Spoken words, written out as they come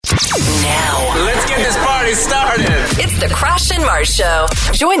party started. It's the Crash and Mars Show.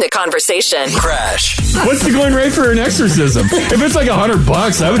 Join the conversation. Crash. What's the going rate for an exorcism? If it's like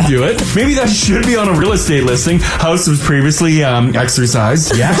 $100, I would do it. Maybe that should be on a real estate listing. House was previously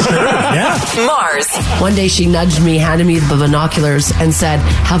exorcised. Yeah, sure. Yeah. Mars. One day she nudged me, handed me the binoculars, and said,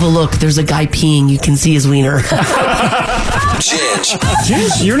 "Have a look. There's a guy peeing. You can see his wiener."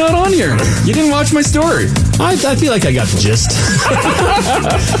 Ginge. You're not on here. You didn't watch my story. I feel like I got the gist.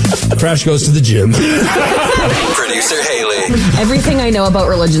 Crash goes to the gym. Producer Haley. Everything I know about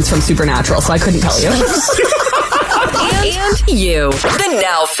religion's from Supernatural, so I couldn't tell you. And you. The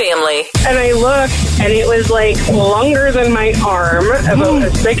Now family. And I looked, and it was like longer than my arm, about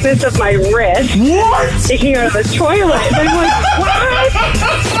the thickness of my wrist. What? Sticking out of the toilet. And I'm like, what?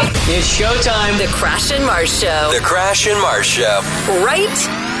 It's showtime. The Crash and Mars Show. The Crash and Mars Show. Right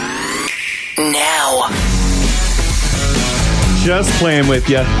now. Just playing with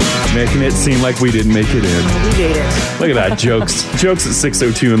you, making it seem like we didn't make it in. We made it. Look at that. Jokes at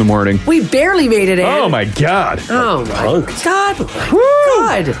 6:02 in the morning. We barely made it in. Oh, my God. Oh, my God.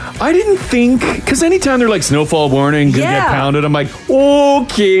 God. I didn't think, because anytime they're like snowfall warning, gonna Yeah. get pounded, I'm like,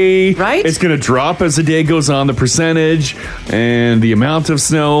 okay. Right? It's going to drop as the day goes on, the percentage and the amount of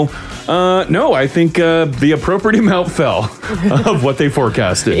snow. No, I think the appropriate amount fell of what they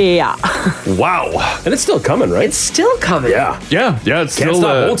forecasted. Yeah. Wow. And it's still coming, right? It's still coming. Yeah. Yeah, it's Can't still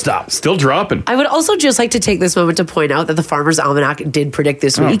stop, won't stop. Still dropping. I would also just like to take this moment to point out that the Farmer's Almanac did predict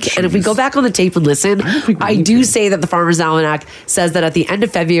this week. And if we go back on the tape and listen, I do say that the Farmer's Almanac says that at the end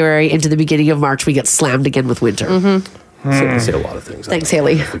of February into the beginning of March, we get slammed again with winter. They say a lot of things. Thanks,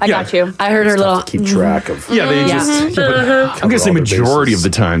 Haley. I got you. I heard her little... Keep track of. Yeah, they Yeah. just. I'm going to say all their majority bases.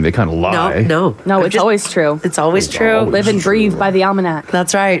 of the time they kind of lie. No. No, it's always true. It's always true. Live and breathe by the almanac.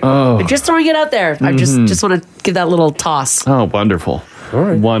 That's right. Oh. I'm just throwing it out there. I just want to give that little toss. Oh, wonderful.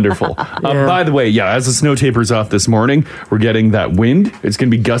 Wonderful. Yeah. By the way, as the snow tapers off this morning, we're getting that wind. It's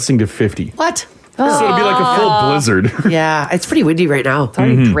going to be gusting to 50. What? It's going to be like a full blizzard. Yeah, it's pretty windy right now. It's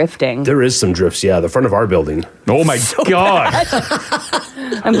already drifting. There is some drifts, the front of our building. Oh my God.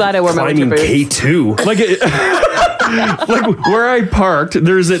 I'm glad I wore my winter Climbing boots. K2. Like where I parked,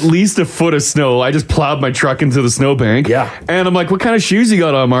 there's at least a foot of snow. I just plowed my truck into the snowbank. Yeah. And I'm like, what kind of shoes you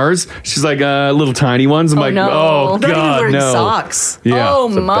got on, Mars? She's like, little tiny ones. I'm like, no. oh, Not even God, wearing no. socks. Yeah. Oh,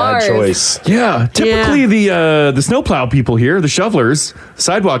 It's a Mars. bad choice. Yeah, typically the snowplow people here, the shovelers,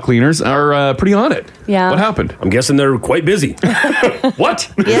 sidewalk cleaners, are pretty on it. Yeah. What happened? I'm guessing they're quite busy. What?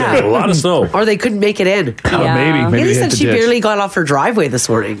 Yeah. A lot of snow. Or they couldn't make it in. Oh, Yeah. maybe Haley they hit said the she ditch. barely got off her driveway this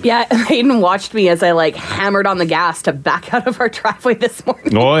morning. Yeah, Hayden watched me as I hammered on the gas to back out of our driveway this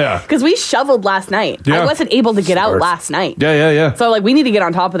morning. Oh, yeah. Because we shoveled last night. Yeah. I wasn't able to get out Smart. last night. Yeah. So we need to get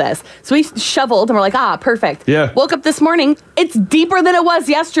on top of this. So we shoveled and we're like, perfect. Yeah. Woke up this morning. It's deeper than it was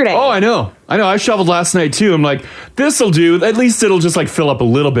yesterday. Oh, I know. I shoveled last night too. I'm like, this'll do. At least it'll just fill up a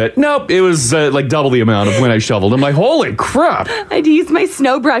little bit. Nope, it was double the amount of when I shoveled. I'm like, holy crap. I had to use my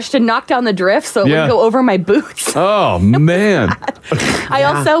snow brush to knock down the drift so it Yeah. would go over my boots. Oh man. I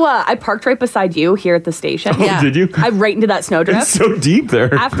also, I parked right beside you here at the station. Yeah. Did you? I right into that snowdrift. It's so deep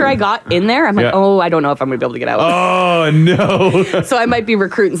there. After I got in there, I'm like, Yeah. I don't know if I'm going to be able to get out. Oh no. So I might be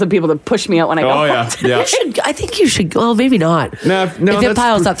recruiting some people to push me out when I go Oh home. yeah. I think you should. Well, maybe not. No, if it that's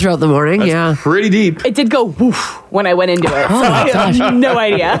piles up throughout the morning, That's yeah. pretty deep. It did go woof when I went into it. So I have no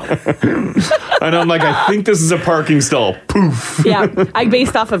idea. And I'm like, I think this is a parking stall. Poof. Yeah, I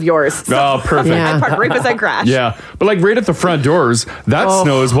based off of yours. So Oh, perfect. Yeah. I parked right beside Crash. Yeah. But right at the front doors, that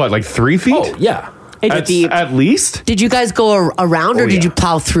snow is what, 3 feet? Oh, yeah. It's deep. At least? Did you guys go around or Oh, did yeah. you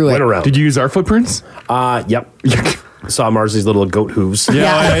plow through it? Went around. Did you use our footprints? Yep. Saw Marsley's little goat hooves.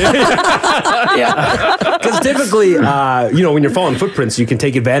 Yeah. Because typically, when you're following footprints, you can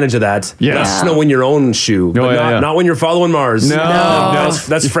take advantage of that. Yeah. Let snow in your own shoe. But not when you're following Mars. No.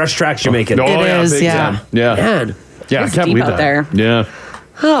 That's fresh tracks you're making. Oh, It yeah, is, big yeah. time. Yeah. Man. Yeah, I It's can't deep believe out that. there. Yeah.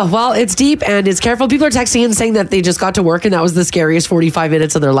 Oh, well, it's deep and it's careful. People are texting in saying that they just got to work and that was the scariest 45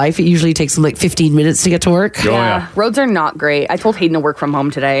 minutes of their life. It usually takes them 15 minutes to get to work. Oh, yeah. Roads are not great. I told Hayden to work from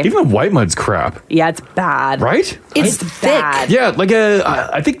home today. Even the white mud's crap, Yeah, it's bad. right? It's thick. bad. Yeah,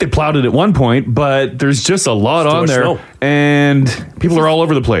 I think they plowed it at one point, but there's just a lot It's too on much there, snow. and people are all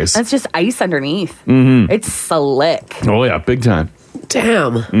over the place. It's just ice underneath. Mm-hmm. It's slick. Oh yeah, big time.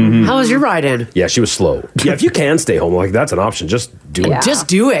 Damn. How was your ride in? Yeah, she was slow. Yeah, if you can stay home, that's an option. Just do Yeah. it. Just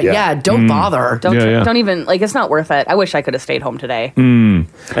do it. Yeah. Yeah, don't bother. Don't even, it's not worth it. I wish I could have stayed home today. And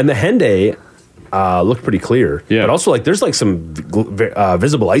the Henday looked pretty clear. Yeah. But also, there's some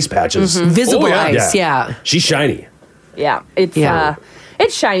visible ice patches. Visible Oh, yeah. ice, yeah. She's shiny. Yeah.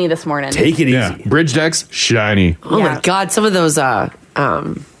 It's shiny this morning. Take it Yeah, easy. bridge decks shiny. Oh Yeah. my God, some of those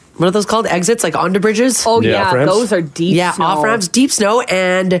what are those called? Exits, like onto bridges? Oh, Yeah, yeah. off-ramps. Those are deep yeah, snow. off ramps, deep snow,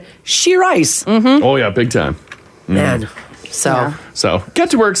 and sheer ice. Oh, yeah, big time. Man. So, Yeah. So get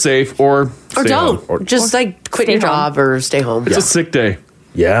to work safe or or stay don't. home. Or Just like quit stay your home. job or stay home. it's a sick day.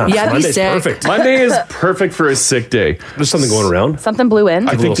 Yeah. Yeah, be Monday's sick. perfect. Monday is perfect for a sick day. There's something going around. Something blew in.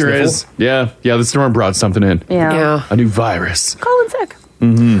 I think little there sniffle? is. Yeah. Yeah, the storm brought something in. yeah. A new virus. Calling sick.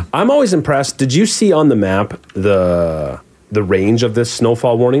 I'm always impressed. Did you see on the map the range of this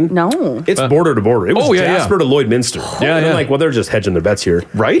snowfall warning? No. It's border to border. It was Oh, yeah, Jasper to Lloydminster. Yeah, And I'm yeah. like, well, they're just hedging their bets here.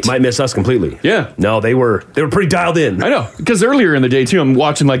 Right? Might miss us completely. Yeah. No, they were pretty dialed in. I know, because earlier in the day too, I'm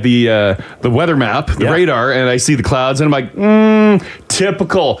watching like the weather map, the Yeah. radar, and I see the clouds, and I'm like,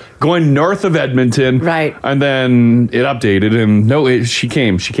 typical, going north of Edmonton, Right. And then it updated, and no, she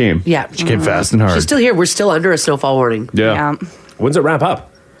came. Yeah. she came fast and hard. She's still here. We're still under a snowfall warning. yeah. When's it wrap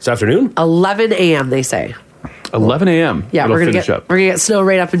up? This afternoon? 11 a.m. they say. 11 a.m. Yeah, It'll we're gonna finish get up. we're gonna get snow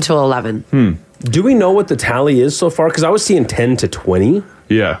right up until 11. Do we know what the tally is so far? Because I was seeing 10 to 20.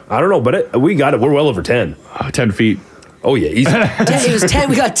 Yeah, I don't know, but we got it. We're well over 10. 10 feet. Oh, yeah, easy. It was 10.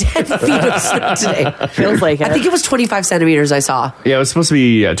 We got 10 feet of snow today. Feels like it. I think it was 25 centimeters I saw. Yeah, it was supposed to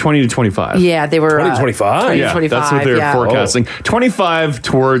be 20 to 25. Yeah, they were 20 to 25? 20 to Yeah, 25, that's what they're yeah. forecasting. 25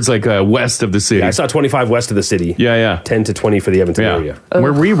 towards like west of the city. Yeah, I saw 25 west of the city. Yeah, yeah. 10 to 20 for the Edmonton area.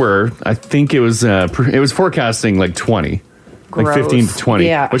 Where we were, I think it was forecasting like 20. Like Gross. 15 to 20.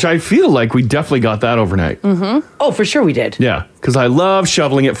 Yeah. Which I feel like we definitely got that overnight. Oh, for sure we did. Yeah. Because I love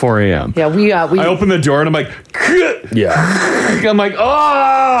shoveling at 4 a.m. Yeah, we I open the door and I'm like, Yeah. I'm like,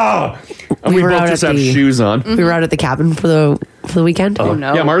 oh! And we were both out just at have the- shoes on. we were out at the cabin for the weekend. Oh,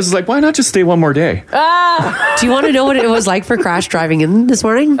 no. Yeah, Mars is like, why not just stay one more day? Do you want to know what it was like for crash driving in this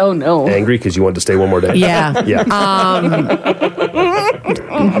morning? Oh, no. Angry because you wanted to stay one more day? Yeah. Yeah.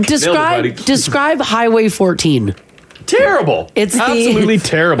 buddy. Describe Highway 14. Terrible. It's the- absolutely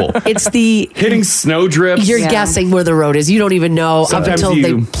terrible. It's the Hitting snow drifts. you're Yeah. guessing where the road is. You don't even know Sometimes up until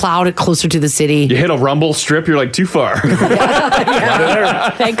you- they plowed it closer to the city. You hit a rumble strip, you're like too far.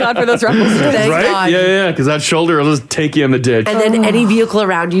 Thank God for those rumbles. Thank right? God. Yeah, because that shoulder will just take you in the ditch. And then any vehicle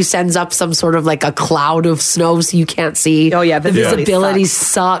around you sends up some sort of like a cloud of snow so you can't see. Oh, yeah, The visibility visibility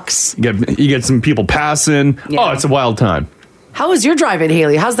sucks. You get some people passing. Yeah. Oh, it's a wild time. How was your driving,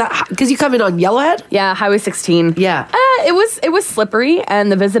 Haley? How's that? Because you come in on Yellowhead? Yeah, Highway 16. Yeah. It was slippery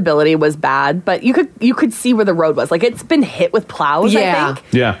and the visibility was bad, but you could see where the road was. Like it's been hit with plows. Yeah. I think.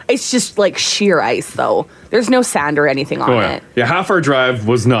 Yeah. It's just like sheer ice though. There's no sand or anything on Oh, yeah. it. Yeah, half our drive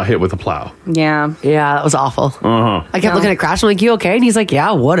was not hit with a plow. Yeah. Yeah, that was awful. Uh-huh. I kept looking at Crash. I'm like, you okay? And he's like,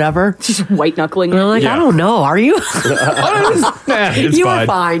 yeah, whatever. Just white knuckling. And I'm like, Yeah. I don't know. Are you? It's You were fine.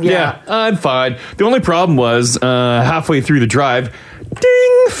 fine, yeah. I'm fine. The only problem was halfway through the drive,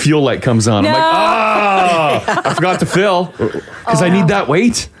 ding, fuel light comes on. I'm No. like, I forgot to fill because I need that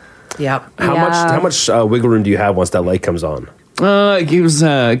weight. Yep. How much wiggle room do you have once that light comes on?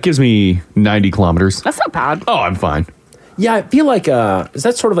 It gives me 90 kilometers. That's not bad. Oh, I'm fine. Yeah, I feel like, is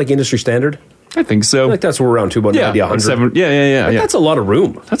that sort of like industry standard? I think so. I feel like that's where we're around to, about 90, 100. Yeah. That's a lot of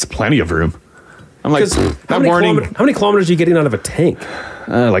room. That's plenty of room. I'm like, Because that morning, how many kilometers are you getting out of a tank?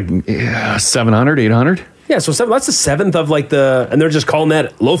 700, 800. Yeah, so that's a seventh of like and they're just calling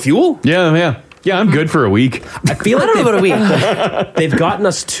that low fuel? Yeah. I'm good for a week. I feel I like don't know about a week. they've gotten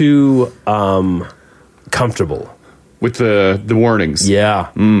us too comfortable. With the warnings. Yeah.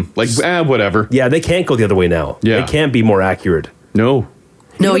 Like, whatever. Yeah, they can't go the other way now. Yeah. They can't be more accurate. No.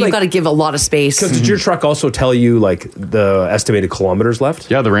 No, Even you've like- got to give a lot of space. Because did your truck also tell you like the estimated kilometers left?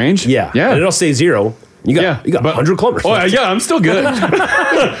 Yeah, the range? Yeah. Yeah. And it'll say 0. You got 100 kilometers. Oh, left. yeah, I'm still good.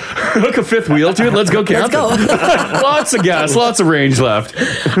 Hook a fifth wheel to it. Let's go camping. Let's go. Lots of gas, lots of range left.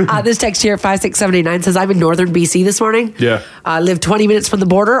 This text here, 56789, says, I'm in northern BC this morning. Yeah. Live 20 minutes from the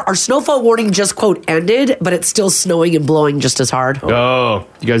border. Our snowfall warning just, quote, ended, but it's still snowing and blowing just as hard. Oh,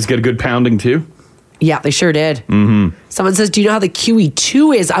 you guys get a good pounding too? Yeah, they sure did. Mm-hmm. Someone says, do you know how the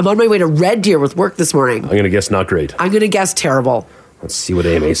QE2 is? I'm on my way to Red Deer with work this morning. I'm going to guess not great. I'm going to guess terrible. Let's see what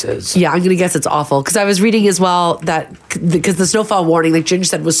AMA says. Yeah, I'm going to guess it's awful. Because I was reading as well that, because the snowfall warning, like Ginger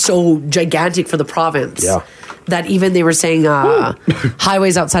said, was so gigantic for the province. Yeah. That even they were saying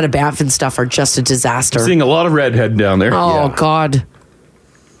highways outside of Banff and stuff are just a disaster. Seeing a lot of red heading down there. Oh, Yeah. God.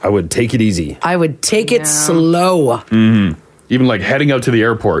 I would take it easy. I would take it slow. Even like heading out to the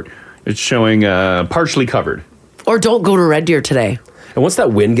airport, it's showing partially covered. Or don't go to Red Deer today. And once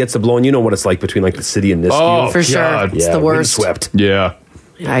that wind gets blowing, you know what it's like between like the city and this. Oh, For sure. God. It's the worst. Swept. Yeah.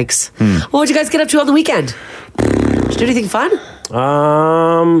 Yikes. Well, what'd you guys get up to on the weekend? Did you do anything fun?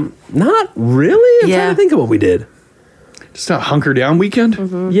 Not really. I'm Yeah. trying to think of what we did. Just a hunker down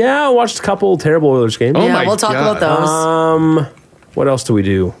weekend? Yeah, I watched a couple terrible Oilers games. Oh yeah, my we'll talk God. about those. What else do we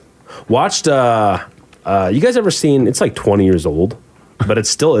do? Watched. You guys ever seen? It's like 20 years old, but it's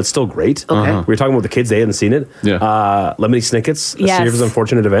still great. Okay. We were talking about the kids; they hadn't seen it. Yeah. Lemony Snicket's A Yes. Series of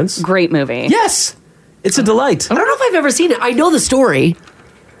Unfortunate Events. Great movie. Yes, it's a delight. I don't know if I've ever seen it. I know the story,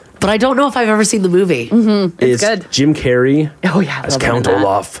 but I don't know if I've ever seen the movie. It's good. Jim Carrey Oh, yeah. as love him Count in that.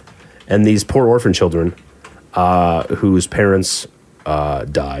 Olaf, and these poor orphan children whose parents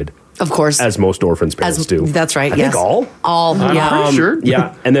died, Of course. as most orphans' parents do. That's right. I yes. think all. All. Yeah. pretty sure.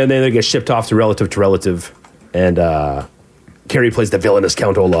 Yeah, and then they get shipped off to relative, and Carrie plays the villainous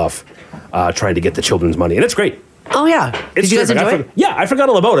Count Olaf, trying to get the children's money, and it's great. Oh yeah. Did you guys terrific. enjoy it? Yeah, I forgot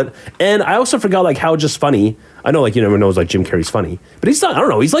all about it, and I also forgot like how just funny. I know, like you never knows like Jim Carrey's funny, but he's not. I don't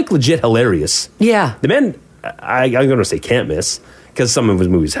know. He's like legit hilarious. Yeah. The man, I'm going to say can't miss because some of his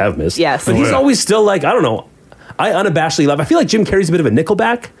movies have missed. Yes. but he's yeah. always still like I don't know. I unabashedly love. I feel like Jim Carrey's a bit of a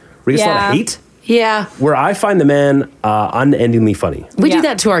Nickelback, where he gets a lot Yeah. of hate. Yeah. Where I find the man unendingly funny. We do Yeah.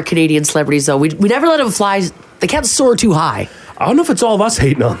 that to our Canadian celebrities, though. We never let them fly. They can't soar too high. I don't know if it's all of us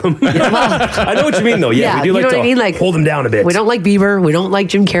hating on them. I know what you mean, though. Yeah, Yeah, we do you like know to what I mean? Like, hold them down a bit. We don't like Bieber. We don't like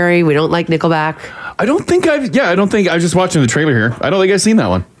Jim Carrey. We don't like Nickelback. I don't think I was just watching the trailer here. I don't think I've seen that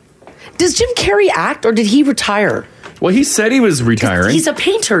one. Does Jim Carrey act or did he retire? Well, he said he was retiring. He's a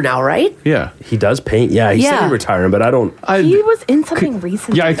painter now, right? Yeah. He does paint. Yeah, he said Yeah. he's retiring, but I don't. He was in something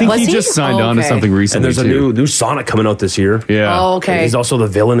recently. Yeah, I think Was he he? just signed Oh, on to okay. something And recently. there's a too. new Sonic coming out this year. Yeah. Oh, okay. He's also the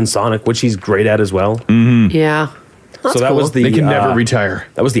villain in Sonic, which he's great at as well. Yeah. That's so that cool. was the They can never retire.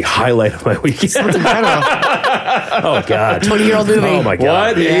 That was the highlight of my weekend. Oh God, 20-year-old movie. Oh my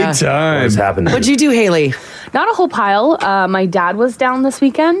God, What Yeah. a time. what's happening? What'd you do, Haley? Not a whole pile. My dad was down this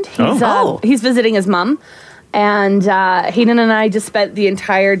weekend. He's visiting his mom. And Hayden and I just spent the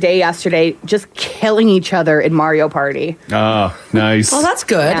entire day yesterday just killing each other in Mario Party. Oh, nice. Oh, that's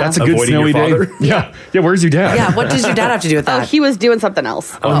good. Yeah. That's a good Avoiding snowy your day. father? Yeah. Yeah, where's your dad? Yeah, what does your dad have to do with Oh, that? he was doing something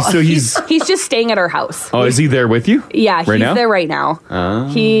else. Oh, so he's He's just staying at our house. Oh, is he there with you? Yeah, Right he's now? there right now.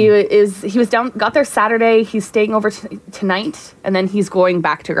 He was down, got there Saturday. He's staying over tonight, and then he's going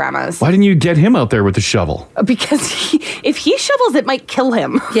back to grandma's. Why didn't you get him out there with the shovel? Because if he shovels, it might kill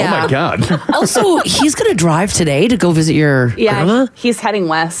him. Yeah. Oh my God. Also, he's going to drive today to go visit your grandma? He's heading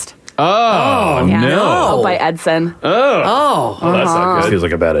west. Oh, Yeah. no. Oh, by Edson. Oh. Oh, that's not This good. feels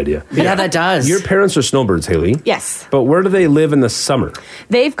like a bad idea. Yeah, that does. Your parents are snowbirds, Haley. Yes. But where do they live in the summer?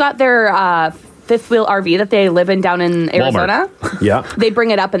 They've got their fifth wheel RV that they live in down in Arizona. Yeah. They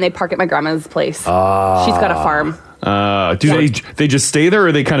bring it up and they park at my grandma's place. She's got a farm. Do they just stay there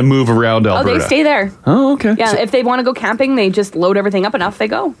or they kind of move around Oh, Alberta? they stay there. Oh, okay. Yeah, if they want to go camping, they just load everything up and off they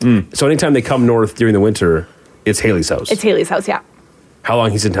go. So anytime they come north during the winter, it's Haley's house. It's Haley's house, yeah. How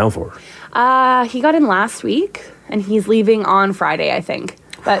long he's in town for? He got in last week, and he's leaving on Friday, I think.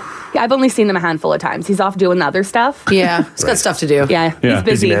 But yeah, I've only seen him a handful of times. He's off doing other stuff. Yeah, he's got stuff to do. Yeah, Yeah, he's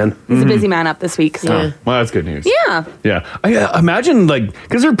busy. busy man. He's a busy man up this week. So. Yeah. Well, that's good news. Yeah. Yeah. I imagine, like,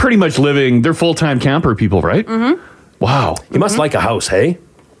 because they're pretty much they're full-time camper people, right? Mm-hmm. Wow. He must like a house, hey?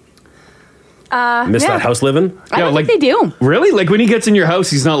 Miss yeah. that house living? I don't think they do. Really? Like, when he gets in your house,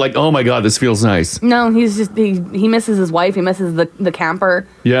 he's not like, oh my God, this feels nice. No, he's just he misses his wife. He misses the camper.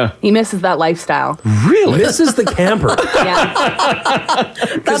 Yeah. He misses that lifestyle. Really? This is the camper. Yeah.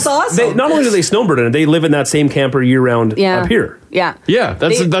 That's awesome. They, not only do they snowbird in it, they live in that same camper year round Yeah. up here. Yeah. Yeah,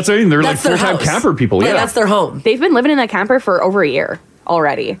 that's They- what I mean. They're like That's their full-time house. camper people. Yeah, Yeah. that's their home. They've been living in that camper for over a year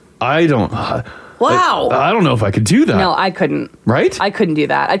already. I don't. Wow. I don't know if I could do that. No, I couldn't. Right? I couldn't do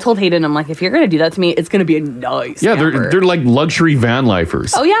that. I told Hayden, I'm like, if you're going to do that to me, it's going to be a nice Yeah, camper. they're like luxury van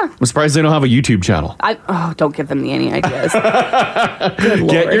lifers. Oh, yeah. I'm surprised they don't have a YouTube channel. Don't give them any ideas.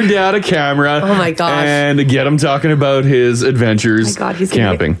 Get your dad a camera. Oh my gosh. And get him talking about his adventures My God, he's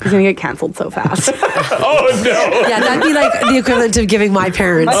camping. He's going to get canceled so fast. Oh no! Yeah, that'd be like the equivalent of giving my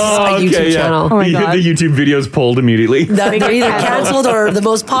parents a YouTube channel. Oh my You God. get the YouTube videos pulled immediately. They're either canceled or the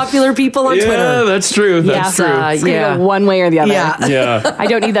most popular people on Yeah, Twitter. that's true. That's It's true. going to Yeah. go one way or the other. Yeah. Yeah. I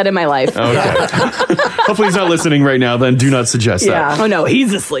don't need that in my life. Okay. Hopefully he's not listening right now. Then do not suggest Yeah. Oh, no,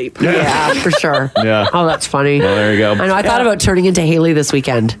 he's asleep. Yeah, for sure. Yeah. Oh, that's funny. Well, there you go. I know. I thought about turning into Haley this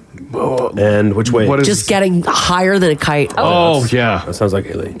weekend. And which way? What is Just getting higher than a kite. Oh yeah. That sounds like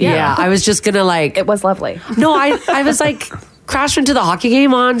Haley. Yeah, I was just gonna like. It was lovely. No, I was like crashed into the hockey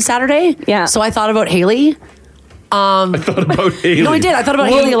game on Saturday. Yeah. So I thought about Haley. Thought about Haley. No, I did. I thought about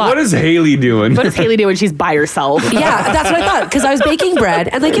Haley a lot. What is Haley doing? What does Haley do when she's by herself? Yeah, that's what I thought because I was baking bread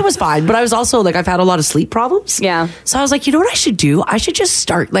and like it was fine, but I was also like I've had a lot of sleep problems. Yeah. So I was like, you know what I should do? I should just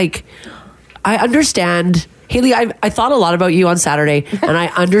start like. I understand, Haley. I thought a lot about you on Saturday, and I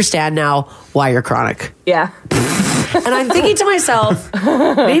understand now why you're chronic. Yeah. And I'm thinking to myself,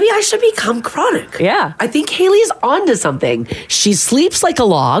 maybe I should become chronic. Yeah. I think Haley's onto something. She sleeps like a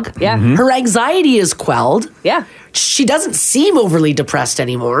log. Yeah. Her anxiety is quelled. Yeah. She doesn't seem overly depressed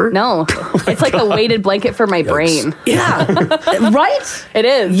anymore. No. It's like a weighted blanket for my brain. Yeah. Right? It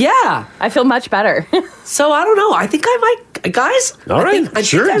is. Yeah. I feel much better. So I don't know. I think I might, guys. All right. I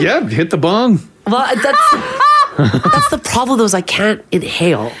Sure, think yeah, hit the bong. Well, that's the problem, though, is I can't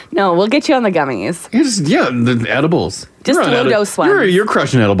inhale. No, we'll get you on the gummies. The edibles. Just You're on low-dose ones. You're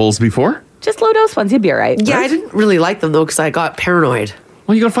crushing edibles before. Just low dose ones, you'd be all right. Yeah, I didn't really like them, though, because I got paranoid.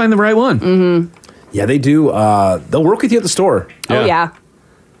 Well, you got to find the right one. Yeah, they do. They'll work with you at the store. Oh, yeah.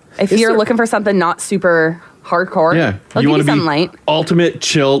 If you're looking for something not super hardcore, Yeah. they'll You give want you to something be light. ultimate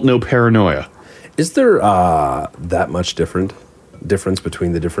chill, no paranoia. Is there that much difference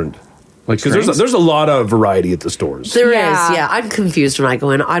between the different? Because strains? there's a lot of variety at the stores. There is, Yeah. yeah. I'm confused when I go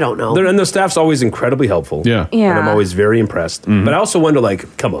in. I don't know. And the staff's always incredibly helpful. Yeah. Yeah. And I'm always very impressed. But I also wonder,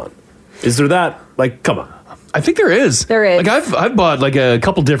 like, come on. Is there that? Like, come on. I think there is. There is. Like I've bought like a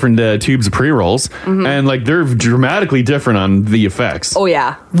couple different tubes of pre-rolls, and like they're dramatically different on the effects. Oh,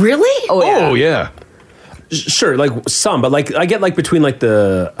 yeah. Really? Oh, yeah. Oh yeah. Sure, like some, but like I get like between like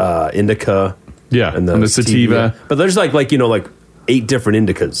the indica, Yeah, and the, and the sativa. But there's like 8 different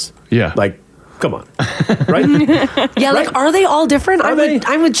indicas. Yeah. Like, come on, right? Yeah, like, are they all different? Are I'm they?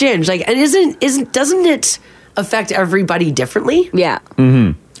 with Ginge. Like, and doesn't it affect everybody differently? Yeah.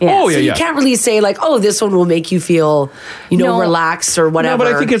 Oh yeah, So you can't really say like, oh, this one will make you feel, No. relaxed or whatever. No,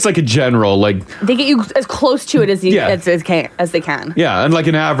 but I think it's like a general, like They get you as close to it as Yeah. as they can. yeah, and like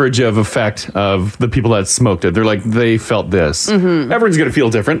an average of effect of the people that smoked it. They're like they felt this. Mm-hmm. Everyone's gonna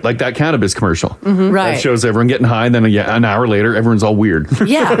feel different, like that cannabis commercial. Right. That shows everyone getting high, and then an hour later, everyone's all weird.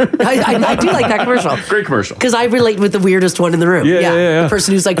 Yeah, I do like that commercial. Great commercial. Because I relate with the weirdest one in the room. Yeah. The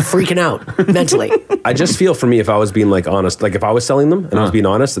person who's like freaking out mentally. I just feel for me, if I was being like honest, like if I was selling them and I was being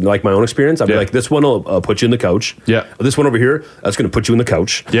honest and like my own experience, I'd be Yeah. like, this one will put you in the couch. Yeah. Oh, this one over here, that's going to put you in the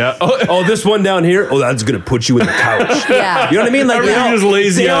couch. Yeah. Oh, this one down here, oh, that's going to put you in the couch. Yeah. You know what I mean? Like Everything is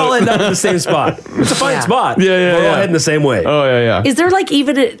lazy they all out. end up in the same spot. It's a fine Yeah. spot. Yeah, We're yeah. all heading the same way. Oh yeah. Is there like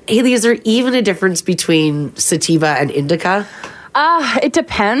Haley, is there even a difference between sativa and indica? It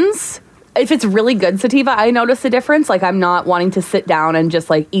depends. If it's really good sativa, I notice the difference. Like, I'm not wanting to sit down and just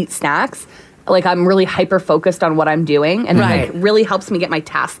like eat snacks. Like, I'm really hyper focused on what I'm doing, and Right. it like, really helps me get my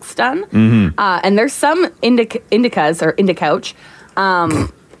tasks done. And there's some indicas or indicouch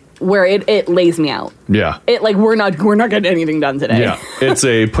where it lays me out. Yeah. It like we're not getting anything done today. Yeah. It's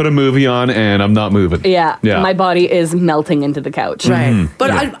a put a movie on and I'm not moving. Yeah, Yeah. my body is melting into the couch. Right.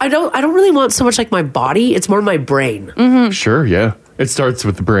 But I don't really want so much like my body. It's more my brain. Sure, yeah. It starts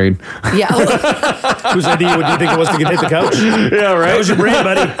with the brain. Yeah. Whose idea would you think it was to get hit the couch? Yeah, right. That was your brain,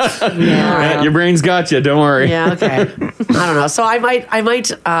 buddy. Yeah. Your brain's got you. Don't worry. Yeah, okay. I don't know. So I'm going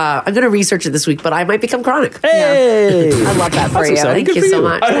to research it this week, but I might become chronic. Hey. I love that for you. exciting. Thank Good you for so you.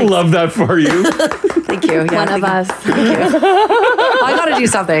 much. I love that for you. Thank you. Yeah, One of us. I got to do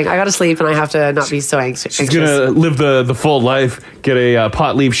something. I got to sleep and I have to not be so anxious. She's gonna live the full life. Get a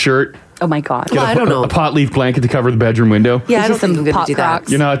pot leaf shirt. Oh my god. Well, I don't know. A pot leaf blanket to cover the bedroom window. Yeah, I Get don't you some think I'm going pot to do that.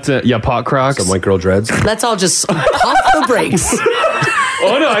 Crocs. You're not. Pot Crocs. Some white girl dreads. Let's all just pump the brakes.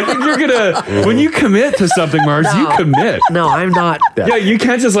 Oh no! I think you're gonna. When you commit to something, Mars, you No. commit. No, I'm not. Yeah, you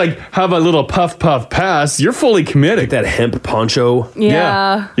can't just like have a little puff pass. You're fully committed. That hemp poncho.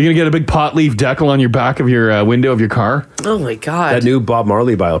 Yeah. You're gonna get a big pot leaf decal on your back of your window of your car. Oh my God. That new Bob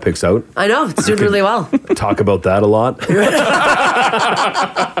Marley biopic's out. I know. It's doing really well. Talk about that a lot.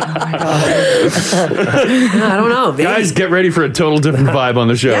 I don't know. Maybe. Guys, get ready for a total different vibe on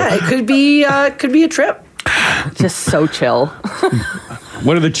the show. Yeah, it could be a trip. Just so chill.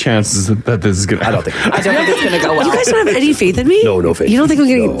 What are the chances that this is gonna? I don't think. I don't think it's gonna go well. You guys don't have any faith in me? No faith. You don't think I'm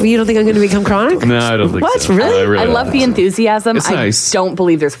going to? No. You don't think I'm going to become chronic? No, I don't think What? so. Really? I love the enthusiasm. It's I nice. don't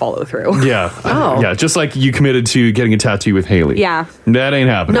believe there's follow through. Yeah. Oh. Yeah. Just like you committed to getting a tattoo with Haley. Yeah. That ain't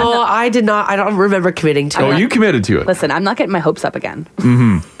happening. No, I did not. I don't remember committing to Oh, it. you committed to it. Listen, I'm not getting my hopes up again.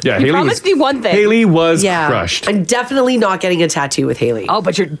 Yeah. You promised me one thing. Haley was Yeah, crushed. I'm definitely not getting a tattoo with Haley. Oh,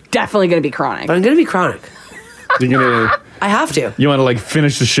 but you're definitely gonna be chronic. But I'm going to be chronic. You're gonna. I have to. You want to like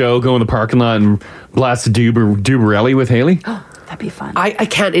finish the show, go in the parking lot, and blast a Duberelli with Haley? That'd be fun. I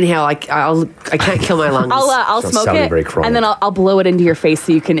can't inhale. I can't kill my lungs. I'll Sounds smoke sounding it, very chronic. and then I'll blow it into your face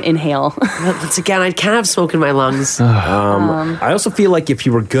so you can inhale. Once again, I can't have smoke in my lungs. I also feel like if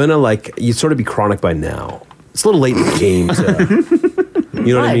you were gonna you'd sort of be chronic by now. It's a little late in the game to,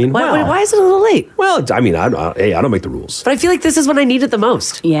 you know what I mean? Why is it a little late? Well, I mean, hey, I don't make the rules. But I feel like this is when I need it the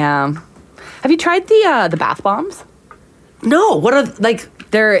most. Yeah. Have you tried the bath bombs? No, what are like?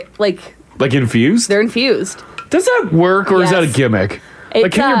 They're like Like infused? they're infused. Does that work, or is that a gimmick?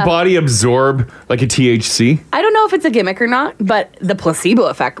 Like, can your body absorb like a THC? I don't know if it's a gimmick or not, but the placebo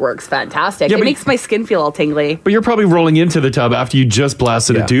effect works fantastic. It makes my skin feel all tingly. But you're probably rolling into the tub after you just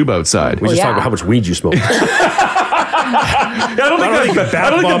blasted a tube outside. We just talked about how much weed you smoke. I don't think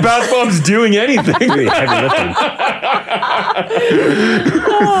the bath bomb's doing anything. Heavy lifting.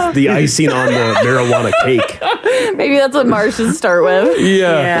 The icing on the marijuana cake. Maybe that's what Mars should start with.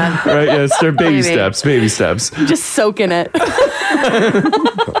 Yeah. Right. Yeah. Start baby steps. Baby steps. Just soak in it.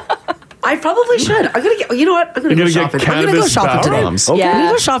 I probably should. I'm gonna get. You know what? I'm gonna go shopping. I'm gonna go shopping today. Okay. I'm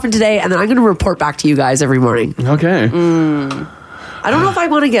gonna go shopping today, and then I'm gonna report back to you guys every morning. Okay. I don't know if I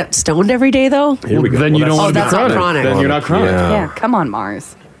want to get stoned every day though. Here we go. Then you don't want to be chronic. Then you're not chronic. Yeah. Come on,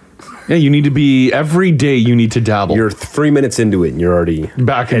 Mars. Yeah, you need to be every day. You need to dabble. You're 3 minutes into it, and you're already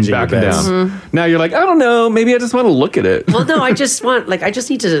back and down. Now you're like, I don't know. Maybe I just want to look at it. Well, no, I just want I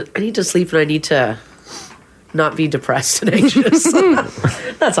need to sleep, and I need to not be depressed and anxious.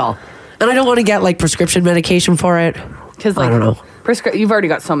 That's all. And I don't want to get like prescription medication for it because I don't know. You've already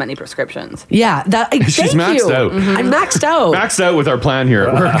got so many prescriptions. Yeah, she's maxed out. I'm maxed out. Maxed out with our plan here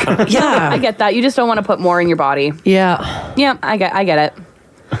at work. Yeah, I get that. You just don't want to put more in your body. Yeah, I get it.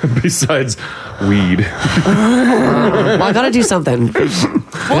 Besides weed. Well, I gotta do something. We'll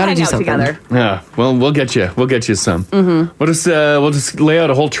hang out together. Yeah. Well, we'll get you some. Mm-hmm. We'll just lay out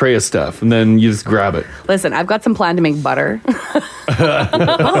a whole tray of stuff, and then you just grab it. Listen, I've got some plan to make butter.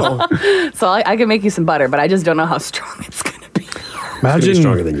 So I can make you some butter, but I just don't know how strong it's gonna be. Imagine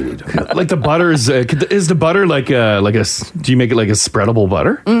stronger than you need. Like the butter is the butter like a do you make it like a spreadable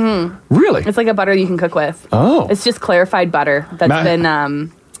butter? Mm-hmm. Really? It's like a butter you can cook with. Oh, it's just clarified butter that's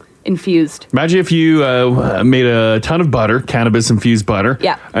been infused. Imagine if you made a ton of butter, cannabis infused butter,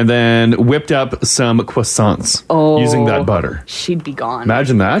 and then whipped up some croissants using that butter. She'd be gone.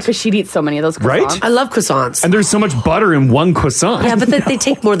 Imagine that. Because she'd eat so many of those croissants. Right? I love croissants. And there's so much butter in one croissant. Yeah, but they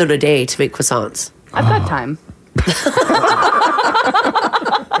take more than a day to make croissants. I've got time.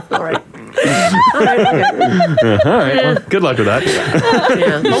 All right. All right. Well, good luck with that.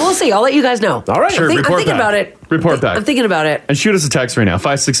 Yeah. Well, we'll see. I'll let you guys know. All right. Sure. I'm thinking about it. Report back. I'm thinking about it. And shoot us a text right now.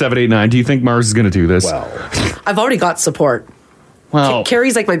 56789. Do you think Mars is going to do this? Well, I've already got support. Well,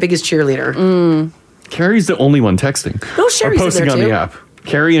 Carrie's like my biggest cheerleader. Carrie's the only one texting. No, Sherry's or posting in there on too. the app.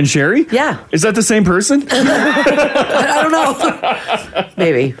 Carrie and Sherry? Yeah. Is that the same person? I don't know.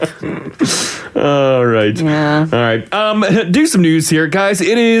 Maybe. All right. Yeah. All right. Do some news here, guys.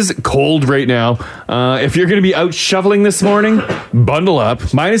 It is cold right now. If you're going to be out shoveling this morning, bundle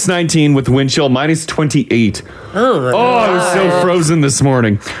up. Minus 19 with the wind chill, minus 28. Oh, I was so frozen this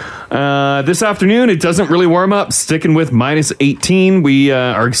morning. This afternoon, it doesn't really warm up. Sticking with minus 18. We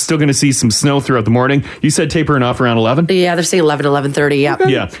are still going to see some snow throughout the morning. You said tapering off around 11? Yeah, they're saying 11, 11:30. Yeah.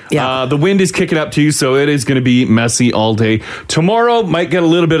 Yeah. The wind is kicking up too, so it is going to be messy all day. Tomorrow might get a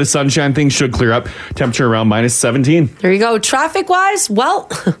little bit of sunshine. Things should clear up. Temperature around minus 17. There you go. Traffic-wise, well,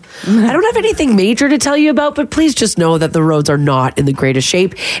 I don't have anything major to tell you about, but please just know that the roads are not in the greatest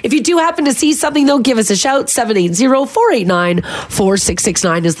shape. If you do happen to see something, though, give us a shout.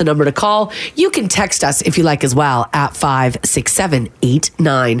 780-489-4669 is the number to call. You can text us if you like as well at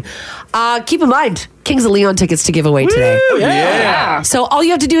 56789. Keep in mind, Kings of Leon tickets to give away today. Yeah. So all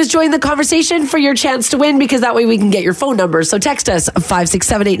you have to do is join the conversation for your chance to win, because that way we can get your phone number. So text us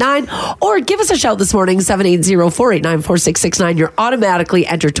 56789 or give us a shout this morning, 780-489-4669. You're automatically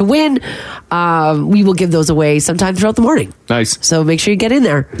entered to win. We will give those away sometime throughout the morning. Nice. So make sure you get in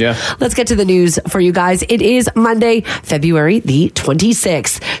there. Yeah. Let's get to the news for you guys. It is Monday, February the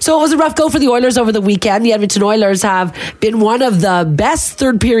 26th. So it was a rough go for the Oilers over the weekend. The Edmonton Oilers have been one of the best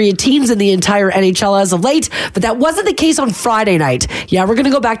third period teams in the entire NHL as of late, but that wasn't the case on Friday night. Yeah, we're going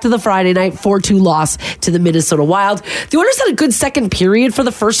to go back to the Friday night 4-2 loss to the Minnesota Wild. The Oilers had a good second period for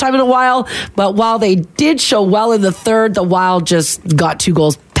the first time in a while, but while they did show well in the third, the Wild just got 2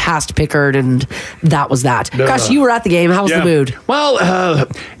 goals past Pickard, and that was that. Gosh, you were at the game. How was the mood? Well,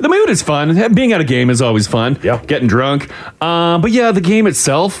 the mood is fun. Being at a game is always fun. Yeah. Getting drunk. But yeah, the game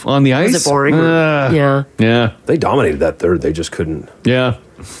itself on the ice. Was it boring? Yeah. Yeah. they dominated that third. They just couldn't Yeah.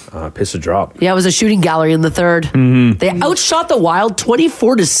 piss a drop. Yeah, it was a shooting gallery in the third. Mm-hmm. They outshot the Wild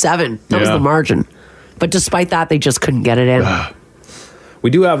 24-7. That was Yeah. the margin. But despite that, they just couldn't get it in. We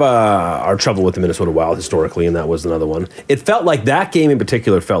do have our trouble with the Minnesota Wild historically, and that was another one. It felt like that game in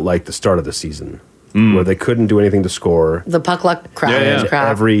particular felt like the start of the season, where they couldn't do anything to score. The puck luck crap. Yeah. Crap.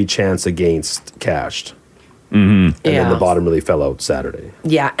 Every chance against cashed. And then the bottom really fell out Saturday.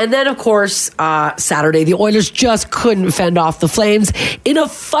 Yeah, and then, of course, Saturday, the Oilers just couldn't fend off the Flames in a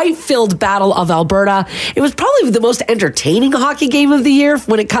fight-filled Battle of Alberta. It was probably the most entertaining hockey game of the year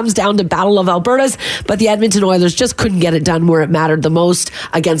when it comes down to Battle of Albertas, but the Edmonton Oilers just couldn't get it done where it mattered the most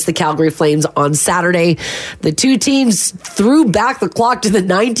against the Calgary Flames on Saturday. The two teams threw back the clock to the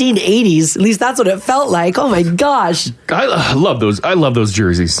 1980s. At least that's what it felt like. Oh, my gosh. I love those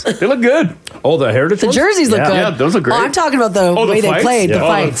jerseys. They look good. Oh, the Heritage ones? Jerseys look good. Yeah, those are great. Oh, I'm talking about the way they played, the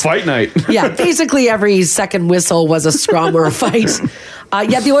fights. Fight night. Yeah, basically every second whistle was a scrum or a fight.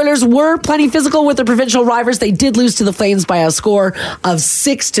 Yet the Oilers were plenty physical with their provincial rivals. They did lose to the Flames by a score of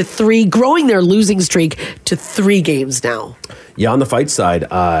 6-3, growing their losing streak to 3 games now. Yeah, on the fight side,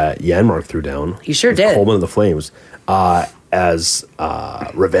 Janmark threw down. He sure did. Coleman of the Flames. As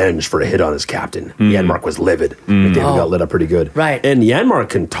revenge for a hit on his captain. Janmark was livid. McDavid got lit up pretty good. Right. And Janmark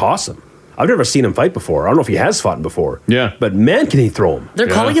can toss him. I've never seen him fight before. I don't know if he has fought before. Yeah. But man, can he throw him. They're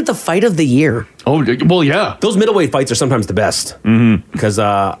calling it the fight of the year. Oh, well, yeah. Those middleweight fights are sometimes the best. Because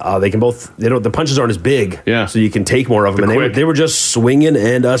they can both, the punches aren't as big. Yeah. So you can take more of them. And they were just swinging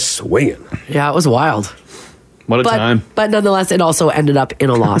and swinging. Yeah, it was wild. What a time. But nonetheless, it also ended up in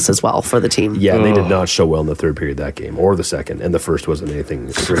a loss as well for the team. Yeah, they did not show well in the third period of that game, or the second, and the first wasn't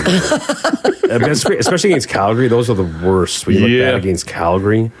anything great. Especially against Calgary, those are the worst. When you look back against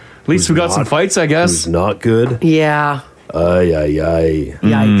Calgary. At least we got some fights, I guess. It was not good. Yeah.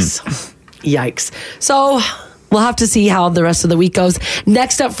 Yikes. So we'll have to see how the rest of the week goes.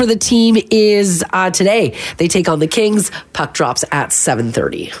 Next up for the team is today. They take on the Kings. Puck drops at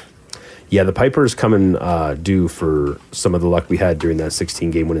 7:30. Yeah, the Pipers coming due for some of the luck we had during that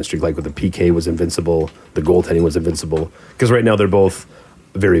 16-game winning streak. Like with the PK was invincible, the goaltending was invincible. Because right now they're both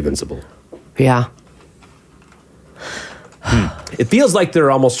very invincible. Yeah. It feels like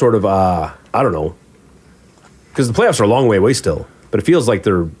they're almost sort of, I don't know, because the playoffs are a long way away still. But it feels like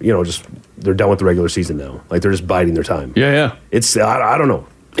they're, they're done with the regular season now. Like they're just biding their time. Yeah. It's, I don't know.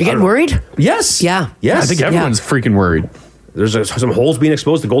 You getting worried? Yes. Yeah. Yes. I think everyone's freaking worried. There's some holes being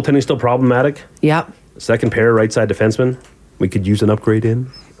exposed. The goaltending's still problematic. Yep. Second pair right side defenseman. We could use an upgrade in.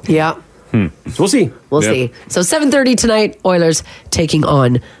 Yeah. So we'll see. We'll see. So 7:30 tonight, Oilers taking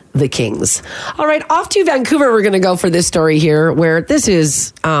on the Kings. All right, off to Vancouver we're going to go for this story here, where this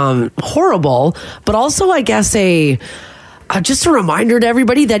is horrible, but also, I guess, just a reminder to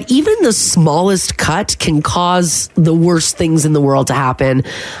everybody that even the smallest cut can cause the worst things in the world to happen.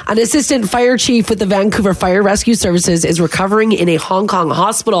 An assistant fire chief with the Vancouver Fire Rescue Services is recovering in a Hong Kong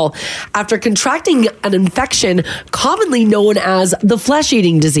hospital after contracting an infection commonly known as the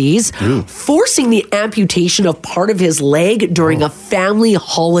flesh-eating disease, forcing the amputation of part of his leg during a family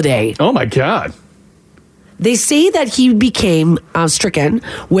holiday. Oh, my God. They say that he became stricken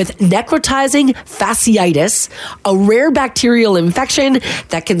with necrotizing fasciitis, a rare bacterial infection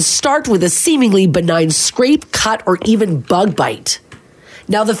that can start with a seemingly benign scrape, cut, or even bug bite.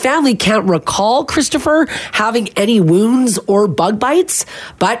 Now, the family can't recall Christopher having any wounds or bug bites,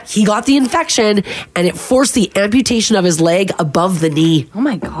 but he got the infection and it forced the amputation of his leg above the knee. Oh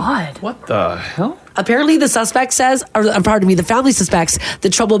my God. What the hell? Apparently, the family suspects the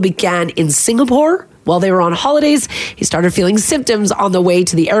trouble began in Singapore. While they were on holidays, he started feeling symptoms on the way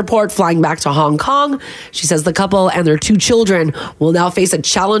to the airport, flying back to Hong Kong. She says the couple and their 2 children will now face a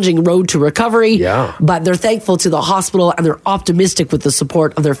challenging road to recovery. Yeah. But they're thankful to the hospital and they're optimistic with the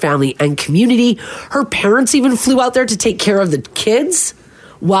support of their family and community. Her parents even flew out there to take care of the kids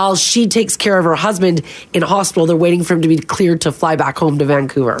while she takes care of her husband in hospital. They're waiting for him to be cleared to fly back home to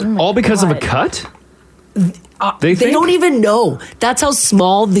Vancouver. All because of a cut? They don't even know. That's how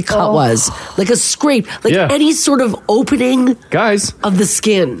small the cut was. Like a scrape, like any sort of opening Guys, of the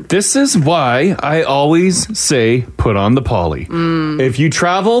skin. This is why I always say put on the poly. If you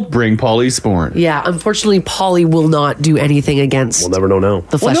travel, bring polysporin. Yeah, unfortunately, poly will not do anything against We'll never know now.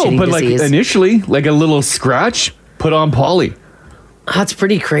 the flesh-eating disease. like initially, like a little scratch, put on poly. That's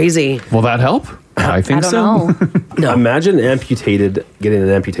pretty crazy. Will that help? I think I don't know. No. Imagine getting an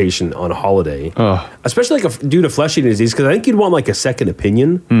amputation on a holiday, especially like due to flesh-eating disease, because I think you'd want like a second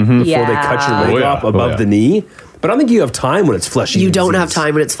opinion before they cut your leg off above the knee. But I don't think you have time when it's flesh-eating You don't disease. have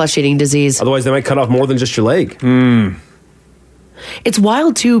time when it's flesh-eating disease. Otherwise, they might cut off more than just your leg. It's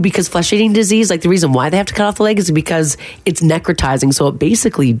wild, too, because flesh-eating disease, like the reason why they have to cut off the leg is because it's necrotizing, so it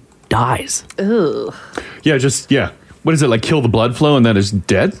basically dies. Ooh. Yeah, what is it, like kill the blood flow and then it's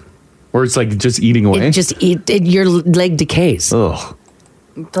dead? Or it's like just eating away? Your leg decays. Ugh.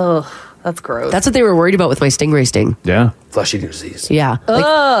 Ugh. That's gross. That's what they were worried about with my stingray sting. Yeah. Flesh-eating disease. Yeah.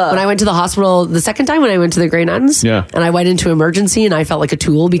 Like when I went to the hospital the second time when I went to the Grey Nuns, and I went into emergency and I felt like a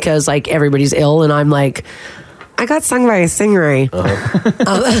tool because like everybody's ill and I'm like, I got stung by a stingray.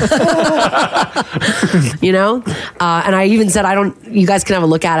 You know? And I even said, you guys can have a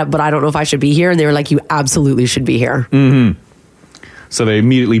look at it, but I don't know if I should be here. And they were like, you absolutely should be here. Mm-hmm. So they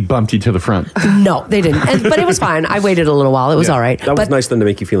immediately bumped you to the front. No, they didn't. But it was fine. I waited a little while. It was all right. That was nice of them to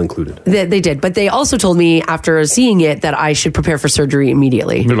make you feel included. They did. But they also told me after seeing it that I should prepare for surgery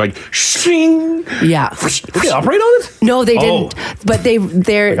immediately. They're like, shing. Yeah. Did they operate on it? No, they didn't. But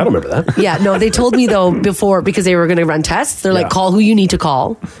they're... I don't remember that. Yeah, no, they told me though before, because they were going to run tests. They're like, call who you need to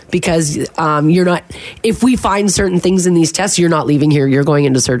call, because you're not... If we find certain things in these tests, you're not leaving here. You're going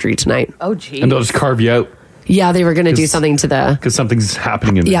into surgery tonight. Oh, geez. And they'll just carve you out. Yeah, they were going to do something to the... Because something's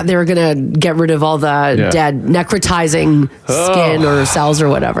happening in there. Yeah, they were going to get rid of all the dead, necrotizing skin or cells or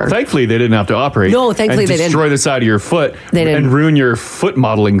whatever. Thankfully, they didn't have to operate. No, thankfully they didn't. Destroy the side of your foot They didn't. and ruin your foot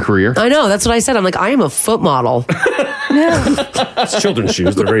modeling career. I know, that's what I said. I'm like, I am a foot model. It's children's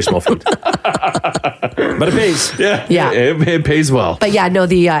shoes. They're very small feet. But it pays. Yeah. Yeah. It pays well. But yeah, no,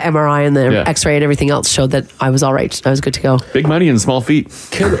 the MRI and the X-ray and everything else showed that I was all right. I was good to go. Big money and small feet.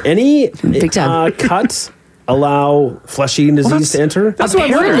 Can any Big time. cuts allow flesh-eating disease to enter? That's what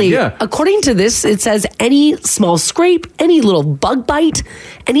I'm wondering. Apparently, Yeah. according to this, it says any small scrape, any little bug bite,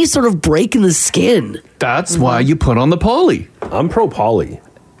 any sort of break in the skin. That's why you put on the poly. I'm pro poly.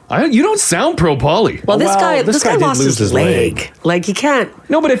 You don't sound pro poly. Well, this guy did lost lose his leg. Like, you can't.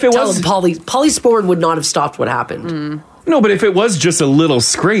 No, but if it tell was him polysporin would not have stopped what happened. no, but if it was just a little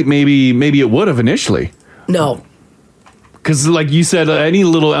scrape, maybe it would have initially. No. Because, like you said, any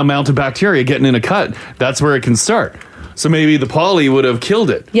little amount of bacteria getting in a cut, that's where it can start. So maybe the poly would have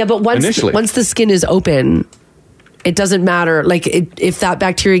killed it. Yeah, but once the skin is open, it doesn't matter. Like, if that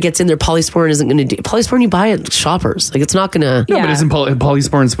bacteria gets in there, polysporin isn't going to do. Polysporin you buy at Shoppers. Like, it's not going to. No, but isn't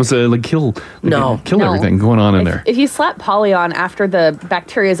polysporin supposed to like kill? Kill everything going on in there. If you slap poly on after the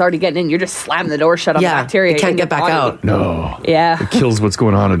bacteria is already getting in, you're just slamming the door shut on the bacteria. It can't get back out. No. Yeah. It kills what's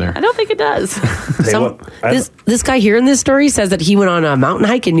going on in there. I don't think it does. This guy here in this story says that he went on a mountain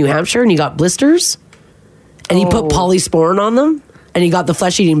hike in New Hampshire and he got blisters, and he put polysporin on them. And he got the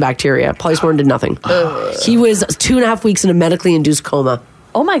flesh-eating bacteria. Polysporin did nothing. He was 2.5 weeks in a medically induced coma.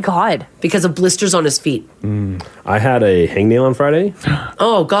 Oh, my God. Because of blisters on his feet. I had a hangnail on Friday.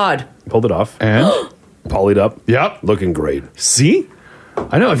 Oh, God. Pulled it off. And? Polyed up. Yep. Looking great. See?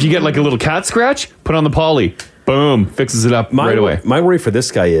 I know. If you get like a little cat scratch, put on the poly. Boom. Fixes it up right away. My worry for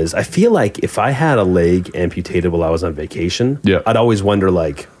this guy is, I feel like if I had a leg amputated while I was on vacation, I'd always wonder,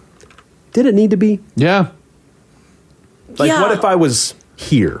 like, did it need to be? Yeah. Like, what if I was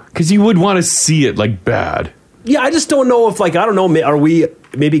here? Because you would want to see it, like, bad. Yeah, I just don't know if, like, I don't know,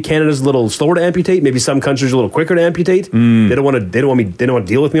 maybe Canada's a little slower to amputate, maybe some countries are a little quicker to amputate. They don't want to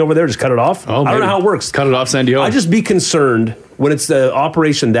deal with me over there, just cut it off. I don't know how it works. Cut it off, send you home. I'd just be concerned when it's the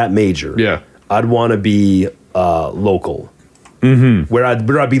operation that major. Yeah. I'd want to be local. Where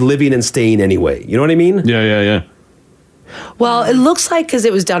I'd be living and staying anyway. You know what I mean? Yeah. Well, it looks like because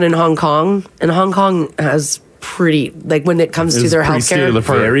it was done in Hong Kong, and Hong Kong has pretty, like, when it comes to their healthcare,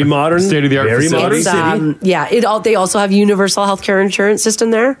 very modern, state of the art, very modern city. They also have universal healthcare insurance system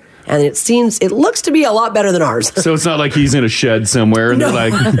there, and it looks to be a lot better than ours. So it's not like he's in a shed somewhere and they're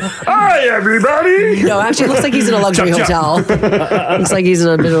like, "Hi, everybody." No, actually, it looks like he's in a luxury hotel. Looks like he's in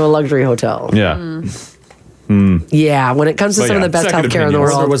a bit of a luxury hotel. Yeah. Yeah, when it comes to some of the best healthcare in the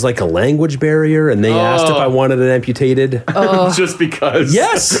world. There was like a language barrier, and they asked if I wanted it amputated. Just because.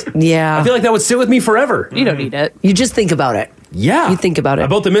 Yes. Yeah. I feel like that would sit with me forever. You don't need it. You just think about it. Yeah. You think about it.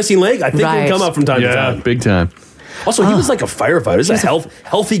 About the missing leg, I think it would come up from time to time. Big time. Also, he was like a firefighter. He's a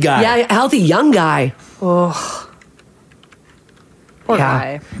healthy guy. Yeah, a healthy young guy. Oh. Poor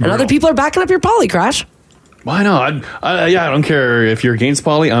guy. And other people are backing up your poly, Crash. Why not? I don't care if you're against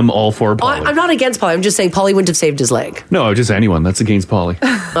poly. I'm all for poly. I'm not against poly. I'm just saying poly wouldn't have saved his leg. No, just anyone that's against poly.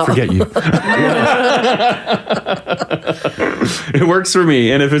 Forget you. It works for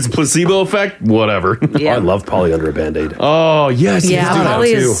me. And if it's placebo effect, whatever. Yeah. I love poly under a Band-Aid. Oh, yes. Yeah, do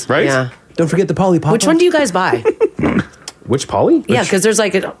poly that too, is, right? Yeah. Don't forget the poly pop. Which one do you guys buy? Which poly? Yeah, because there's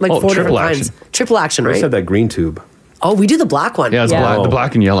like 4 different kinds. Triple action, I right? said that green tube. Oh, we do the black one. Yeah, it's black, the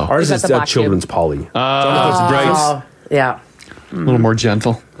black and yellow. Ours is children's poly. Right. Yeah. A little more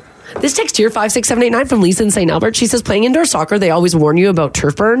gentle. This text here, 56789 from Lisa in St. Albert. She says, playing indoor soccer, they always warn you about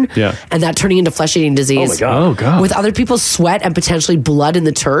turf burn and that turning into flesh-eating disease. Oh, my God. Oh, God. With other people's sweat and potentially blood in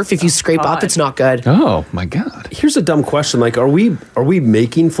the turf, if you scrape up, it's not good. Oh, my God. Here's a dumb question. Like, are we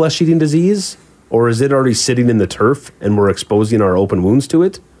making flesh-eating disease? Or is it already sitting in the turf and we're exposing our open wounds to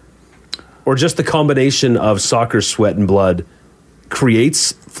it? Or just the combination of soccer sweat and blood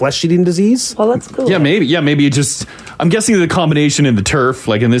creates flesh-eating disease? Well, that's cool. Yeah, maybe it just... I'm guessing the combination in the turf,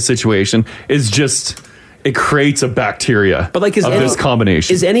 like in this situation, is just... it creates a bacteria. But like, of this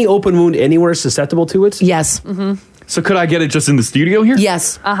combination. Is any open wound anywhere susceptible to it? Yes. So could I get it just in the studio here?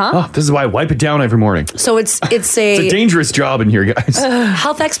 Yes. Oh, this is why I wipe it down every morning. So it's It's a dangerous job in here, guys.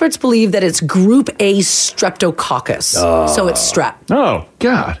 health experts believe that it's group A streptococcus. So it's strep. Oh,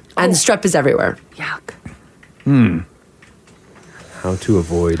 God. And strep is everywhere. Yuck. How to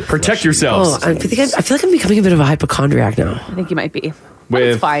avoid Protect flesh-eating yourselves. I feel like I'm becoming a bit of a hypochondriac now. I think you might be. But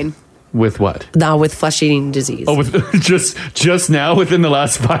it's fine. With what? Now with flesh-eating disease. Oh, with just now within the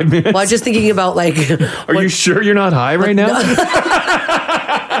last 5 minutes? Well, I was just thinking about like... Are you sure you're not high right now?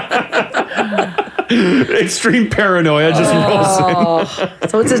 Extreme paranoia just rolls in.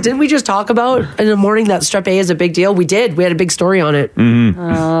 So it says, didn't we just talk about in the morning that strep A is a big deal? We did. We had a big story on it.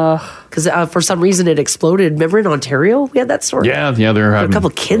 Because for some reason it exploded. Remember in Ontario? We had that story. Yeah, they're having a couple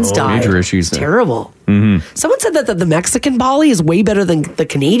kids died. major issues there. Terrible. Someone said that the Mexican poly is way better than the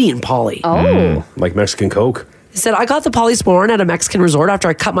Canadian poly. like Mexican Coke. He said, I got the polysporin at a Mexican resort after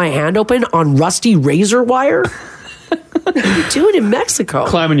I cut my hand open on rusty razor wire. What are you doing in Mexico?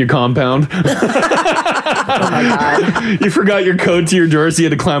 Climbing your compound. Oh my God. You forgot your code to your door, so you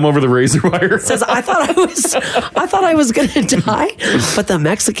had to climb over the razor wire. Says, I thought I was going to die, but the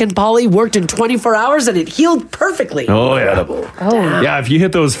Mexican poly worked in 24 hours and it healed perfectly. Oh, yeah. Oh, Yeah, if you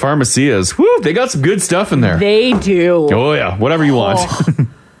hit those pharmacias, whoo, they got some good stuff in there. they do. Oh, yeah, whatever you want.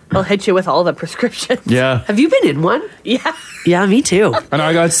 They'll hit you with all the prescriptions. Yeah. Have you been in one? Yeah. Yeah, me too. And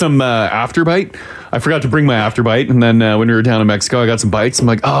I got some Afterbite. I forgot to bring my Afterbite, and then when we were down in Mexico, I got some bites. I'm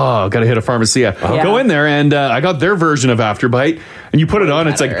like, oh, got to hit a pharmacia. Yeah. Go in there, and I got their version of Afterbite, and you put it on,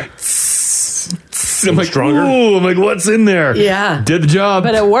 it's like... I'm like, stronger? ooh, I'm like, what's in there? Yeah. Did the job.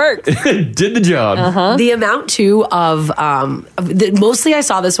 But it worked. Did the job. The amount too of mostly I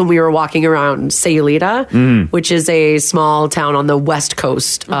saw this when we were walking around Sayulita, which is a small town on the west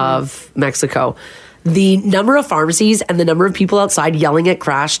coast of Mexico. The number of pharmacies and the number of people outside yelling at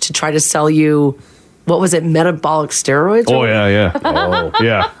Crash to try to sell you, what was it, metabolic steroids? Oh, yeah. Oh,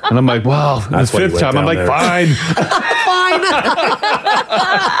 Yeah. And I'm like, wow, the That's why you fifth went time. I'm down like, there. fine. Fine.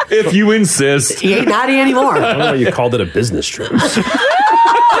 If you insist. He ain't natty anymore. I don't know why you called it a business trip.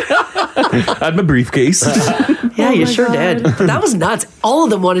 I had my briefcase. Yeah, you sure did. But that was nuts. All of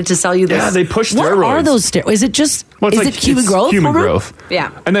them wanted to sell you this. Yeah, they push What steroids. are those steroids? Is it just, Well, it's is like- it human it's growth? Human hormone? growth.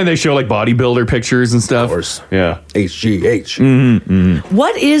 Yeah. And then they show like bodybuilder pictures and stuff. Of course. Yeah. HGH.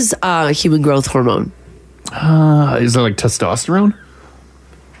 What is human growth hormone? Is it like testosterone?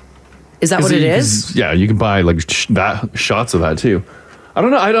 Is that what it is? Yeah, you can buy like shots of that too. I don't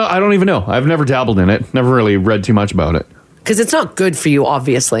know. I don't even know. I've never dabbled in it. Never really read too much about it. Because it's not good for you,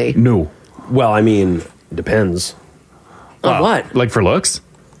 obviously. No. Well, I mean, depends. On what? Like for looks?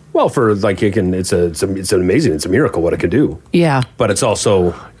 Well, for like it's amazing. It's a miracle what it can do. Yeah. But it's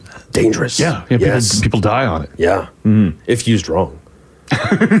also dangerous. Yeah. Yes. People die on it. Yeah. If used wrong.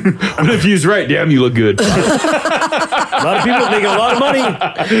 But if used right, damn, you look good. A lot of people making a lot of money.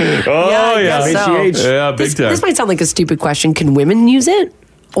 Oh, I yeah. guess so. HGH. Yeah, big time. This might sound like a stupid question. Can women use it?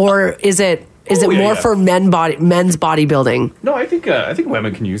 Or is it more for men's bodybuilding? No, I think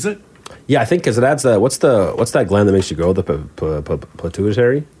women can use it. Yeah, I think because it adds what's that gland that makes you grow? The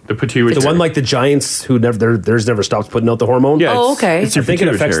pituitary? The pituitary. The one like the giants who theirs never stops putting out the hormone? Yeah. Oh, it's- okay. It's your I think it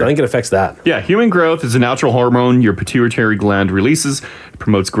pituitary. affects that. Yeah, human growth is a natural hormone your pituitary gland releases. It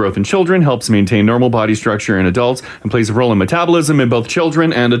promotes growth in children, helps maintain normal body structure in adults, and plays a role in metabolism in both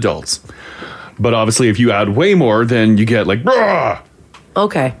children and adults. But obviously, if you add way more, then you get like, "Brah!"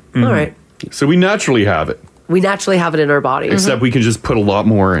 Okay. All right. So we naturally have it, We naturally have it in our body. except we can just put a lot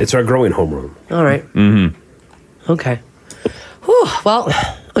more in. It's our growing hormone. All right. Okay. Whew, well,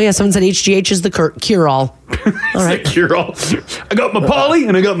 oh yeah, someone said HGH is the cure-all. All right. Cure all. I got my poly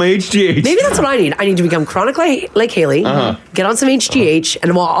and I got my HGH. Maybe that's what I need. I need to become chronic like Haley, get on some HGH,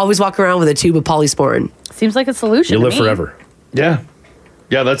 and we'll always walk around with a tube of polysporin. Seems like a solution. You'll to live me. forever. Yeah.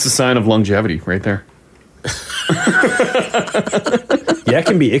 Yeah, that's a sign of longevity right there. Yeah,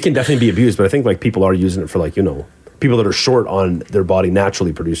 it can definitely be abused, but I think like people are using it for like, people that are short on their body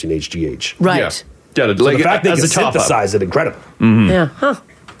naturally producing HGH. Right. Yeah. Yeah, So like the fact they as can a top up. synthesize it, incredible. Yeah. Huh.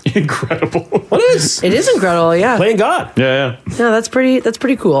 Incredible. What is? It is incredible. Yeah. Playing God. Yeah. Yeah, that's pretty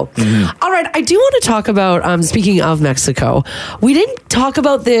cool. All right, I do want to talk about, speaking of Mexico, we didn't talk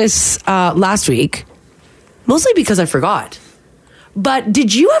about this last week, mostly because I forgot. But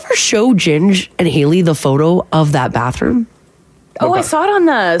did you ever show Ginge and Haley the photo of that bathroom? Oh, I saw it on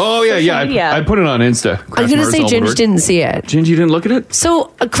the Oh, yeah, social yeah. media. I put it on Insta. I'm going to say Ginge didn't see it. Ginge, you didn't look at it? So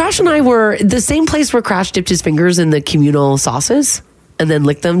Crash and I were the same place where Crash dipped his fingers in the communal sauces and then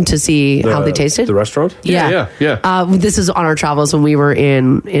licked them to see how they tasted. The restaurant? Yeah. Yeah. This is on our travels when we were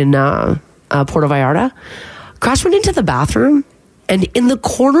in Puerto Vallarta. Crash went into the bathroom, and in the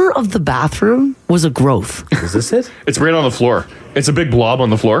corner of the bathroom was a growth. Is this it? It's right on the floor. It's a big blob on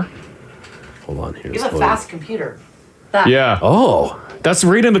the floor. Hold on here. You have a fast computer. That. Yeah. Oh. That's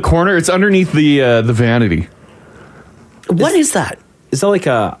right in the corner. It's underneath the vanity. What is that? Is that like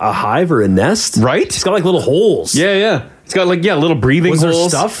a hive or a nest? Right? It's got like little holes. Yeah. It's got like, little breathing Was there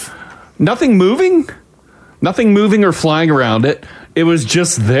holes. stuff? Nothing moving or flying around it. It was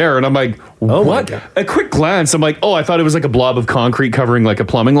just there. And I'm like, what? A quick glance. I'm like, I thought it was like a blob of concrete covering like a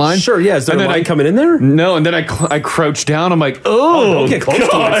plumbing line. Sure, yeah. Is there and a line coming in there? No, and then I crouched down. I'm like, don't get close to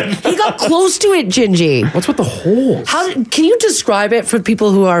it. He got close to it, Gingy. What's with the holes? Can you describe it for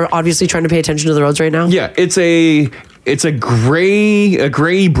people who are obviously trying to pay attention to the roads right now? Yeah, it's a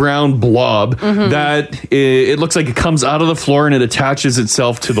gray brown blob that it looks like it comes out of the floor and it attaches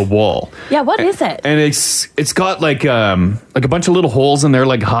itself to the wall. Yeah, what is it? And it's got like a bunch of little holes in there,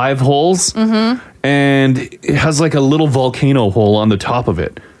 like hive holes, and it has like a little volcano hole on the top of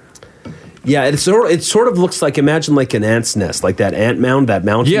it. Yeah, it sort of looks like, imagine like an ant's nest, like that ant mound, that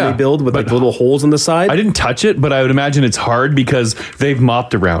mountain they build with like little holes on the side. I didn't touch it, but I would imagine it's hard because they've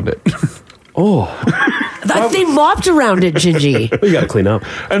mopped around it. They mopped around it, Gingy. You got to clean up.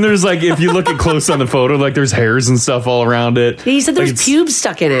 And there's like, if you look at close on the photo, like there's hairs and stuff all around it. He said there's pubes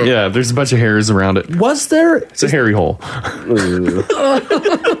stuck in it. Yeah, there's a bunch of hairs around it. Was there? It's a hairy hole.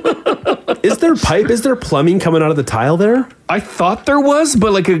 Is there pipe? Is there plumbing coming out of the tile there? I thought there was,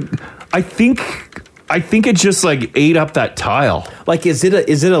 but I think it just like ate up that tile. Like, is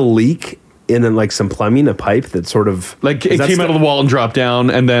it a leak in like some plumbing, a pipe that sort of like it came out of the wall and dropped down,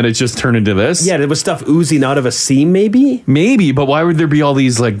 and then it just turned into this? Yeah, there was stuff oozing out of a seam, maybe. But why would there be all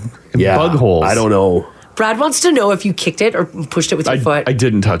these like bug holes? I don't know. Brad wants to know if you kicked it or pushed it with your foot. I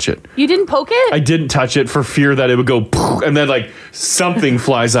didn't touch it. You didn't poke it? I didn't touch it for fear that it would go poof, and then like something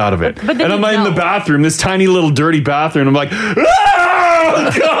flies out of it. But then and I'm in the bathroom, this tiny little dirty bathroom. I'm like,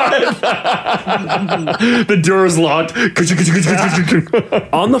 oh God! The door's locked.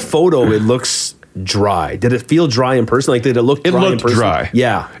 On the photo, it looks dry. Did it feel dry in person? Like, did it look dry in person? It looked dry.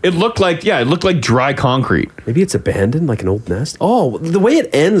 Yeah. It looked like dry concrete. Maybe it's abandoned, like an old nest. Oh, the way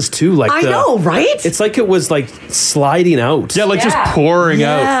it ends too, like I know, right? It's like it was like sliding out. Yeah, just pouring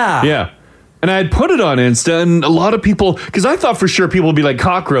out. Yeah. And I had put it on Insta, and a lot of people, because I thought for sure people would be like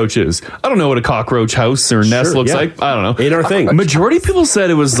cockroaches. I don't know what a cockroach house or nest looks like. I don't know. Ain't our thing. A majority of people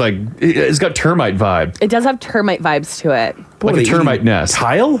said it was like, it's got termite vibe. It does have termite vibes to it. Like a termite nest.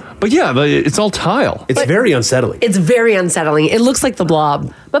 Tile? But yeah, it's all tile. It's very unsettling. It's very unsettling. It looks like the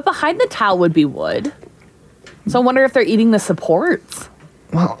blob. But behind the tile would be wood. So I wonder if they're eating the supports.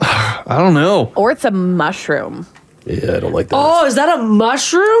 Well, I don't know. Or it's a mushroom. Yeah, I don't like that. Oh, is that a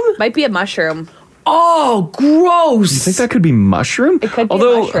mushroom? Might be a mushroom. Oh, gross. You think that could be mushroom? It could be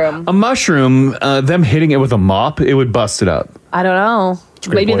Although, a mushroom. Them hitting it with a mop, it would bust it up. I don't know.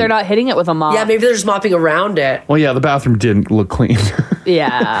 Maybe they're not hitting it with a mop. Yeah, maybe they're just mopping around it. Well, yeah, the bathroom didn't look clean. Yeah,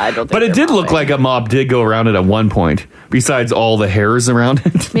 I don't think But it did look like a mop did go around it at one point, besides all the hairs around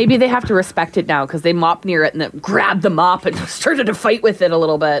it. Maybe they have to respect it now because they mopped near it and then grabbed the mop and started to fight with it a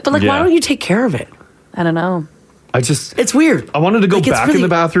little bit. But why don't you take care of it? I don't know. It's weird. I wanted to go back in the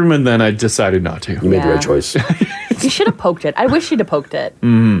bathroom, and then I decided not to. You made the right choice. You should have poked it. I wish you'd have poked it.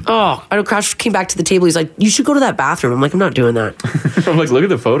 Oh, I know. Crash came back to the table. He's like, "You should go to that bathroom." I'm like, "I'm not doing that." I'm like, look at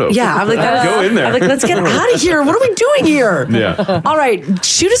the photo. Yeah, I'm like, go in there. I'm like, let's get out of here. What are we doing here? Yeah. All right.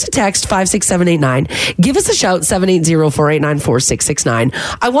 Shoot us a text 56789. Give us a shout 780-489-4669.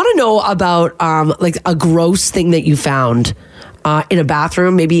 I want to know about like a gross thing that you found in a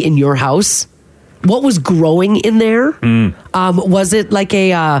bathroom, maybe in your house. What was growing in there? Was it like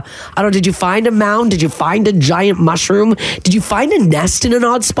I don't know, did you find a mound? Did you find a giant mushroom? Did you find a nest in an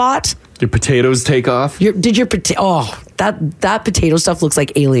odd spot? Your potatoes take off? That potato stuff looks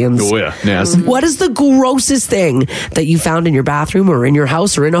like aliens. Oh, yeah. Nasty. What is the grossest thing that you found in your bathroom or in your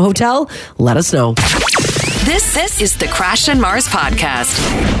house or in a hotel? Let us know. This is the Crash and Mars podcast.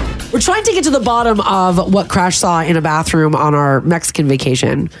 We're trying to get to the bottom of what Crash saw in a bathroom on our Mexican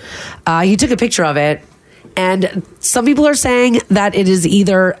vacation. He took a picture of it, and some people are saying that it is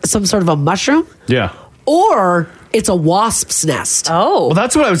either some sort of a mushroom, or it's a wasp's nest. Oh. Well,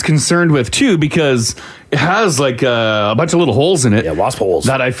 that's what I was concerned with, too, because it has like a bunch of little holes in it. Yeah, wasp holes.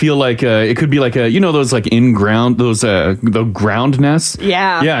 That I feel like it could be like those like in-ground, the ground nests.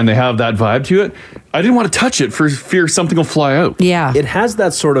 Yeah. Yeah, and they have that vibe to it. I didn't want to touch it for fear something will fly out. Yeah. It has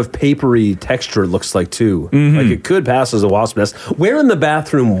that sort of papery texture, it looks like, too. Like it could pass as a wasp nest. Where in the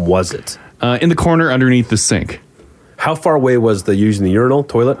bathroom was it? In the corner underneath the sink. How far away was the using the urinal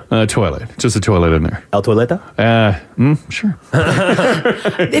toilet? Toilet. Just a toilet in there. El toileta? Sure.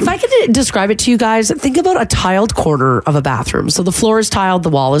 If I could describe it to you guys, think about a tiled corner of a bathroom. So the floor is tiled, the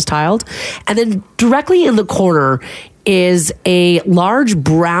wall is tiled, and then directly in the corner is a large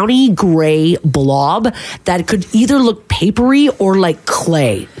browny gray blob that could either look papery or like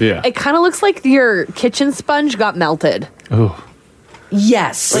clay. Yeah. It kind of looks like your kitchen sponge got melted. Oh.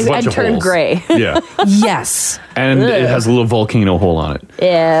 Yes. Like, and turned gray. Yeah. Yes. And it has a little volcano hole on it.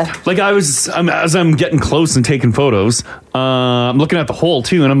 Yeah. Like as I'm getting close and taking photos, I'm looking at the hole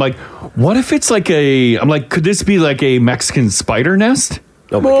too, and I'm like, what if it's like could this be like a Mexican spider nest?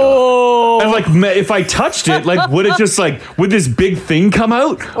 Oh my God. And like, if I touched it, like, would it just like, would this big thing come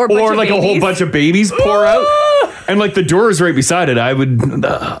out? Or like a whole bunch of babies pour out? And like the door is right beside it.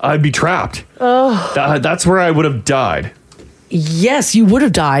 I'd be trapped. That's where I would have died. Yes, you would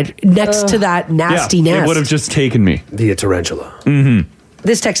have died next to that nasty nest. It would have just taken me. Via tarantula. Mm-hmm.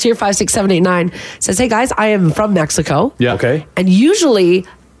 This text here, 56789, says, hey guys, I am from Mexico. Yeah. Okay. And usually,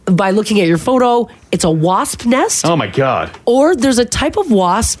 by looking at your photo, it's a wasp nest. Oh my God. Or there's a type of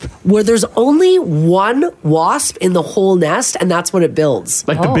wasp where there's only one wasp in the whole nest, and that's what it builds.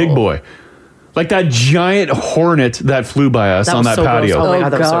 Like the big boy. Like that giant hornet that flew by us on that so patio. Gross. Oh my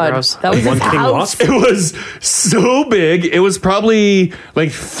God, that was so gross. That was One his king house. wasp? It was so big. It was probably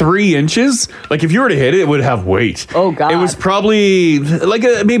like 3 inches. Like if you were to hit it, it would have weight. Oh, God. It was probably like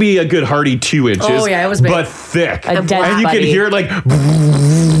maybe a good hearty 2 inches. Oh, yeah, it was big. But thick. A dead and you buddy. could hear it like,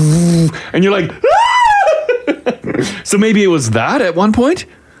 and you're like, ah! So maybe it was that at one point.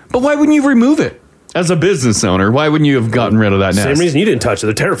 But why wouldn't you remove it? As a business owner, why wouldn't you have gotten rid of that nest? Same reason you didn't touch it.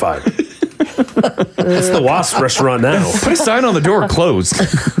 They're terrified. That's the wasp restaurant now. Put a sign on the door, closed.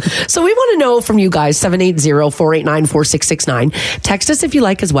 So we want to know from you guys, 780-489-4669. Text us if you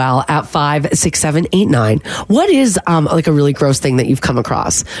like as well at 56789. What is like a really gross thing that you've come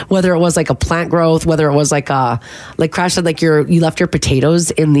across? Whether it was like a plant growth, whether it was like Crash said, like you left your potatoes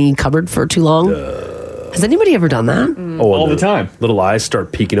in the cupboard for too long. Has anybody ever done that? All the time. Little eyes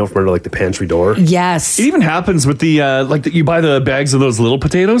start peeking out from under like the pantry door. Yes. It even happens with the you buy the bags of those little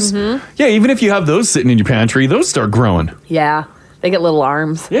potatoes. Mm-hmm. Yeah, even if you have those sitting in your pantry, those start growing. Yeah. They get little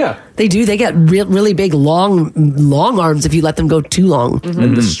arms. Yeah. They do. They get really big, long arms if you let them go too long.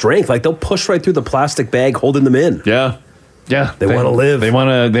 And the strength, like they'll push right through the plastic bag holding them in. Yeah. Yeah. They want to live. They want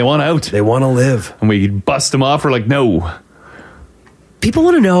out. They want to live. And we bust them off. We're like, no. People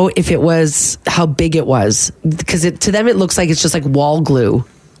want to know if it was how big it was, because to them it looks like it's just like wall glue.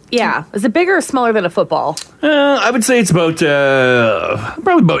 Yeah. Is it bigger or smaller than a football? I would say it's about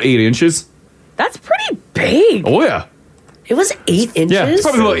probably about 8 inches. That's pretty big. Oh yeah. It was 8 inches. Yeah, it's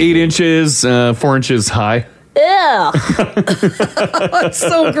probably about 8 inches, 4 inches high. Ew. That's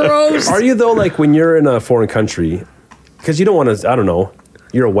so gross. Are you though, like when you're in a foreign country, because you don't want to, I don't know,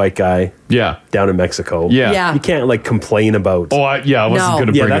 you're a white guy. Yeah. Down in Mexico. Yeah. You can't like complain about. Oh, I wasn't No. going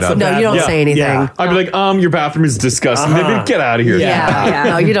to Yeah, bring it that's up. the No, you don't Yeah. say anything. Yeah. I'd be like, your bathroom is disgusting. They'd be like, get out of here. Yeah.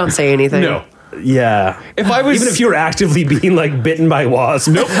 No, you don't say anything. No. Yeah. If I was... Even if you were actively being like bitten by wasps.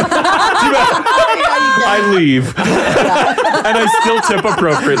 Nope. I leave. And I still tip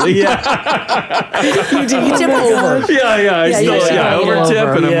appropriately. You tip over. Yeah. I still tip over over. tip,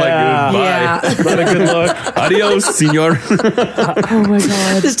 and Yeah. I'm like, Yeah. goodbye. Not a good look. Adios, senor. Oh my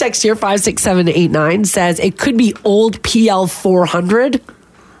God. This text here, 56789, says it could be old PL 400.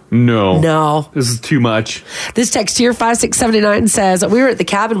 No. This is too much. This text here, 56789, says we were at the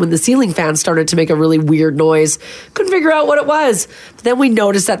cabin when the ceiling fan started to make a really weird noise. Couldn't figure out what it was. But then we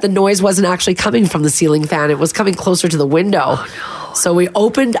noticed that the noise wasn't actually coming from the ceiling fan. It was coming closer to the window. Oh, no. So we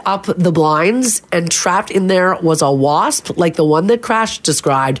opened up the blinds, and trapped in there was a wasp, like the one that Crash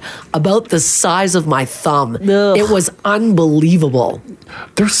described, about the size of my thumb. Ugh. It was unbelievable.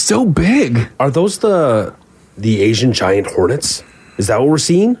 They're so big. Are those the Asian giant hornets? Is that what we're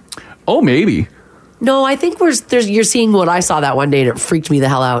seeing? Oh, maybe. No, I think you're seeing what I saw that one day, and it freaked me the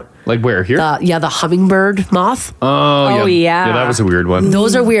hell out. Like where? Here? The hummingbird moth. Oh, yeah. Yeah, that was a weird one.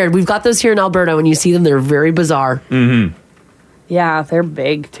 Those are weird. We've got those here in Alberta. When you see them, they're very bizarre. Mm-hmm. Yeah, they're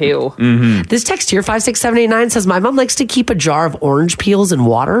big too. Mm-hmm. This text here, 56789, says my mom likes to keep a jar of orange peels in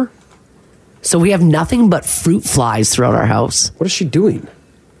water. So we have nothing but fruit flies throughout our house. What is she doing?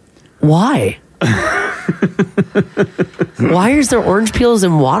 Why? Why is there orange peels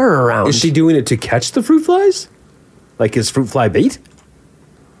and water around? Is she doing it to catch the fruit flies? Like is fruit fly bait?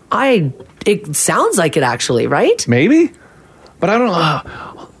 It sounds like it actually, right? Maybe, but I don't know.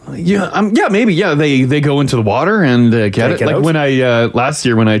 Yeah, maybe. Yeah, they go into the water and get it. Get like out? when I last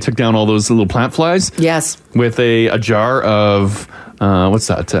year when I took down all those little plant flies. Yes. With a jar of what's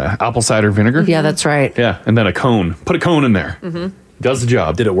that? Apple cider vinegar? Yeah, that's right. Yeah, and then a cone. Put a cone in there. Does the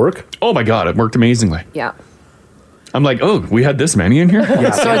job. Did it work? Oh my God, it worked amazingly. Yeah. I'm like, oh, we had this many in here?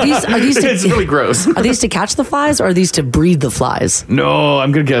 Yeah. So are these It's really gross. Are these to catch the flies or are these to breed the flies? No,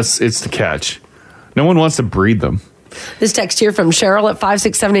 I'm going to guess it's to catch. No one wants to breed them. This text here from Cheryl at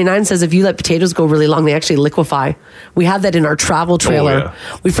 56789 says if you let potatoes go really long, they actually liquefy. We had that in our travel trailer. Oh,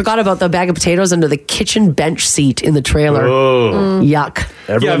 yeah. We forgot about the bag of potatoes under the kitchen bench seat in the trailer. Oh. Yuck.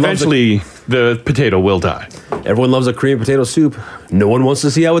 Eventually the potato will die. Everyone loves a cream potato soup. No one wants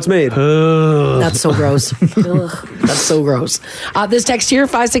to see how it's made. That's so gross. That's so gross. This text here,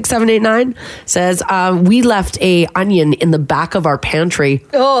 56789, says we left a onion in the back of our pantry.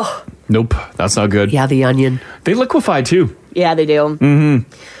 Oh. Nope, that's not good. Yeah, the onion. They liquefy too. Yeah, they do. Mm-hmm.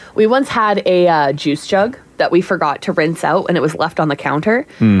 We once had a juice jug that we forgot to rinse out, and it was left on the counter.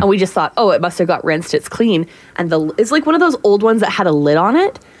 And we just thought, oh, it must have got rinsed. It's clean. And it's like one of those old ones that had a lid on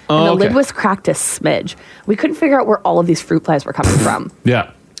it. And the lid was cracked a smidge. We couldn't figure out where all of these fruit flies were coming from.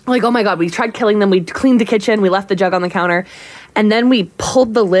 Yeah. Like, oh my God, we tried killing them. We cleaned the kitchen. We left the jug on the counter. And then we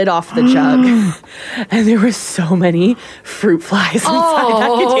pulled the lid off the jug. And there were so many fruit flies inside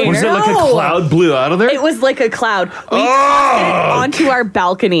that container. Was it like a cloud blew out of there? It was like a cloud. We tossed it onto our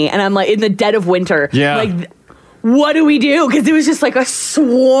balcony. And I'm like, in the dead of winter. Yeah. Like, what do we do? Because it was just like a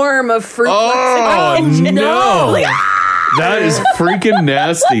swarm of fruit flies. Oh, no. That is freaking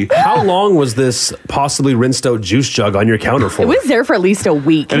nasty. How long was this possibly rinsed out juice jug on your counter for? It was there for at least a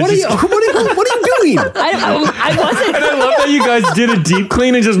week. What are you doing? I wasn't. And I love that you guys did a deep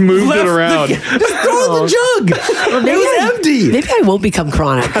clean and just moved it around. Just throw the jug. It was empty. Maybe I won't become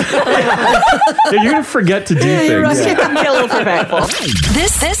chronic. Yeah, you're going to forget to do things. I'm a little forgetful.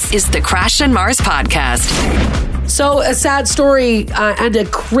 This is the Crash and Mars podcast. So a sad story and a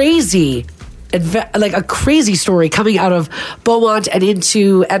crazy story coming out of Beaumont and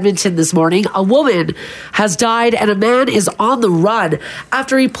into Edmonton this morning. A woman has died and a man is on the run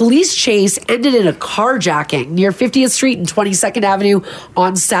after a police chase ended in a carjacking near 50th Street and 22nd Avenue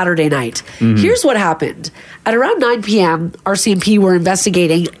on Saturday night. Here's what happened. At around 9 p.m., RCMP were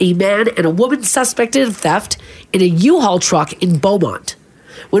investigating a man and a woman suspected of theft in a U-Haul truck in Beaumont.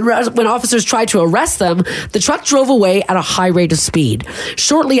 When officers tried to arrest them, the truck drove away at a high rate of speed.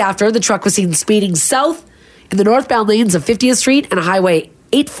 Shortly after, the truck was seen speeding south in the northbound lanes of 50th Street and Highway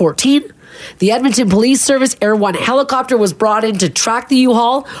 814. The Edmonton Police Service Air 1 helicopter was brought in to track the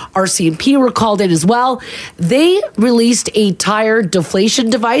U-Haul. RCMP were called in as well. They released a tire deflation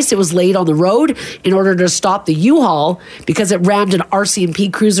device. It was laid on the road in order to stop the U-Haul because it rammed an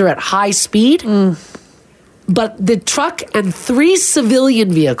RCMP cruiser at high speed. But the truck and 3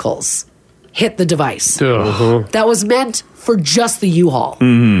 civilian vehicles hit the device. That was meant for just the U-Haul.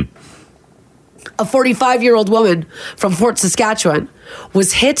 A 45-year-old woman from Fort Saskatchewan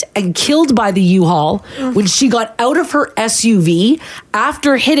was hit and killed by the U-Haul when she got out of her SUV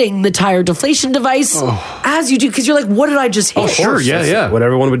after hitting the tire deflation device, as you do, because you're like, what did I just hit? Oh, sure, yeah. What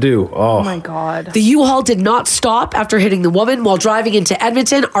everyone would do. Oh my God. The U-Haul did not stop after hitting the woman. While driving into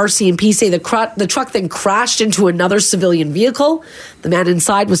Edmonton, RCMP say the truck then crashed into another civilian vehicle. The man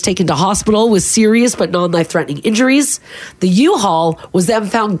inside was taken to hospital with serious but non-life-threatening injuries. The U-Haul was then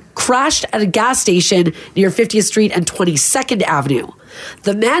found crashed at a gas station near 50th Street and 22nd Avenue.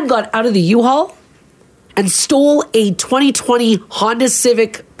 The man got out of the U-Haul and stole a 2020 Honda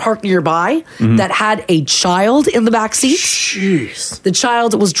Civic parked nearby that had a child in the back seat. Jeez. The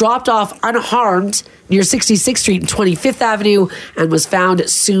child was dropped off unharmed near 66th Street and 25th Avenue and was found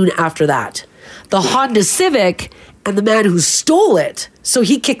soon after that. The Honda Civic and the man who stole it, so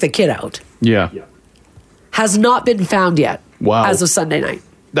he kicked the kid out, has not been found yet. Wow. As of Sunday night.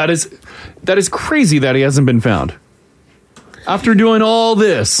 That is crazy that he hasn't been found. After doing all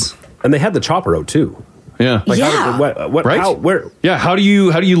this. And they had the chopper out too. Yeah. Like Yeah. what Right? how, where? Yeah, how do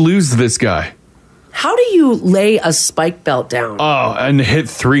you lose this guy? How do you lay a spike belt down? Oh, and hit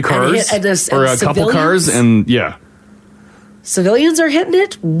 3 cars? And or a couple cars? And yeah. Civilians are hitting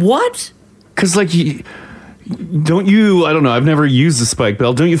it? What? Because like, don't you, I don't know, I've never used a spike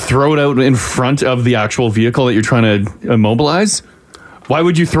belt. Don't you throw it out in front of the actual vehicle that you're trying to immobilize? Why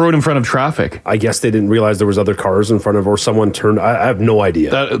would you throw it in front of traffic? I guess they didn't realize there was other cars in front of, or someone turned. I have no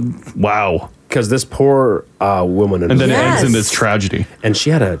idea. Wow. Because this poor woman, and then it ends in this tragedy. And she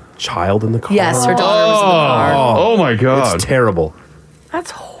had a child in the car. Yes, her daughter was in the car. Oh my God. It's terrible.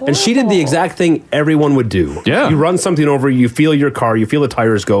 That's horrible. And she did the exact thing everyone would do. Yeah. You run something over, you feel your car, you feel the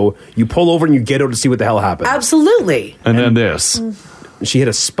tires go, you pull over and you get out to see what the hell happened. Absolutely. And then this. She hit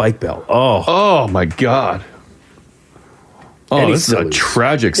a spike belt. Oh my God. Oh, this is a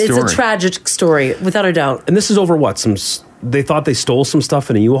tragic story. It's a tragic story, without a doubt. And this is over what? Some they thought they stole some stuff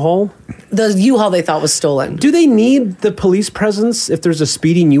in a U-Haul. The U-Haul they thought was stolen. Do they need the police presence if there's a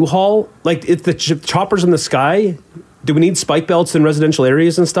speeding U-Haul? Like, if the chopper's in the sky, do we need spike belts in residential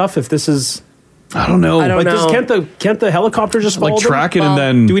areas and stuff? If this is... I don't know. Can't the helicopter just follow track them? it and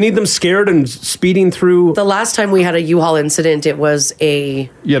then... Do we need them scared and speeding through... The last time we had a U-Haul incident, it was a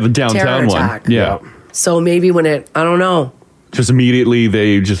the downtown one. attack. Yeah. So maybe when it... I don't know. Just immediately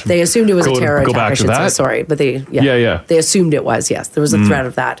they assumed it was a terror attack. Back I should to that? say. Sorry, but they assumed it was. Yes, there was a threat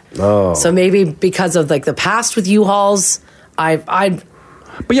of that. Oh, so maybe because of like the past with U-Hauls, But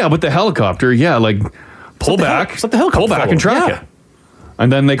with the helicopter, pull back, let the helicopter pull back and track it,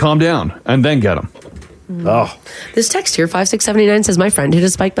 and then they calm down and then get them. Oh, this text here 5679 says my friend hit a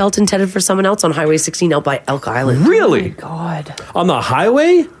spike belt intended for someone else on Highway 16 out by Elk Island. Really? Oh my God, on the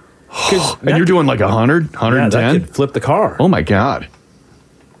highway. And you're doing like 100, 110? That could flip the car. Oh, my God.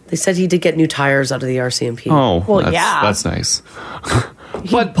 They said he did get new tires out of the RCMP. Oh, well, that's nice.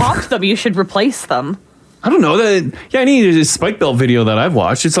 But popped them. You should replace them. I don't know. I need a spike belt video that I've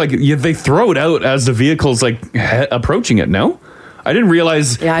watched. It's like they throw it out as the vehicle's approaching it, no? I didn't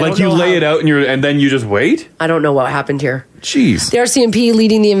realize you lay it out and then you just wait? I don't know what happened here. Jeez. The RCMP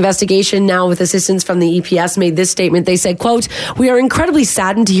leading the investigation now with assistance from the EPS made this statement. They said, quote, "We are incredibly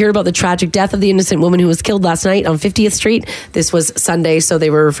saddened to hear about the tragic death of the innocent woman who was killed last night on 50th Street. This was Sunday, so they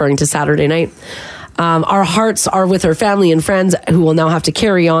were referring to Saturday night. Our hearts are with her family and friends who will now have to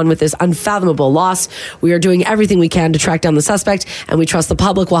carry on with this unfathomable loss. We are doing everything we can to track down the suspect, and we trust the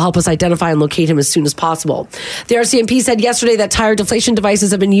public will help us identify and locate him as soon as possible." The RCMP said yesterday that tire deflation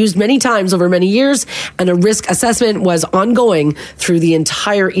devices have been used many times over many years, and a risk assessment was ongoing through the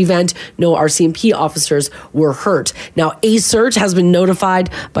entire event. No RCMP officers were hurt. Now, ACERT has been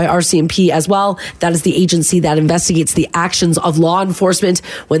notified by RCMP as well. That is the agency that investigates the actions of law enforcement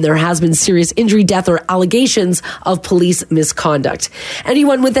when there has been serious injury, death, or allegations of police misconduct.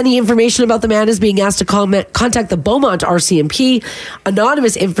 Anyone with any information about the man is being asked to contact the Beaumont RCMP.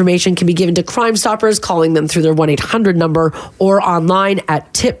 Anonymous information can be given to Crime Stoppers, calling them through their 1-800 number or online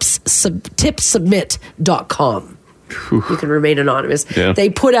at tipsubmit.com. You can remain anonymous. Yeah. They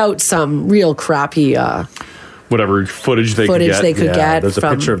put out some real crappy whatever footage they could get. There's a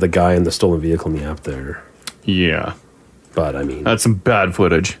picture of the guy in the stolen vehicle in the app there. Yeah. But I mean, that's some bad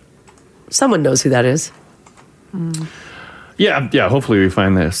footage. Someone knows who that is. Yeah, hopefully we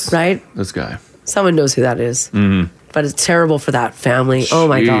find this. Right? This guy. Someone knows who that is. Mm-hmm. But it's terrible for that family. Jeez. Oh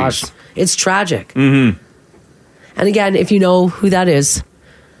my gosh. It's tragic. Mm-hmm. And again, if you know who that is,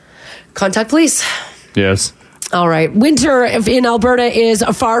 contact police. Yes. All right. Winter in Alberta is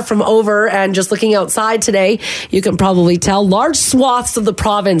far from over. And just looking outside today, you can probably tell large swaths of the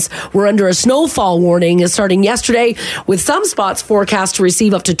province were under a snowfall warning starting yesterday, with some spots forecast to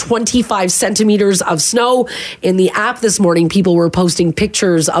receive up to 25 centimeters of snow. In the app this morning, people were posting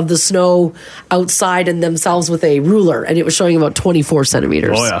pictures of the snow outside and themselves with a ruler, and it was showing about 24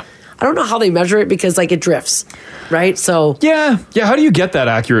 centimeters. Oh, yeah. I don't know how they measure it because it drifts, right? So yeah. How do you get that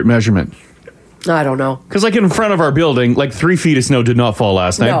accurate measurement? I don't know. Because in front of our building, 3 feet of snow did not fall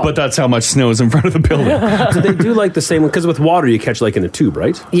last night, but that's how much snow is in front of the building. So they do the same one, because with water you catch in a tube,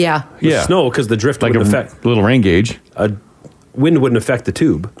 right? Yeah. With snow, because the drift wouldn't affect. Little rain gauge. Wind wouldn't affect the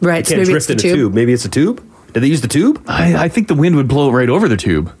tube. Right. You can't drift in a tube. Maybe it's a tube? Did they use the tube? I think the wind would blow it right over the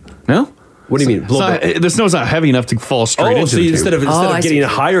tube. No? What do you mean? The snow's not heavy enough to fall straight into the tube. Instead of getting a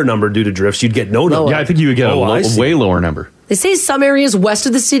higher number due to drifts, you'd get no number. Yeah, I think you would get a way lower number. They say some areas west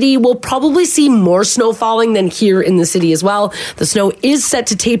of the city will probably see more snow falling than here in the city as well. The snow is set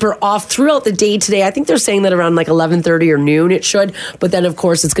to taper off throughout the day today. I think they're saying that around 11:30 or noon it should. But then, of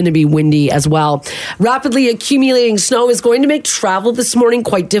course, it's going to be windy as well. Rapidly accumulating snow is going to make travel this morning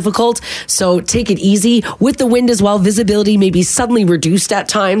quite difficult. So take it easy. With the wind as well, visibility may be suddenly reduced at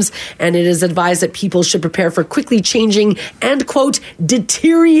times. And it is advised that people should prepare for quickly changing and, quote,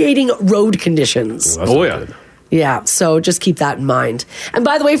 deteriorating road conditions. Oh, yeah. Yeah, so just keep that in mind. And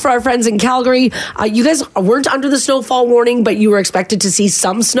by the way, for our friends in Calgary, you guys weren't under the snowfall warning, but you were expected to see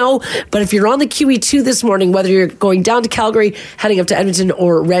some snow. But if you're on the QE2 this morning, whether you're going down to Calgary, heading up to Edmonton,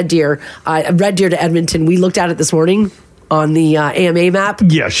 or Red Deer to Edmonton, we looked at it this morning on the AMA map.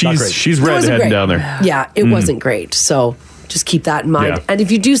 Yeah, she's red heading down there. Yeah, it wasn't great. So just keep that in mind. Yeah. And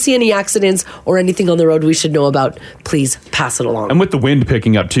if you do see any accidents or anything on the road we should know about, please pass it along. And with the wind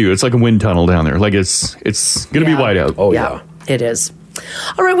picking up too, it's like a wind tunnel down there. It's going to be wide out. Oh, yeah. It is.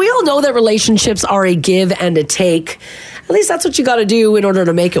 All right, we all know that relationships are a give and a take. least that's what you got to do in order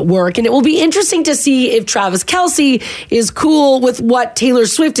to make it work. And it will be interesting to see if Travis Kelce is cool with what Taylor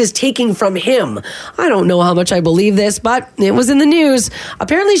Swift is taking from him. I don't know how much I believe this, but it was in the news.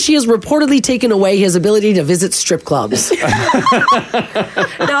 Apparently, she has reportedly taken away his ability to visit strip clubs.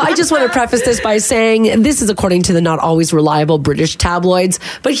 Now, I just want to preface this by saying this is according to the not always reliable British tabloids,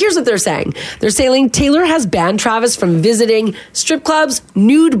 but here's what they're saying. They're saying Taylor has banned Travis from visiting strip clubs,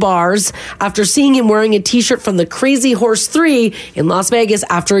 nude bars, after seeing him wearing a t-shirt from the Crazy Horse 3 in Las Vegas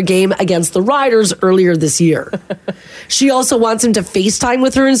after a game against the Riders earlier this year. She also wants him to FaceTime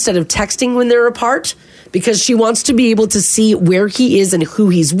with her instead of texting when they're apart, because she wants to be able to see where he is and who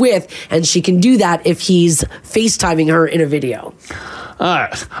he's with, and she can do that if he's FaceTiming her in a video.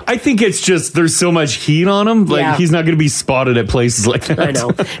 I think it's just there's so much heat on him. Like, he's not going to be spotted at places like that. I know.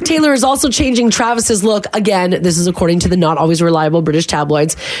 Taylor is also changing Travis's look. Again, this is according to the not always reliable British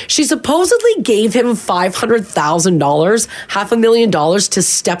tabloids. She supposedly gave him $500,000, $500,000 to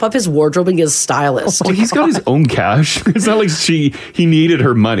step up his wardrobe and get a stylist. Well, he's got his own cash. It's not like he needed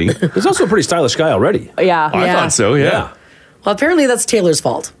her money. He's also a pretty stylish guy already. Yeah. I thought so, yeah. Well, apparently that's Taylor's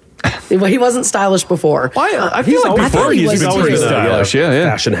fault. He wasn't stylish before. I feel like before he's been pretty stylish. Yeah.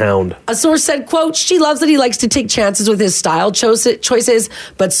 Fashion hound. A source said, quote, she loves that he likes to take chances with his style choices,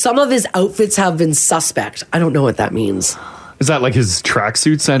 but some of his outfits have been suspect. I don't know what that means. Is that like his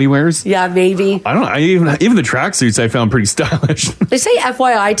tracksuits that he wears? Yeah, maybe. I don't know. Even the tracksuits I found pretty stylish. They say,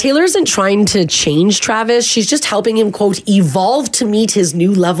 FYI, Taylor isn't trying to change Travis. She's just helping him, quote, evolve to meet his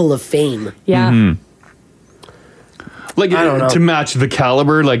new level of fame. Yeah. Mm-hmm. Like, I don't know. To match the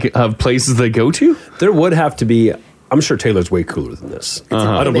caliber of places they go to? There would have to be... I'm sure Taylor's way cooler than this.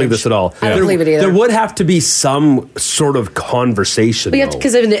 I don't believe this at all. I don't believe it either. There would have to be some sort of conversation.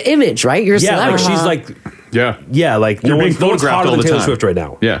 Because of the image, right? You're a celebrity. Like she's like... Yeah, like you're being no one's photographed hotter all than the Taylor time. Swift right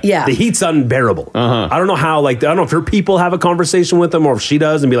now. Yeah. The heat's unbearable. I don't know how, I don't know if her people have a conversation with them or if she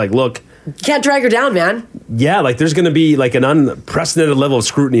does and be like, look... You can't drag her down, man. Yeah, like there's going to be like an unprecedented level of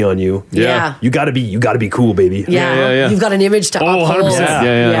scrutiny on you. Yeah. You got to be cool, baby. Yeah. You've got an image to uphold. 100%.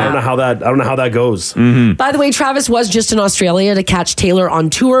 Yeah. I don't know how that goes. Mm-hmm. By the way, Travis was just in Australia to catch Taylor on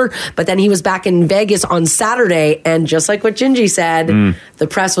tour, but then he was back in Vegas on Saturday, and just like what Gingy said, the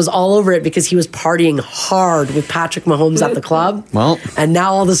press was all over it because he was partying hard with Patrick Mahomes at the club. Well, and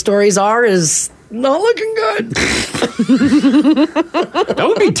now all the stories is not looking good. That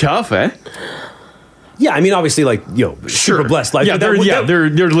would be tough, eh? Yeah, I mean, obviously, super blessed life. Yeah, they're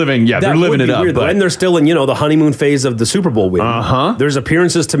living. Yeah, they're living it up. Weird, and they're still in the honeymoon phase of the Super Bowl win. There's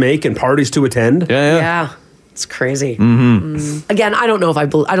appearances to make and parties to attend. Yeah, it's crazy. Again, I don't know if I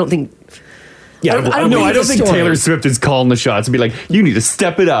don't think. Yeah, I don't think Taylor Swift is calling the shots and be like, you need to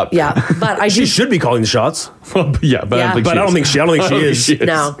step it up. Yeah, but she should be calling the shots. But I don't think she is.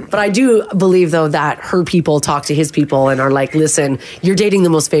 No, but I do believe though that her people talk to his people and are like, listen, you're dating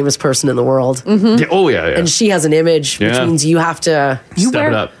the most famous person in the world. Yeah, yeah. And she has an image, which means you have to step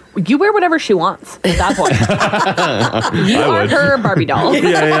it up. You wear whatever she wants at that point. You are her Barbie doll.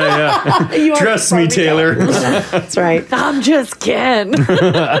 Yeah. Trust me, Taylor. That's right. I'm just kidding.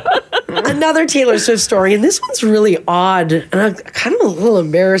 Another Taylor Swift story, and this one's really odd and kind of a little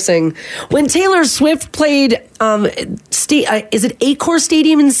embarrassing. When Taylor Swift played, is it Accor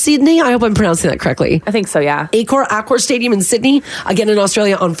Stadium in Sydney? I hope I'm pronouncing that correctly. I think so, yeah. Accor Stadium in Sydney, again in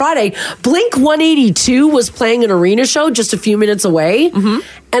Australia on Friday. Blink 182 was playing an arena show just a few minutes away,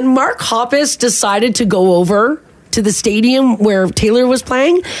 and Mark Hoppus decided to go over to the stadium where Taylor was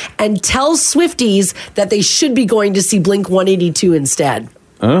playing and tell Swifties that they should be going to see Blink 182 instead.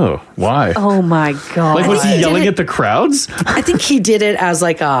 Oh, why? Oh my God. Like, was he yelling at the crowds? I think he did it as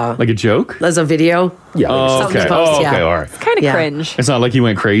like a joke? As a video. Yeah. Oh, okay. All right. It's kind of cringe. It's not like he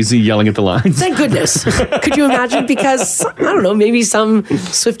went crazy yelling at the lines. Thank goodness. Could you imagine? Because, I don't know, maybe some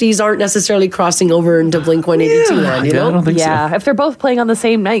Swifties aren't necessarily crossing over into Blink 182 land, you know? I don't think so. If they're both playing on the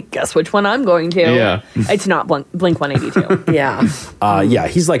same night, guess which one I'm going to? Yeah. It's not Blink 182. Yeah.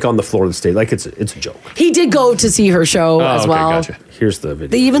 He's like on the floor of the stage. Like it's a joke. He did go to see her show as well. Gotcha. Here's the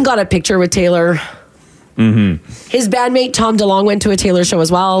video. They even got a picture with Taylor. His bandmate Tom DeLonge went to a Taylor show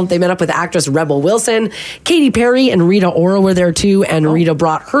as well. They met up with actress Rebel Wilson. Katy Perry and Rita Ora were there too, and Rita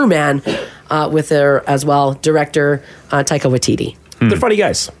brought her man with her as well, director Taika Waititi. They're funny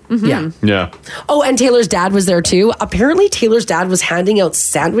guys. Yeah. Oh, and Taylor's dad was there too. Apparently, Taylor's dad was handing out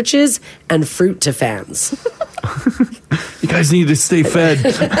sandwiches and fruit to fans. You guys need to stay fed.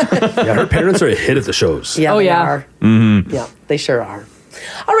 Yeah, her parents are a hit at the shows. Yeah, Oh, they yeah. are. Yeah, they sure are.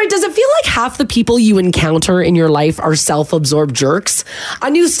 All right, does it feel like half the people you encounter in your life are self-absorbed jerks? A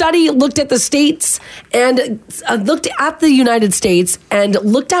new study looked at the states and looked at the United States and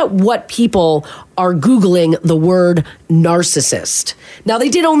looked at what people are Googling the word narcissist. Now, they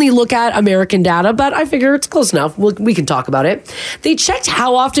did only look at American data, but I figure it's close enough. We can talk about it. They checked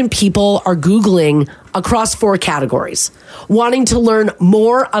how often people are Googling across 4 categories. Wanting to learn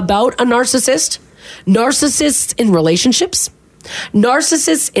more about a narcissist, narcissists in relationships,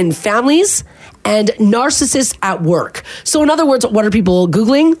 narcissists in families, and narcissists at work. So in other words, what are people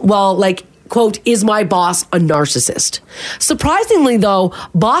Googling? Well, like, quote, is my boss a narcissist? Surprisingly, though,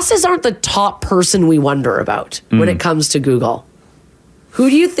 bosses aren't the top person we wonder about when it comes to Google. Who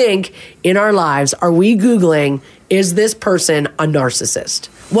do you think in our lives are we Googling, is this person a narcissist?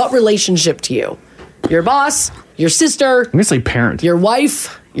 What relationship to you? Your boss, your sister? I'm going to say parent. Your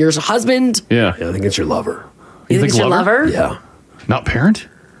wife, your husband? Yeah. I think it's your lover. You think it's your lover? Yeah. Not parent?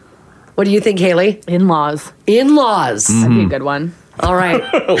 What do you think, Haley? In-laws. In-laws. That'd be a good one. All right.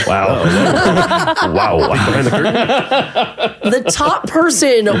 Wow. Wow. Behind the curtain? The top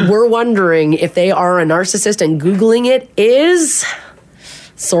person we're wondering if they are a narcissist and Googling it is...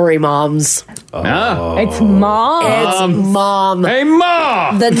 Sorry, moms. It's mom. It's mom. Hey,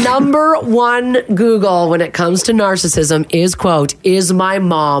 Mom! The number one Google when it comes to narcissism is, quote, is my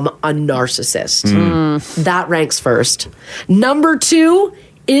mom a narcissist? That ranks first. Number 2,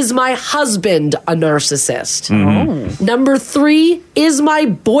 is my husband a narcissist? Number 3, is my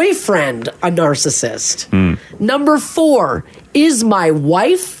boyfriend a narcissist? Number 4, is my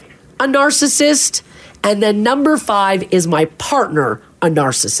wife a narcissist? And then number 5, is my partner a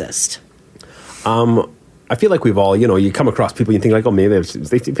narcissist? I feel like we've all, you come across people, you think like, oh, maybe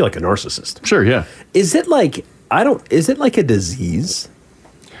they feel like a narcissist. Sure, yeah. Is it like, is it like a disease?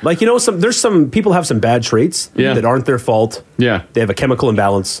 Like, there's some people have some bad traits that aren't their fault. Yeah. They have a chemical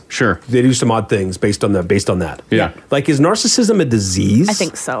imbalance. Sure. They do some odd things based on that. Yeah. Like, is narcissism a disease? I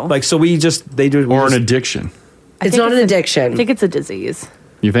think so. Like, so or an addiction. It's not an addiction. I think it's a disease.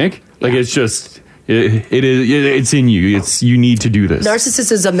 You think? Like, it's just... It's in you. You need to do this.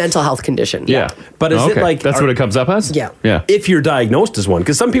 Narcissism is a mental health condition. Yeah. But is it like... That's what it comes up as? Yeah. Yeah. If you're diagnosed as one,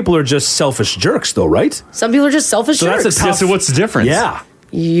 because some people are just selfish jerks, though, right? Some people are just selfish jerks. That's a tough... So what's the difference? Yeah.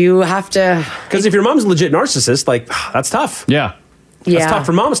 You have to... Because if your mom's a legit narcissist, like, that's tough. Yeah. That's tough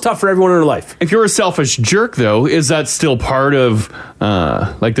for mom. It's tough for everyone in her life. If you're a selfish jerk, though, is that still part of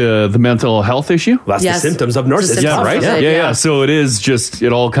like the mental health issue? Well, that's the symptoms of narcissism. Yeah, right? Yeah. So it is just,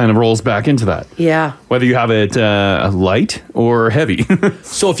 it all kind of rolls back into that. Yeah. Whether you have it light or heavy.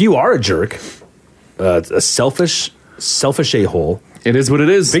 So if you are a jerk, a selfish a-hole, it is what it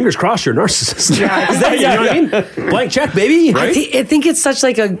is. Fingers crossed you're a narcissist. Yeah. You know what I mean? Blank check, baby. Right? I think it's such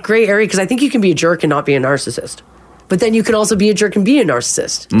like a gray area because I think you can be a jerk and not be a narcissist. But then you can also be a jerk and be a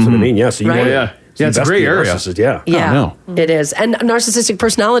narcissist. That's what I mean, yeah. So you Right? Yeah, it's a gray area. Yeah. Yeah, it is. And narcissistic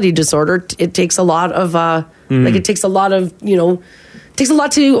personality disorder, it takes a lot of, it takes a lot of, takes a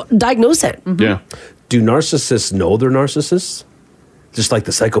lot to diagnose it. Yeah. Do narcissists know they're narcissists? Just like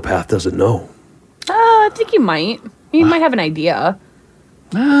the psychopath doesn't know. I think you might. You might have an idea.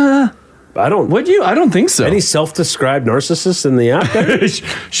 I don't. Would you? I don't think so. Any self-described narcissists in the app there?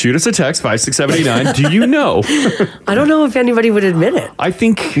 Shoot us a text 56789. Do you know? I don't know if anybody would admit it. I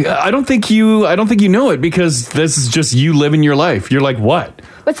don't think you know it because this is just you living your life. You're like, what?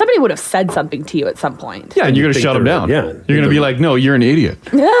 But somebody would have said something to you at some point. Yeah, and you're going to shut them down. Yeah. You're going to be like, no, you're an idiot.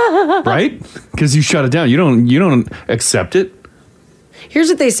 Right? Because you shut it down. You don't accept it. Here's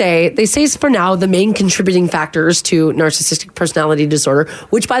what they say. They say for now, the main contributing factors to narcissistic personality disorder,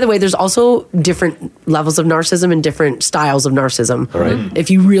 which, by the way, there's also different levels of narcissism and different styles of narcissism. All right. If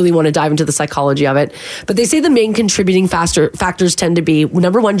you really want to dive into the psychology of it. But they say the main contributing factors tend to be,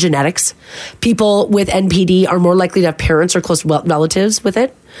 number 1, genetics. People with NPD are more likely to have parents or close relatives with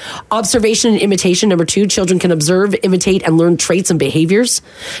it. Observation and imitation. Number 2, children can observe, imitate, and learn traits and behaviors.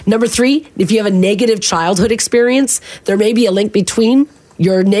 Number 3, if you have a negative childhood experience, there may be a link between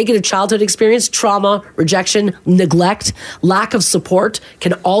your negative childhood experience, trauma, rejection, neglect, lack of support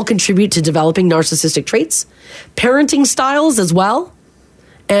can all contribute to developing narcissistic traits. Parenting styles as well,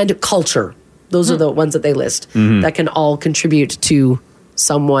 and culture. Those are the ones that they list that can all contribute to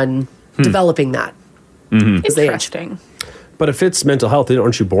someone developing that. Interesting. But if it's mental health,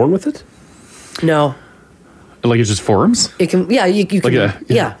 aren't you born with it? No. Like it's just forms? It can, yeah, you can,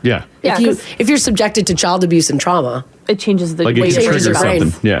 Yeah. If you're subjected to child abuse and trauma, it changes the like way it can you trigger your brain.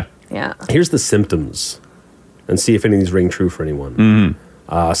 something. Yeah. Yeah. Here's the symptoms, and see if any of these ring true for anyone.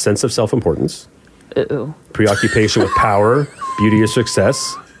 Sense of self-importance. Ooh. Preoccupation with power, beauty, or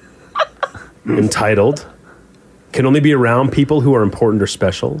success. Entitled. Can only be around people who are important or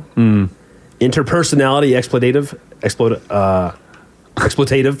special. Interpersonality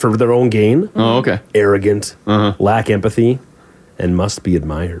exploitative for their own gain. Oh, okay. Arrogant, lack empathy, and must be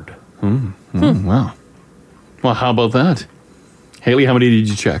admired. Wow. Well, how about that? Haley, how many did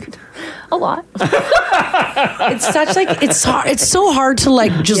you check? A lot. It's such like it's hard. It's so hard to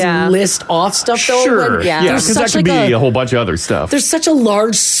like just list off stuff though. Sure. When Yeah, there's because that such could like be a whole bunch of other stuff. There's such a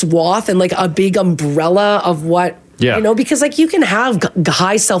large swath and like a big umbrella of what you know. Because like you can have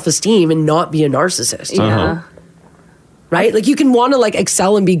high self-esteem and not be a narcissist. Yeah. Right? Like you can want to like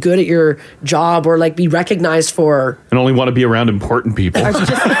excel and be good at your job or like be recognized for and only want to be around important people.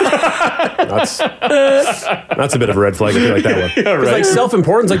 That's a bit of a red flag. I feel like that one. Yeah, right. Like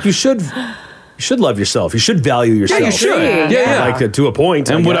self-importance, like you should love yourself. You should value yourself. Yeah, you should. Yeah. Like to a point.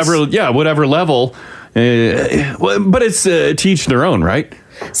 And whatever level. But it's to each their own, right?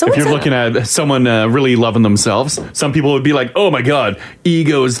 So if you're looking at someone really loving themselves, some people would be like, "Oh my god,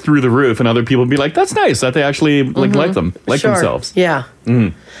 ego is through the roof," and other people would be like, "That's nice that they actually like themselves." Yeah.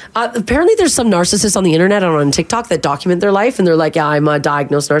 Apparently, there's some narcissists on the internet and on TikTok that document their life, and they're like, "Yeah, I'm a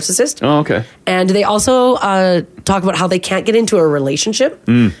diagnosed narcissist." Oh, okay. And they also talk about how they can't get into a relationship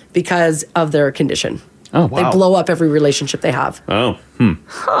because of their condition. Oh, wow. They blow up every relationship they have. Oh.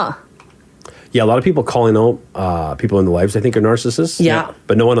 Huh. Yeah, a lot of people calling out people in their lives I think are narcissists. Yeah.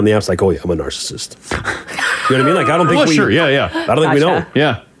 But no one on the app's like, "Oh yeah, I'm a narcissist." You know what I mean? Like I don't think I don't think we know.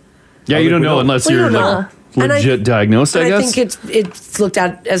 Yeah, you don't know unless you're like legit diagnosed, I guess. I think it's looked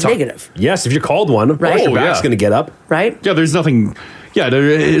at as negative. Yes, if you're called one, right? Your back's going to get up, right? Yeah, there's nothing. Yeah,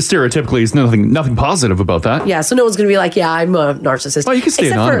 stereotypically, it's nothing positive about that. Yeah, so no one's going to be like, "Yeah, I'm a narcissist." Well, you can stay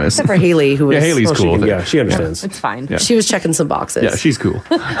anonymous. Except for Haley, who is Haley's cool. She understands. It's fine. Yeah. She was checking some boxes. Yeah, she's cool.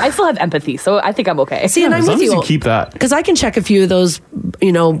 I still have empathy, so I think I'm okay. See, and I'm as long with as you. you keep that. Because I can check a few of those,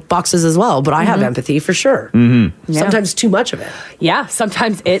 boxes as well, but I have empathy for sure. Mm-hmm. Sometimes too much of it. Yeah,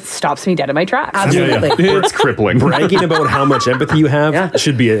 sometimes it stops me dead in my tracks. Absolutely. Yeah. It's crippling. Bragging about how much empathy you have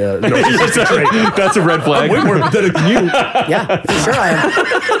should be a narcissistic trait. That's a red flag. I'm way more empathetic than you. Yeah, for sure I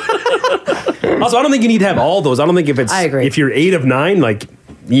am. Also, I don't think you need to have all those. I don't think I agree. if you're 8 of 9, like,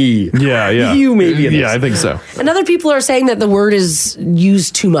 Yeah. you may be in this. Yeah, I think so. And other people are saying that the word is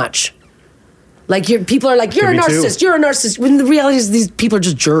used too much. Like people are like, "You're a Could be too. narcissist. You're a narcissist." When the reality is, these people are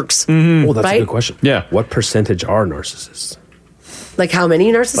just jerks. Oh, that's Right? a good question. Yeah. What percentage are narcissists? Like how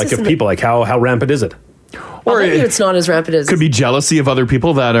many narcissists? Like if people, like how rampant is it? Or maybe it's not as rampant as Could be jealousy of other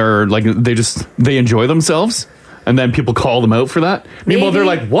people that are like they enjoy themselves, and then people call them out for that. Meanwhile, they're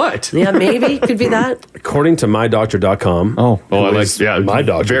like, "What?" Yeah, maybe could be that. According to mydoctor.com. I like my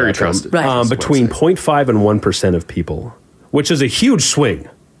doctor. very trusted. Right. Between 0.5 and 1% of people, which is a huge swing.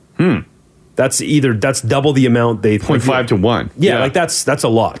 That's double the amount they 0.5 to 1. Yeah, like that's a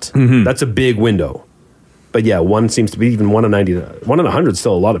lot. That's a big window. But yeah, one seems to be even 1 in 90, 1 in 100 is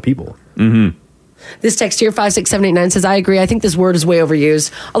still a lot of people. This text here, 56789, says, "I agree. I think this word is way overused.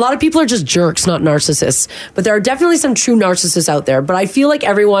 A lot of people are just jerks, not narcissists. But there are definitely some true narcissists out there. But I feel like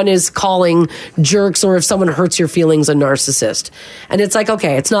everyone is calling jerks or if someone hurts your feelings a narcissist. And it's like,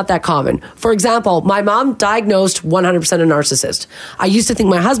 okay, it's not that common. For example, my mom diagnosed 100% a narcissist. I used to think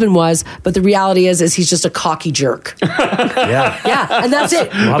my husband was, but the reality is he's just a cocky jerk." Yeah. Yeah, and that's it.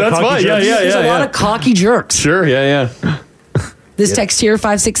 That's fine. Yeah. There's a lot of cocky jerks. Sure. Yeah. This text here,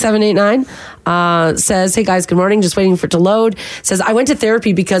 56789, says, "Hey guys, good morning. Just waiting for it to load." Says, "I went to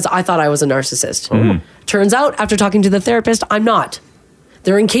therapy because I thought I was a narcissist. Turns out, after talking to the therapist, I'm not.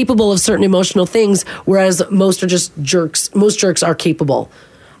 They're incapable of certain emotional things, whereas most are just jerks. Most jerks are capable.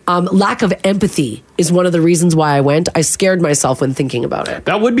 Lack of empathy is one of the reasons why I went. I scared myself when thinking about it."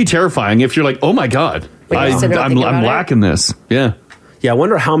 That would be terrifying if you're like, "Oh my god, I'm lacking this." Yeah. Yeah, I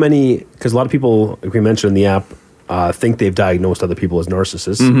wonder how many, because a lot of people, like we mentioned in the app, think they've diagnosed other people as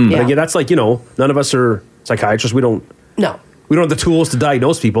narcissists. But Yeah. again, that's like, none of us are psychiatrists. We don't No. have the tools to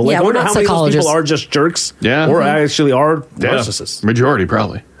diagnose people. Like, Yeah, I we're wonder not how many of those psychologists. people are just jerks Yeah. or actually are Yeah. narcissists. Majority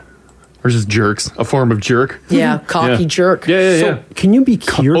probably. Or just jerks. A form of jerk. Yeah, cocky jerk. Yeah. So can you be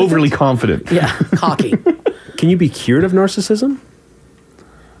cured? Overly confident. Yeah, cocky. Can you be cured of narcissism?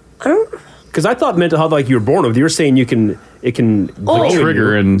 I don't... Because I thought mental health, like you were born with, you were saying it can grow in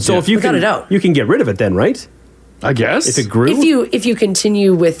Trigger you. and So if you Without can, a doubt. you can get rid of it then, right? I guess. If it grew? If you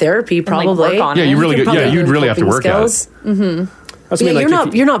continue with therapy, probably. work on Yeah, it. you really can probably you'd learn really have to coping work at it. skills. That's Yeah, what I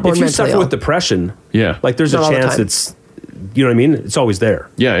mean, you're not born if you mentally suffer ill. with depression, Yeah. like there's Not a all the chance time. it's, you know what I mean? It's always there.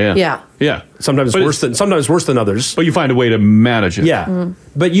 Yeah. Sometimes But it's worse than others. But you find a way to manage it. Yeah.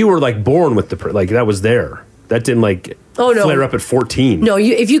 But you were like born with like that was there. That didn't like flare up at 14. No,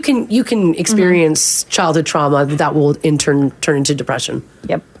 if you can experience childhood trauma, that will in turn turn into depression.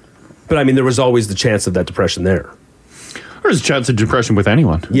 Yep. But I mean, there was always the chance of that depression there. There's a chance of depression with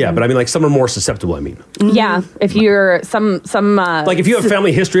anyone. Yeah, but I mean, like, some are more susceptible, I mean. Yeah, if you're some like, if you have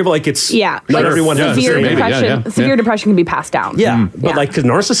family history of, like, it's... Yeah. Not like everyone has the severe same. depression. Severe depression can be passed down. Yeah, but like, because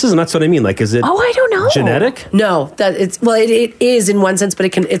narcissism, that's what I mean. Like, is it... Oh, I don't know. Genetic? No, that it's well, it is in one sense,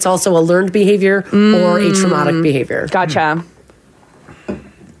 but it's also a learned behavior or a traumatic behavior. Gotcha.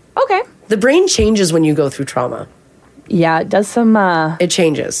 Okay. The brain changes when you go through trauma. Yeah, it does some... it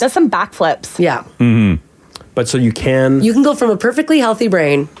changes. Does some backflips. Yeah. Mm-hmm. But so you can go from a perfectly healthy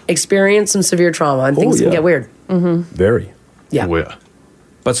brain, experience some severe trauma, and things can get weird. Mm-hmm. Very. Yeah. Oh, yeah.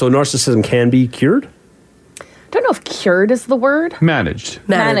 But so narcissism can be cured? I don't know if cured is the word. Managed.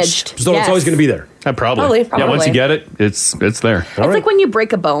 So it's always going to be there. Probably. Probably. Yeah, once you get it, it's there. It's like when you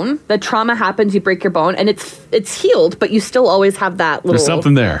break a bone. The trauma happens, you break your bone, and it's healed, but you still always have that little... There's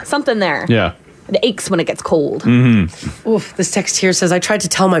something there. Something there. Yeah. It aches when it gets cold. Mm-hmm. Oof, this text here says, I tried to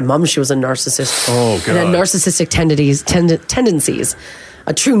tell my mom she was a narcissist. Oh, God. And had narcissistic tendencies.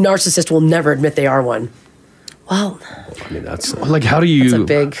 A true narcissist will never admit they are one. Well, I mean, that's... Like, how do you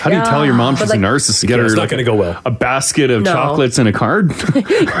tell your mom she's a narcissist? Get her it's not going to go well. A basket of chocolates and a card?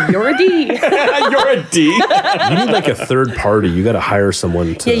 You're a D. You're a D. You need like a third party. You got to hire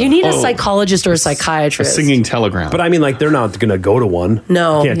someone to... Yeah, you need a psychologist or a psychiatrist. A singing telegram. But I mean, like, they're not going to go to one.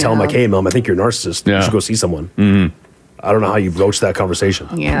 No. You can't tell them, like, hey, Mom, I think you're a narcissist. You should go see someone. Mm-hmm. I don't know how you broach that conversation.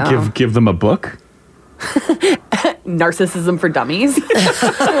 Yeah. Give them a book? Narcissism for Dummies.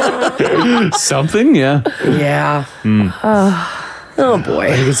 Something, yeah. Yeah. Oh,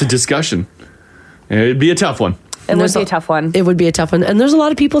 boy. I think it's a discussion. It'd be a tough one. It would be a tough one. It would be a tough one. And there's a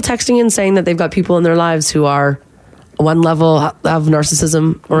lot of people texting in saying that they've got people in their lives who are one level of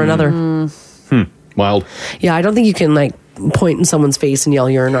narcissism or another. Wild. Yeah, I don't think you can, like, point in someone's face and yell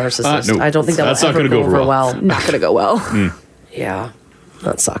you're a narcissist. No. I don't think That's will not ever gonna go go over well. Not going to go well. Yeah.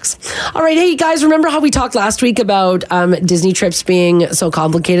 That sucks. All right. Hey, guys, remember how we talked last week about Disney trips being so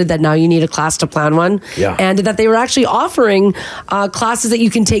complicated that now you need a class to plan one? Yeah. And that they were actually offering classes that you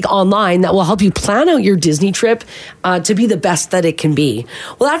can take online that will help you plan out your Disney trip to be the best that it can be.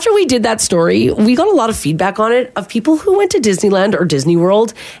 Well, after we did that story, we got a lot of feedback on it of people who went to Disneyland or Disney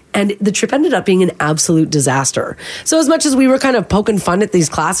World, and the trip ended up being an absolute disaster. So as much as we were kind of poking fun at these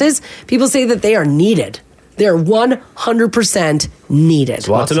classes, people say that they are needed. They're 100% needed. It's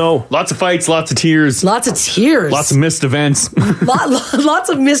a lot to know. Lots of fights, lots of tears. Lots of tears. Lots of missed events. Lots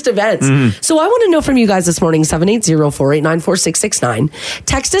of missed events. So I want to know from you guys this morning, 780-489-4669.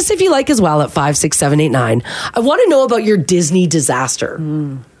 Text us if you like as well at 56789. I want to know about your Disney disaster.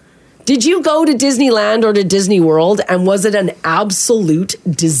 Did you go to Disneyland or to Disney World, and was it an absolute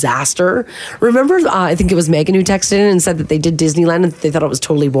disaster? Remember, I think it was Megan who texted in and said that they did Disneyland and they thought it was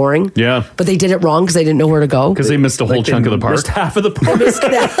totally boring. Yeah. But they did it wrong because they didn't know where to go. Because they missed a whole chunk of the park. Missed half of the park.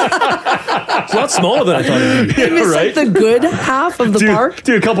 It's a lot smaller than I thought it would be. They missed like the good half of the park.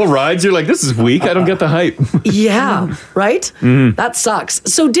 Do a couple rides. You're like, this is weak. I don't get the hype. Yeah, right? That sucks.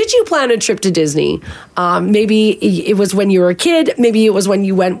 So did you plan a trip to Disney? Maybe it was when you were a kid. Maybe it was when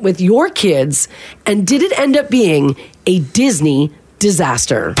you went with your kids. And did it end up being a Disney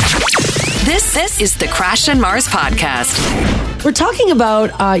disaster? This is the Crash and Mars podcast. We're talking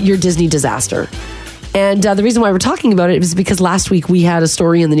about your Disney disaster. And the reason why we're talking about it is because last week we had a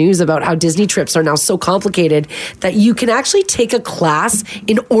story in the news about how Disney trips are now so complicated that you can actually take a class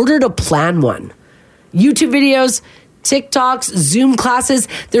in order to plan one. YouTube videos, TikToks, Zoom classes.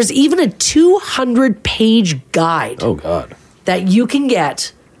 There's even a 200-page guide. Oh, God. That you can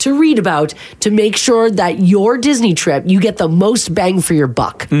get to read about to make sure that your Disney trip, you get the most bang for your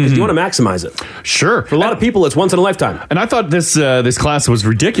buck. Because you want to maximize it. Sure. For a lot of people, it's once in a lifetime. And I thought this class was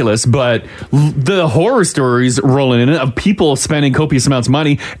ridiculous, but the horror stories rolling in it of people spending copious amounts of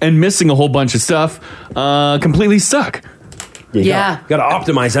money and missing a whole bunch of stuff completely suck. Yeah. You got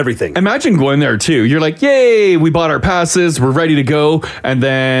to optimize everything. Imagine going there, too. You're like, yay, we bought our passes, we're ready to go, and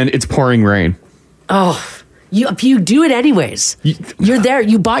then it's pouring rain. Oh, you do it anyways. You're there.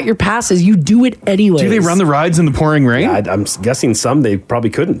 You bought your passes. You do it anyways. Do they run the rides in the pouring rain? Yeah, I'm guessing some they probably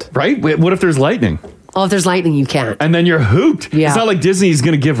couldn't. Right? What if there's lightning? Oh, if there's lightning, you can't. And then you're hooped. Yeah. It's not like Disney's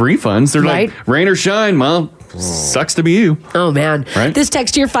going to give refunds. They're Right. like, rain or shine, well, sucks to be you. Oh, man. Right? This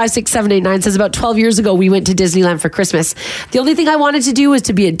text here, 56789, says about 12 years ago, we went to Disneyland for Christmas. The only thing I wanted to do was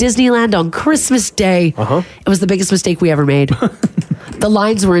to be at Disneyland on Christmas Day. It was the biggest mistake we ever made. The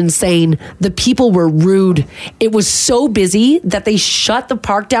lines were insane. The people were rude. It was so busy that they shut the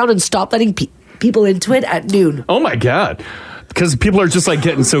park down and stopped letting people into it at noon. Oh, my God. Because people are just like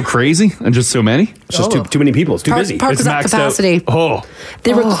getting so crazy and just so many. It's just too many people. It's too busy. Park It's was at maxed capacity. out. Oh.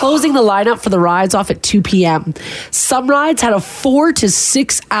 They were closing the lineup for the rides off at 2 p.m. Some rides had a 4 to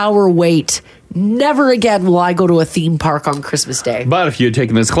 6 hour wait never again will I go to a theme park on Christmas Day. But if you had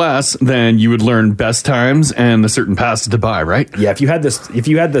taken this class, then you would learn best times and the certain passes to buy, right? Yeah, if you had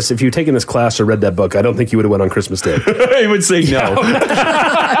taken this class or read that book, I don't think you would have went on Christmas Day. I would say no.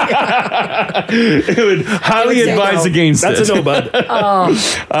 It would highly advise against it. That's a no, bud.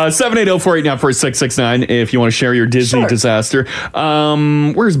 780-489-4669 if you want to share your Disney disaster.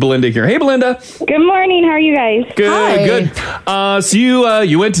 Where's Belinda here? Hey, Belinda. Good morning. How are you guys? Good. So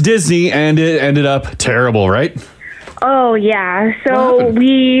you went to Disney and it ended up terrible, right? Oh yeah.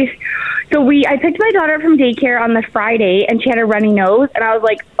 I picked my daughter up from daycare on the Friday, and she had a runny nose, and I was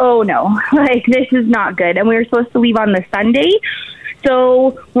like, oh no, like this is not good. And we were supposed to leave on the Sunday.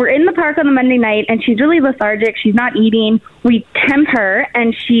 So we're in the park on the Monday night, and she's really lethargic. She's not eating. We temp her,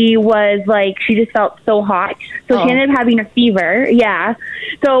 and she just felt so hot. So she ended up having a fever. Yeah.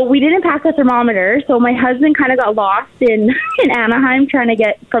 So we didn't pass a thermometer. So my husband kind of got lost in Anaheim trying to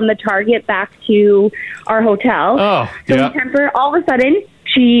get from the Target back to our hotel. We temp her. All of a sudden,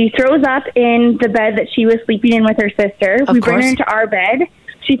 she throws up in the bed that she was sleeping in with her sister. We bring her into our bed.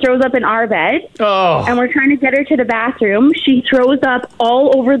 She throws up in our bed, and we're trying to get her to the bathroom. She throws up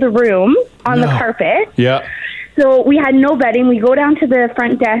all over the room on the carpet. Yeah. So we had no bedding. We go down to the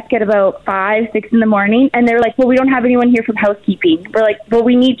front desk at about 5, 6 in the morning, and they're like, well, we don't have anyone here from housekeeping. We're like, well,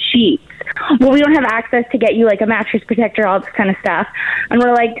 we need sheets. Well, we don't have access to get you like a mattress protector, all this kind of stuff. And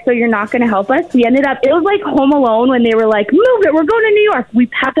we're like, so you're not going to help us? We ended up, it was like Home Alone when they were like, move it, we're going to New York. We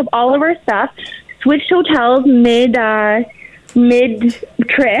packed up all of our stuff, switched hotels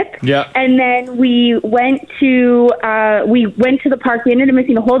mid-trip, and then we went to the park. We ended up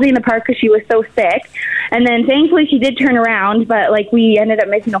missing a whole day in the park because she was so sick, and then thankfully she did turn around, but like we ended up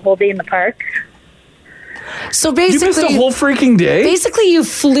missing a whole day in the park. So basically, you missed a whole freaking day. Basically, you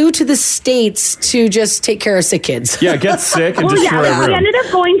flew to the States to just take care of sick kids. Yeah, get sick and just we ended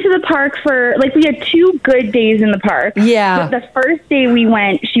up going to the park for we had 2 good days in the park. Yeah, but the first day we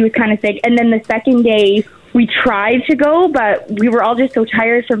went, she was kind of sick, and then the second day we tried to go, but we were all just so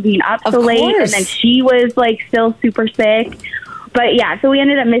tired from being up so late, and then she was still super sick. But yeah, so we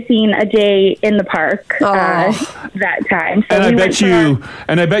ended up missing a day in the park that time. So and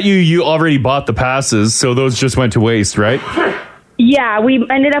I bet you already bought the passes, so those just went to waste, right? Yeah, we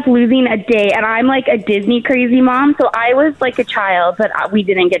ended up losing a day, and I'm like a Disney crazy mom, so I was like a child, but we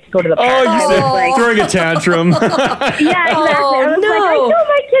didn't get to go to the park. Oh, you're throwing a tantrum. Yeah, exactly. I was like, I know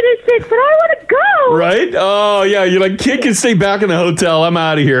my kid is sick, but I want to go. Right? Oh, yeah, you're like, kid can stay back in the hotel. I'm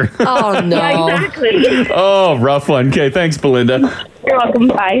out of here. Oh, no. Yeah, exactly. Oh, rough one. Okay, thanks, Belinda. You're welcome.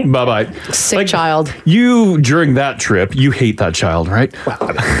 Bye. Bye-bye. Sick child. You, during that trip, you hate that child, right?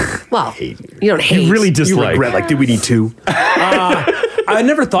 Well, you don't hate. You really dislike. You regret, did we need 2? I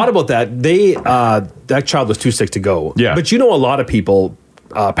never thought about that. That child was too sick to go. Yeah. But a lot of people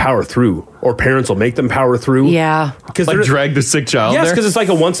power through, or parents will make them power through. Yeah. Because drag the sick child. Yes, because it's like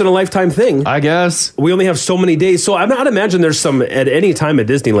a once-in-a-lifetime thing. I guess. We only have so many days. So I'd imagine there's some, at any time at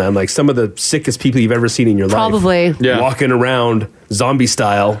Disneyland, like some of the sickest people you've ever seen in your life. Probably. Yeah. Walking around, zombie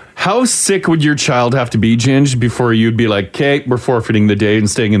style. How sick would your child have to be, Ginge, before you'd be like, okay, we're forfeiting the day and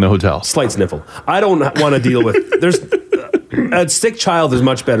staying in the hotel? Slight sniffle. I don't want to deal with... A sick child is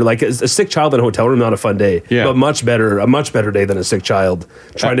much better. Like a sick child in a hotel room, not a fun day. Yeah. But a much better day than a sick child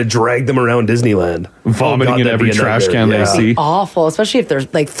trying to drag them around Disneyland. Vomiting in every trash can they see. Awful, especially if they're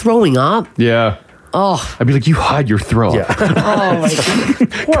throwing up. Yeah. Oh. I'd be like, you hide your throw. Yeah. Oh, my God.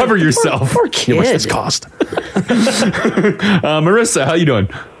 Cover yourself. Poor kid. How much this cost? Marissa, how you doing?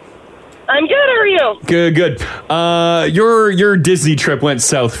 I'm good. How are you? Good. Your Disney trip went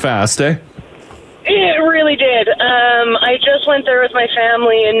south fast, eh? It really did. I just went there with my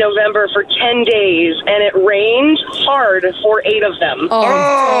family in November for 10 days, and it rained hard for 8 of them.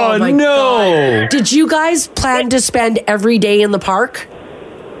 Oh my no. God. Did you guys plan to spend every day in the park?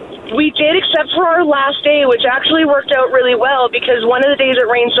 We did, except for our last day, which actually worked out really well, because one of the days it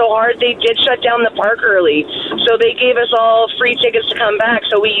rained so hard, they did shut down the park early. So they gave us all free tickets to come back,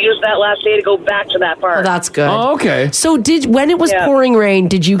 so we used that last day to go back to that park. Oh, that's good. Oh, okay. So when it was pouring rain,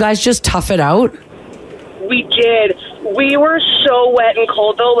 did you guys just tough it out? We did. We were so wet and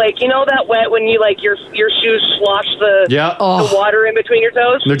cold, though. Like, you know that wet when you, your shoes slosh the water in between your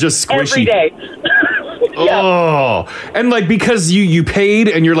toes? They're just squishy. Every day. Oh. And, because you paid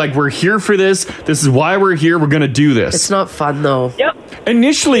and you're like, we're here for this. This is why we're here. We're going to do this. It's not fun, though. Yep.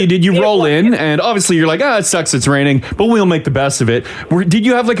 Initially, did you roll in? And obviously, you're like, it sucks, it's raining, but we'll make the best of it. Did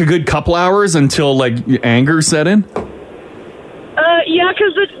you have, a good couple hours until, anger set in? Yeah,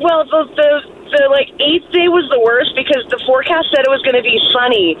 because, the the 8th day was the worst because the forecast said it was going to be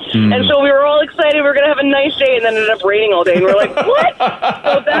sunny. And so we were all excited. We were going to have a nice day, and then it ended up raining all day. And we were like, what?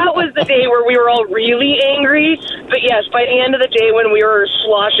 So that was the day where we were all really angry. But yes, by the end of the day when we were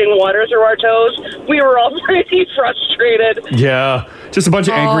sloshing water through our toes, we were all pretty frustrated. Yeah. Just a bunch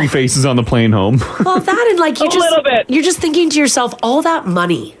of angry faces on the plane home. Well, that and like you're just thinking to yourself, all that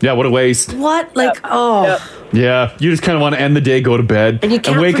money. Yeah, what a waste. What? Yeah, you just kind of want to end the day, go to bed,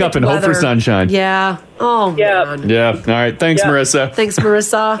 and wake up and hope for sunshine. Yeah. Oh, man. Yeah. All right. Thanks, Marissa. Thanks,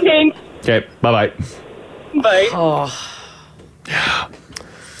 Marissa. Thanks. Okay. Bye-bye. Bye. Oh. Yeah.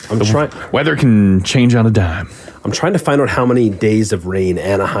 Weather can change on a dime. I'm trying to find out how many days of rain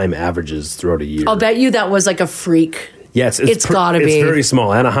Anaheim averages throughout a year. I'll bet you that was like a freak. Yes, it's gotta be. It's very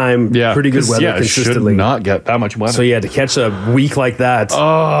small. Anaheim, pretty good weather consistently. Should not get that much weather. So yeah, to catch a week like that.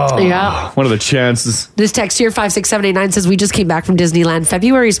 Oh, yeah. What are the chances? This text here, 56789, says we just came back from Disneyland.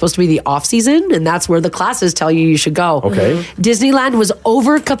 February is supposed to be the off season, and that's where the classes tell you should go. Okay. Disneyland was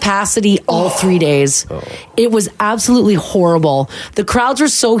over capacity all 3 days. It was absolutely horrible. The crowds were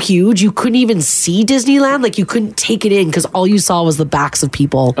so huge you couldn't even see Disneyland. Like you couldn't take it in because all you saw was the backs of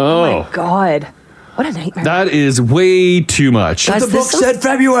people. Oh my God. What a nightmare. That is way too much. The book said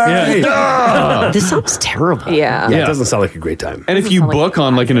February. This sounds terrible. Yeah. It doesn't sound like a great time. And if you book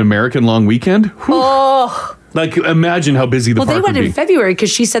on like an American long weekend, like imagine how busy the park would be. Well, they went in February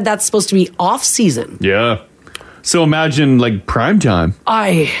because she said that's supposed to be off season. Yeah. So imagine like prime time.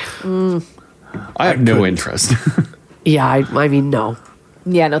 I have no interest. Yeah, I mean, no.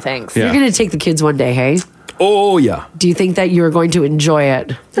 Yeah, no thanks. You're going to take the kids one day, hey? Oh, yeah. Do you think that you're going to enjoy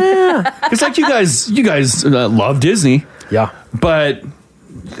it? It's like you guys love Disney. Yeah. But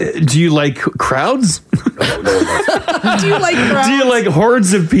do you like crowds? Do you like crowds? Do you like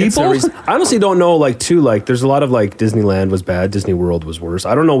hordes of people? I honestly don't know, there's a lot of, Disneyland was bad, Disney World was worse.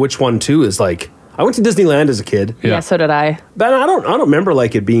 I don't know which one, too, is, I went to Disneyland as a kid. Yeah, so did I. But I don't remember,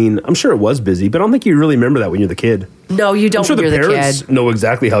 it being, I'm sure it was busy, but I don't think you really remember that when you're the kid. No, you don't. I'm sure the when you're parents the kid. know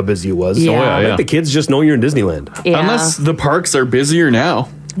exactly how busy it was. Yeah. I think the kids just know you're in Disneyland. Yeah. Unless the parks are busier now.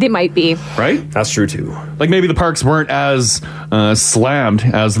 They might be. Right? That's true, too. Like maybe the parks weren't as slammed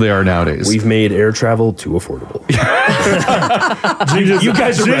as they are nowadays. We've made air travel too affordable. You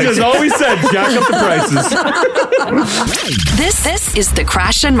guys always said jack up the prices. This is the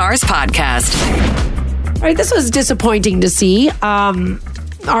Crash and Mars podcast. All right, this was disappointing to see.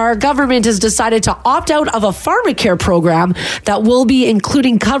 Our government has decided to opt out of a pharmacare program that will be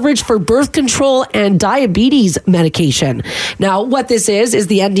including coverage for birth control and diabetes medication. Now, what this is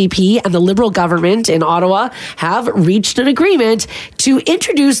the NDP and the Liberal government in Ottawa have reached an agreement to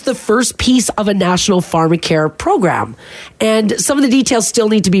introduce the first piece of a national pharmacare program. And some of the details still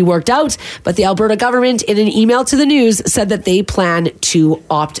need to be worked out, but the Alberta government in an email to the news said that they plan to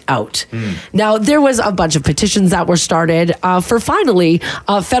opt out. Now, there was a bunch of petitions that were started for finally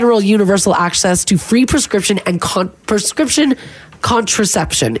federal universal access to free prescription and prescription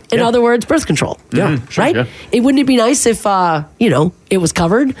contraception. In other words, birth control. Yeah, sure, right? Yeah. Wouldn't it be nice if, it was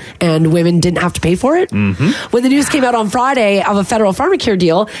covered and women didn't have to pay for it? When the news came out on Friday of a federal pharmacare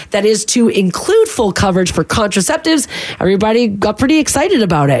deal that is to include full coverage for contraceptives, everybody got pretty excited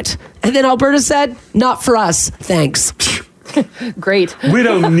about it. And then Alberta said, not for us, thanks. Great. We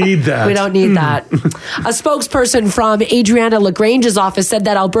don't need that. We don't need that. A spokesperson from Adriana Lagrange's office said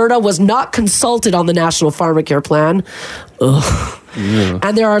that Alberta was not consulted on the National Pharmacare Plan. Yeah.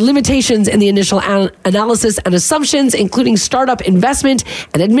 And there are limitations in the initial analysis and assumptions, including startup investment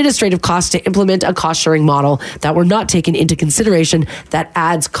and administrative costs to implement a cost-sharing model that were not taken into consideration that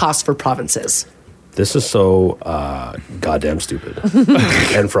adds costs for provinces. This is so goddamn stupid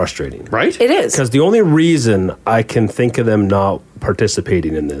and frustrating. Right? It is. Because the only reason I can think of them not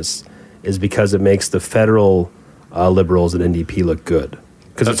participating in this is because it makes the federal Liberals and NDP look good.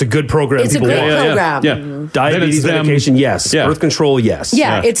 Because it's a good program. It's a great program. Yeah. Diabetes medication, yes. Yeah. Birth control, yes.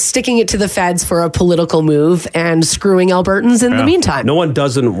 Yeah, it's sticking it to the feds for a political move and screwing Albertans in the meantime. No one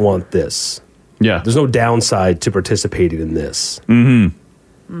doesn't want this. Yeah. There's no downside to participating in this.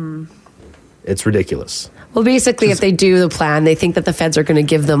 It's ridiculous. Well, basically, if they do the plan, they think that the feds are going to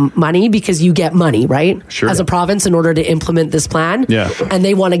give them money because you get money, right? Sure. As a province in order to implement this plan. Yeah. And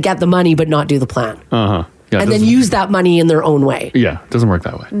they want to get the money but not do the plan. Yeah, and then use that money in their own way. Yeah, it doesn't work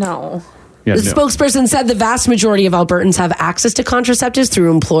that way. No. Yeah, The spokesperson said the vast majority of Albertans have access to contraceptives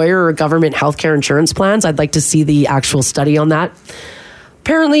through employer or government healthcare insurance plans. I'd like to see the actual study on that.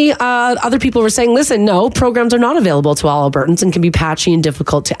 Apparently, other people were saying, listen, no, programs are not available to all Albertans and can be patchy and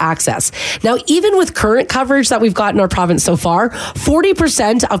difficult to access. Now, even with current coverage that we've got in our province so far,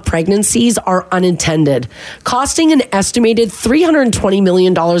 40% of pregnancies are unintended, costing an estimated $320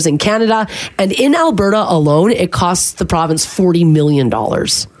 million in Canada. And in Alberta alone, it costs the province $40 million.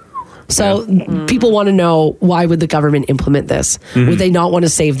 So people want to know, why would the government implement this? Would they not want to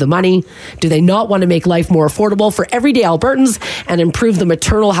save the money? Do they not want to make life more affordable for everyday Albertans and improve the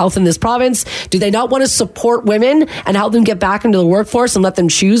maternal health in this province? Do they not want to support women and help them get back into the workforce and let them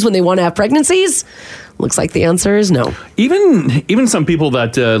choose when they want to have pregnancies? Looks like the answer is no. Even some people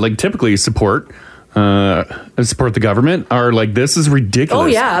that typically support the government are like, this is ridiculous. Oh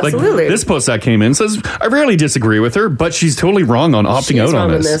yeah, absolutely. Like, this post that came in says, I rarely disagree with her, but she's totally wrong on opting out on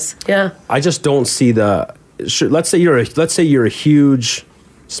this. Yeah, I just don't see let's say you're a huge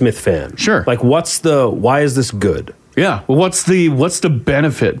Smith fan. Sure. Like, why is this good? Yeah. Well, what's the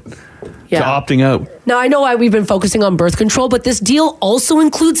benefit to opting out? Now, I know why we've been focusing on birth control, but this deal also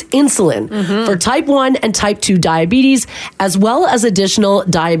includes insulin for type 1 and type 2 diabetes, as well as additional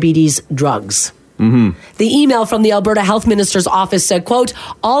diabetes drugs. The email from the Alberta Health Minister's office said, quote,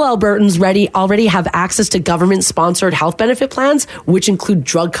 all Albertans already have access to government-sponsored health benefit plans, which include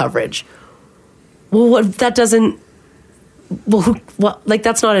drug coverage. Well, that's not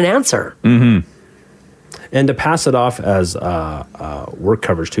an answer. And to pass it off as work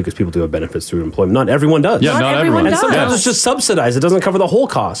coverage, too, because people do have benefits through employment. Not everyone does. Yeah, not everyone does. does. And sometimes it's just subsidized. It doesn't cover the whole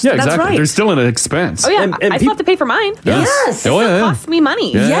cost. Yeah, exactly. Right. There's still an expense. Oh, yeah. I still have to pay for mine. Yes. It costs me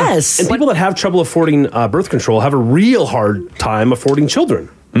money. Yeah. Yes. And people that have trouble affording birth control have a real hard time affording children.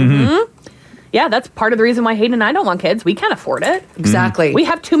 Yeah, that's part of the reason why Hayden and I don't want kids. We can't afford it. Exactly. We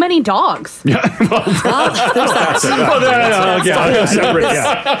have too many dogs. There's that.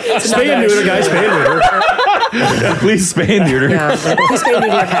 Spay and neuter, guys. Spay and neuter. Please spay and neuter. Yeah, please spay and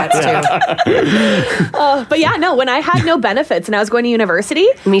neuter your cats, too. But yeah, no, when I had no benefits and I was going to university,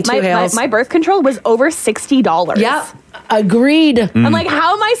 Me too, my birth control was over $60. Yeah, agreed. I'm like,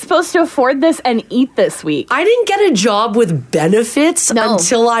 how am I supposed to afford this and eat this week? I didn't get a job with benefits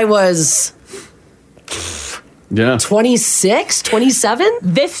until I was 26, 27.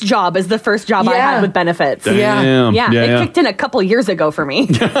 This job is the first job I had with benefits. Damn. Yeah, it kicked in a couple years ago for me.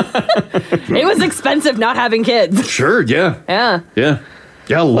 It was expensive not having kids. Sure, yeah. Yeah.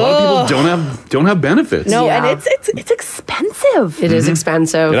 Yeah, a lot of people don't have benefits. No, and it's expensive. It is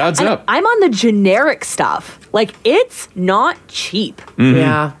expensive. It adds up. I'm on the generic stuff. Like, it's not cheap.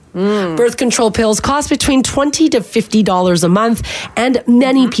 Yeah. Birth control pills cost between $20 to $50 a month, and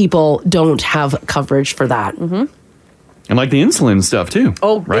many people don't have coverage for that. And like the insulin stuff too.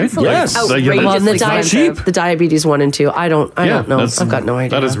 Oh, right? Insulin. Yes. Well, and cheap. the diabetes 1 and 2. I don't know. I've got no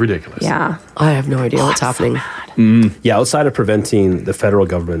idea. That is ridiculous. Yeah. I have no idea what's happening. Yeah, outside of preventing the federal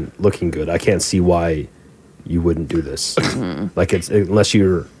government looking good, I can't see why you wouldn't do this. Like, it's unless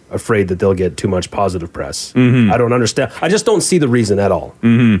you're afraid that they'll get too much positive press. I don't understand. I just don't see the reason at all.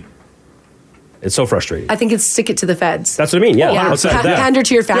 It's so frustrating. I think it's stick it to the feds. That's what I mean. Yeah. Pander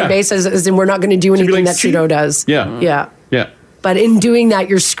to your fan base as in we're not going to do anything that Trudeau does. Yeah. But in doing that,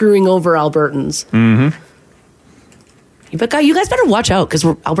 you're screwing over Albertans. But you guys better watch out, because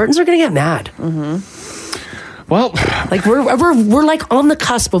Albertans are going to get mad. Well, like we're like on the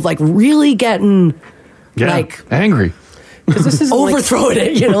cusp of like really getting like angry. This is overthrowing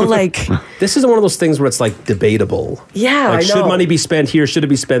it, like this isn't one of those things where it's like debatable. Yeah, like, I know. should money be spent here? Should it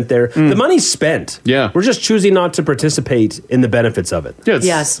be spent there? The money's spent. Yeah, we're just choosing not to participate in the benefits of it.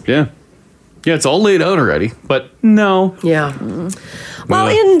 Yes. Yeah, it's all laid out already. But no. Yeah. Well,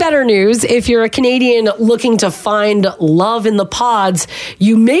 in better news, if you're a Canadian looking to find love in the pods,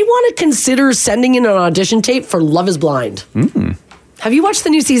 you may want to consider sending in an audition tape for Love is Blind. Have you watched the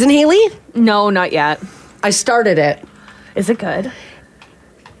new season, Haley? No, not yet. I started it. Is it good?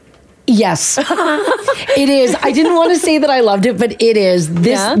 Yes, it is. I didn't want to say that I loved it, but it is.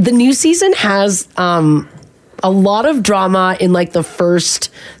 The new season has a lot of drama in like the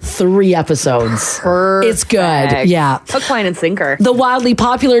first 3 episodes. Perfect. It's good. Yeah. Hook, line, and sinker. The wildly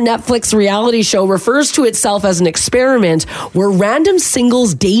popular Netflix reality show refers to itself as an experiment where random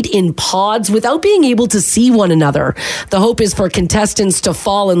singles date in pods without being able to see one another. The hope is for contestants to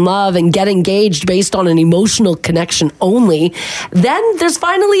fall in love and get engaged based on an emotional connection only. Then there's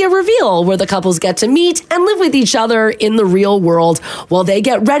finally a reveal where the couples get to meet and live with each other in the real world while they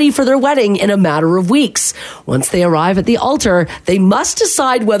get ready for their wedding in a matter of weeks. Once they arrive at the altar, they must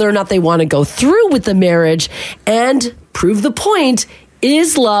decide whether or not they want to go through with the marriage and prove the point.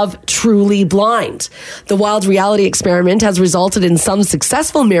 Is love truly blind? The wild reality experiment has resulted in some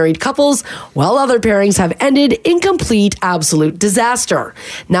successful married couples, while other pairings have ended in complete, absolute disaster.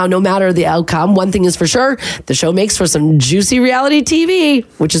 Now, no matter the outcome, one thing is for sure, the show makes for some juicy reality TV,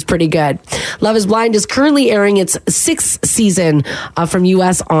 which is pretty good. Love is Blind is currently airing its 6th season from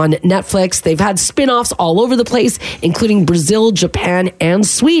US on Netflix. They've had spin-offs all over the place, including Brazil, Japan, and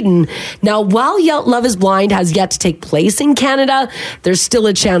Sweden. Now, while Love is Blind has yet to take place in Canada, there's still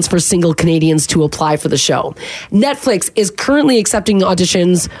a chance for single Canadians to apply for the show. Netflix is currently accepting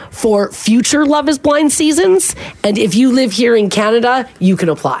auditions for future Love is Blind seasons, and if you live here in Canada, you can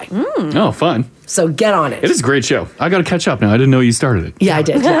apply. Oh, fun. So get on it. It is a great show. I got to catch up now. I didn't know you started it. Yeah, I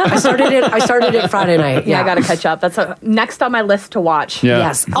did. Yeah. I started it Friday night. Yeah, I got to catch up. That's next on my list to watch. Yeah.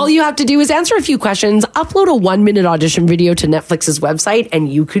 Yes. All you have to do is answer a few questions, upload a 1-minute audition video to Netflix's website,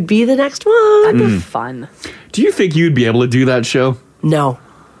 and you could be the next one. That'd be fun. Do you think you'd be able to do that show? No.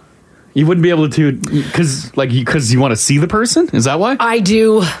 You wouldn't be able to because you want to see the person? Is that why? I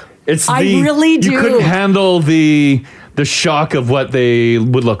do. I really do. You couldn't handle the shock of what they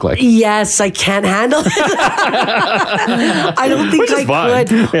would look like. Yes, I can't handle it. I don't think I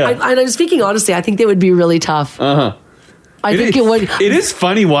could. Yeah. I'm speaking honestly, I think they would be really tough. Uh-huh. I think it would. It is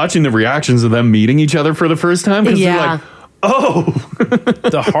funny watching the reactions of them meeting each other for the first time because they're like, oh.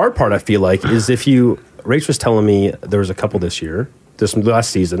 The hard part, I feel like, is Rach was telling me there was a couple this last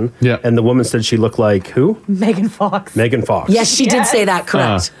season. Yeah. And the woman said she looked like who? Megan Fox. Megan Fox. Yes, she did say that,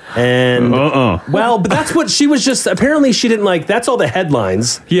 correct. Well, but that's what she was just, apparently she didn't like, that's all the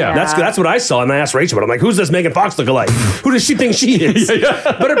headlines. Yeah. That's what I saw. And I asked Rachel, but I'm like, who's this Megan Fox look like? Who does she think she is?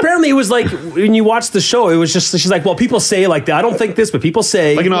 But apparently it was like, when you watch the show, it was just, she's like, well, people say like that. I don't think this, but people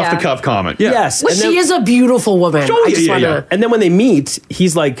say. Like an off-the-cuff comment. Yeah. Yes. Well, she is a beautiful woman. And then when they meet,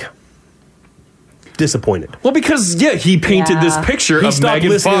 he's like, disappointed. Well, because he painted this picture of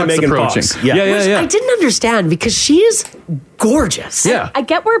Megan Fox approaching. Yeah. I didn't understand because she is gorgeous. Yeah. I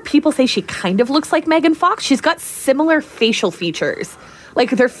get where people say she kind of looks like Megan Fox. She's got similar facial features.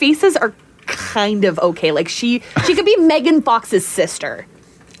 Like their faces are kind of okay. Like she could be Megan Fox's sister.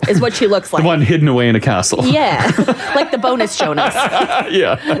 Is what she looks like. The one hidden away in a castle. Yeah. Like the bonus shown us.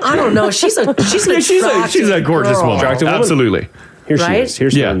 Yeah. I don't know. She's a gorgeous woman. Attractive woman. Absolutely. Here she is.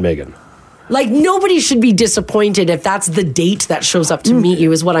 Here's Megan. Like, nobody should be disappointed if that's the date that shows up to meet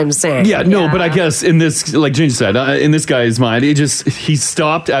you, is what I'm saying. Yeah, no, but I guess in this, like Ginger said, in this guy's mind, he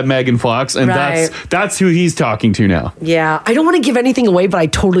stopped at Megan Fox, and that's who he's talking to now. Yeah, I don't want to give anything away, but I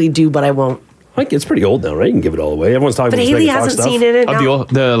totally do, but I won't. Like, it's pretty old now, right? You can give it all away. Everyone's talking about this Haley Megan Fox hasn't stuff. seen it now.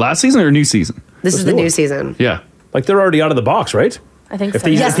 The last season or new season? This is the new season. Yeah. Like, they're already out of the box, right? I think so.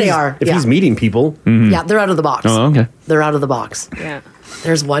 Yes, they are. If he's meeting people. Yeah, they're out of the box. Oh, okay. They're out of the box. Yeah.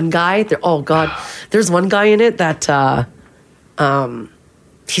 There's one guy. There's one guy in it that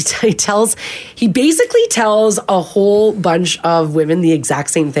he basically tells a whole bunch of women the exact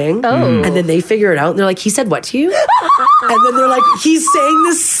same thing. Oh. And then they figure it out and they're like, he said what to you? And then they're like, he's saying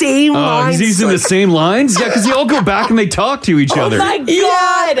the same lines. He's using the same lines? Yeah, because they all go back and they talk to each other. Oh my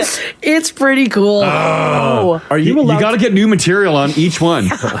God. It's pretty cool. Are you allowed? You got to get new material on each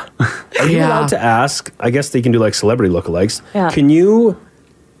one. Are you allowed to ask? I guess they can do like celebrity lookalikes. Yeah. Can you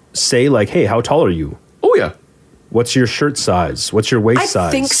say like, hey, how tall are you? Oh, yeah. What's your shirt size? What's your waist size?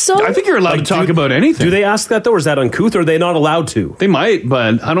 I think so. I think you're allowed to talk about anything. Do they ask that though, or is that uncouth, or are they not allowed to? They might,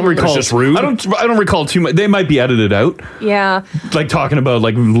 but I don't recall. It's just rude. I don't recall too much. They might be edited out. Yeah. Like talking about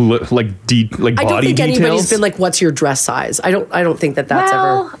like body details. I don't think anybody's been like, "What's your dress size?" I don't think that's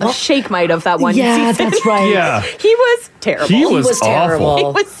ever. Shake might have that one. Yeah, season. that's right. Yeah. He was terrible. He was terrible.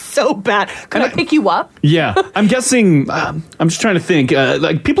 awful. He was so bad. Can I pick you up? Yeah, I'm guessing. I'm just trying to think.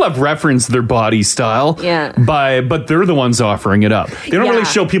 Like people have referenced their body style. Yeah. But they're the ones offering it up. They don't really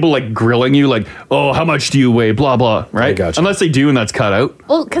show people like grilling you, like, oh, how much do you weigh? Blah blah. Right. Gotcha. Unless they do, and that's cut out.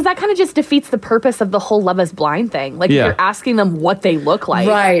 Well, because that kind of just defeats the purpose of the whole Love is Blind thing. Like you're asking them what they look like,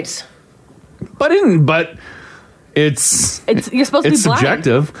 Right. But it's you're supposed to be blind.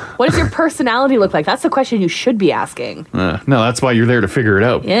 subjective. What does your personality look like? That's the question you should be asking. No, that's why you're there to figure it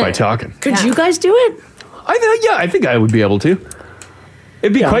out by talking. Could you guys do it? I think I would be able to.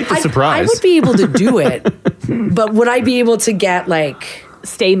 It'd be quite the surprise. I would be able to do it, but would I be able to get like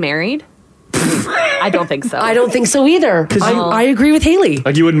stay married? I don't think so. I don't think so either. I agree with Haley.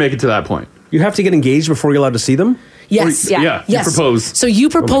 Like you wouldn't make it to that point. You have to get engaged before you're allowed to see them? Yes. Yeah. You propose. So you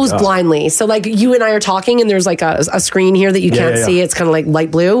propose blindly. So like you and I are talking and there's like a screen here that you can't see. It's kind of like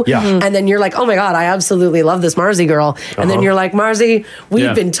light blue. Yeah. And then you're like, oh my God, I absolutely love this Marzi girl. And then you're like, Marzi,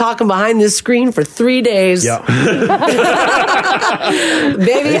 we've been talking behind this screen for 3 days. Yeah.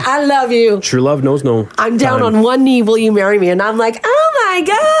 Baby, I love you. True love knows no I'm down time. on one knee. Will you marry me? And I'm like, oh my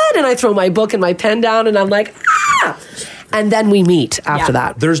God. And I throw my book and my pen down and I'm like, ah. And then we meet after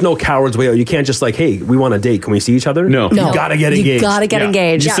that. There's no coward's way out. You can't just like, hey, we want a date. Can we see each other? No. No. You gotta get engaged. You gotta get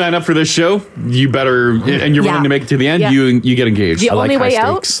engaged. You sign up for this show, you better, and you're willing to make it to the end, you get engaged. The I like only way high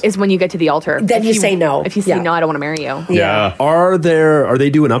out stakes. is when you get to the altar. Then you say no. If you say no, I don't want to marry you. Yeah. Are they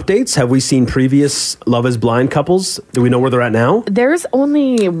doing updates? Have we seen previous Love is Blind couples? Do we know where they're at now? There's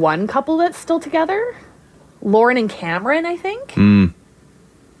only one couple that's still together. Lauren and Cameron, I think.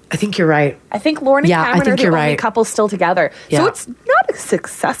 I think you're right. I think Lauren and Cameron are the only right. couple still together. Yeah. So it's not a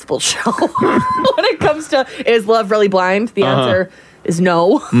successful show when it comes to is love really blind? The answer is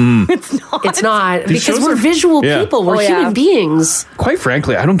no. It's not. It's not. These Because shows we're are- visual people. We're human beings. Quite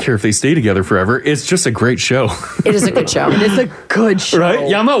frankly, I don't care if they stay together forever. It's just a great show. It is a good show. It is a good show. Right?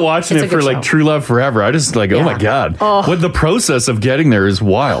 Yeah, I'm not watching It's it a for good like show. true love forever. I just like, oh my God. What the process of getting there is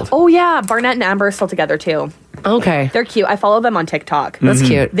wild. Oh yeah, Barnett and Amber are still together too. Okay. They're cute. I follow them on TikTok. That's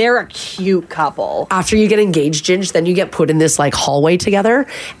cute. They're a cute couple. After you get engaged, Ginge, then you get put in this like hallway together,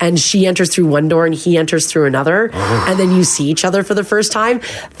 and she enters through one door and he enters through another, and then you see each other for the first time.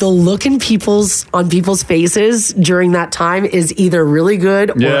 The look in people's faces during that time is either really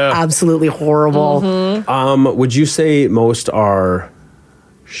good or absolutely horrible. Would you say most are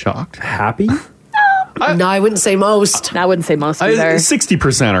shocked, happy? No, I wouldn't say most. I wouldn't say most either.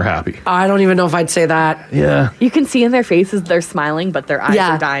 60% are happy. I don't even know if I'd say that. Yeah. You can see in their faces they're smiling, but their eyes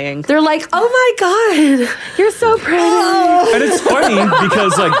are dying. They're like, oh my God, you're so pretty. And it's funny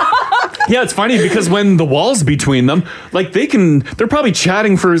because it's funny because when the wall's between them, like they're probably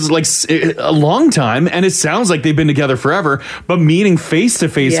chatting for like a long time and it sounds like they've been together forever, but meeting face to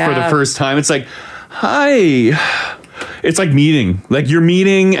face for the first time, it's like, hi. It's like meeting. Like you're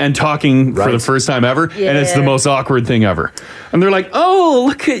meeting and talking for the first time ever, and it's the most awkward thing ever. And they're like, oh,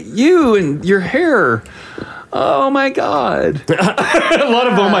 look at you and your hair. Oh my God. A lot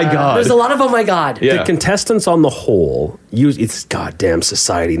of oh my God. There's a lot of oh my God. The contestants on the whole use it's goddamn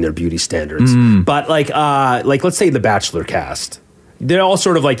society and their beauty standards. But like let's say the Bachelor cast. They all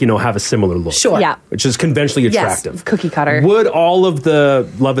sort of have a similar look. Sure. Yeah. Which is conventionally attractive. Yes, cookie cutter. Would all of the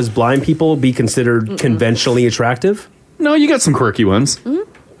Love is Blind people be considered conventionally attractive? No, you got some quirky ones.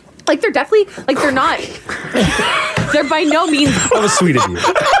 Like they're definitely they're not. They're by no means. That was sweet of you.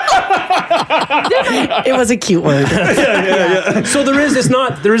 It was a cute word. Yeah. So there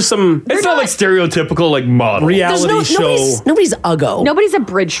is some. It's not like stereotypical like model reality show. Nobody's uggo. Nobody's a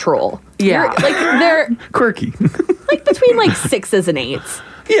bridge troll. Yeah. They're quirky. like between 6s and 8s.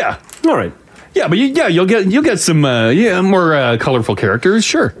 Yeah. All right. Yeah, but you'll get some more colorful characters,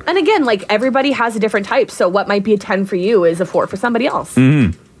 sure. And again, everybody has a different type. So what might be a 10 for you is a 4 for somebody else.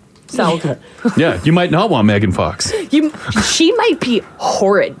 So yeah, you might not want Megan Fox. She might be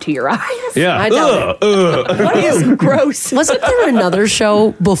horrid to your eyes. Yeah, I doubt it. What is gross? Wasn't there another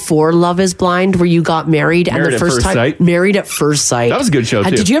show before Love is Blind where you got married and Married the at first First time Sight? Married at First Sight? That was a good show, too.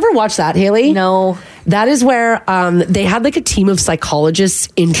 Did you ever watch that, Haley? No. That is where they had a team of psychologists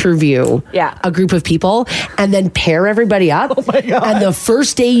interview a group of people and then pair everybody up. Oh my God. And the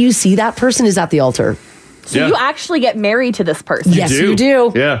first day you see that person is at the altar. So you actually get married to this person. Yes, you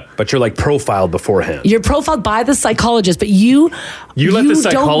do. Yeah. But you're profiled beforehand. You're profiled by the psychologist, but you let the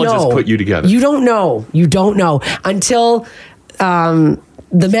psychologist don't know. put you together. You don't know. You don't know until the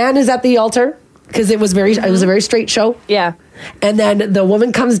man is at the altar because it was a very straight show. Yeah. And then the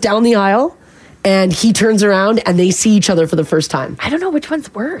woman comes down the aisle and he turns around and they see each other for the first time. I don't know which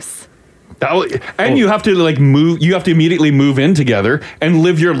one's worse. And you have to move. You have to immediately move in together and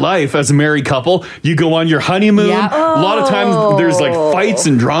live your life as a married couple. You go on your honeymoon. Yeah. A lot of times there's fights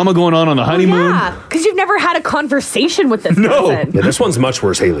and drama going on the honeymoon. Yeah, because you've never had a conversation with this No. person. Yeah, this one's much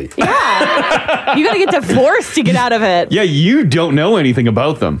worse, Haley. Yeah. You got to get divorced to get out of it. Yeah, you don't know anything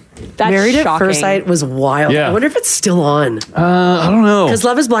about them. That's Married shocking. at First Sight was wild. Yeah. I wonder if it's still on. I don't know. Because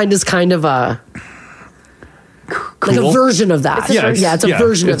Love is Blind is kind of a Cool. a version of that. It's a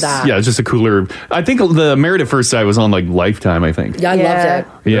version of that. Yeah, it's just a cooler. I think the Married at First Sight was on Lifetime, I think. Yeah, I loved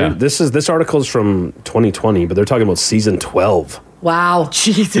it. Yeah. This article's from 2020, but they're talking about season 12. Wow.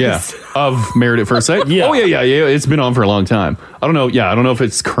 Jesus. Yeah, of Married at First Sight. Yeah. Oh yeah. It's been on for a long time. I don't know. Yeah, I don't know if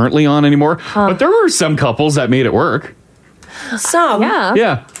it's currently on anymore. But there were some couples that made it work. Some. Yeah.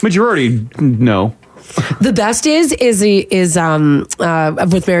 Yeah, majority no. The best is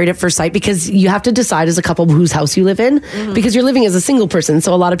with Married at First Sight, because you have to decide as a couple whose house you live in, because you're living as a single person.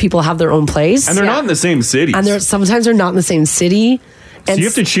 So a lot of people have their own place, and they're not in the same city. And sometimes they're not in the same city. So you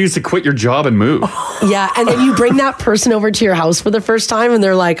have to choose to quit your job and move. Yeah, and then you bring that person over to your house for the first time, and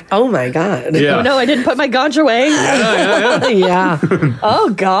they're like, "Oh my god! Yeah. Oh no, I didn't put my ganja away." Yeah.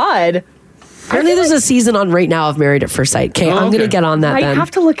 Oh god. Apparently, there's a season on right now of Married at First Sight. Okay, I'm going to get on that. I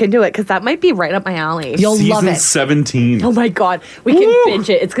have to look into it because that might be right up my alley. You'll love it. Season 17. Oh my god, we can binge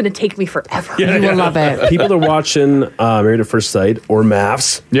it. It's going to take me forever. You will love it. People are watching Married at First Sight, or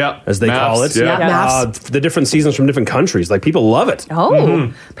MAFS, as they call it. Yeah. MAFS. The different seasons from different countries. Like, people love it.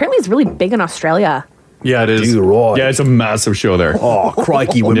 Oh, apparently it's really big in Australia. Yeah, it is. Yeah, it's a massive show there. Oh,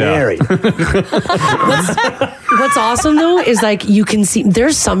 crikey, we're married. What's awesome though is like you can see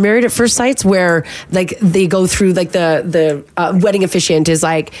there's some Married at First Sights where like they go through like the wedding officiant is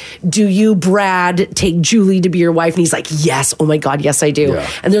like, do you, Brad, take Julie to be your wife? And he's like, yes. Oh my god, yes I do.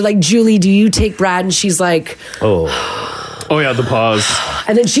 And they're like, Julie, do you take Brad? And she's like, oh yeah, the pause.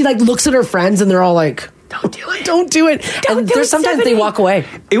 And then she like looks at her friends and they're all like, don't do it. Don't do it. And there's sometimes they walk away.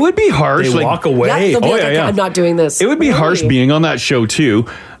 It would be harsh. They walk away. Yeah, they'll be like, I'm not doing this. It would be harsh being on that show too.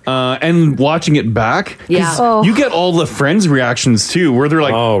 And watching it back, you get all the friends' reactions too, where they're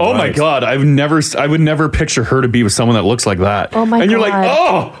like, "Oh my god, I would never picture her to be with someone that looks like that." Oh my god! And you're like,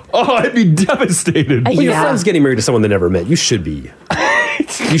 "Oh, I'd be devastated." Well, your friend's getting married to someone they never met. You should be.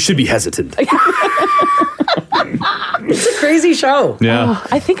 You should be hesitant. It's a crazy show. Yeah.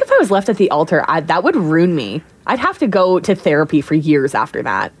 I think if I was left at the altar, that would ruin me. I'd have to go to therapy for years after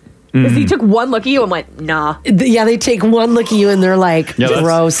that. Because he took one look at you and went, nah. Yeah, they take one look at you and they're like,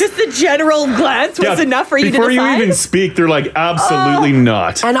 gross. Just the general glance was enough for you to decide? Before you even speak, they're like, absolutely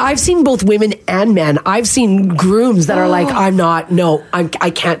not. And I've seen both women and men. I've seen grooms that are like, I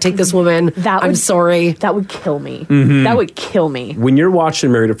can't take this woman. I'm sorry. That would kill me. Mm-hmm. That would kill me. When you're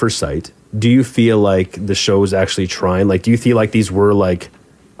watching Married at First Sight, do you feel like the show is actually trying? Like, do you feel like these were like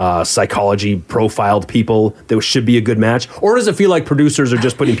psychology profiled people that should be a good match? Or does it feel like producers are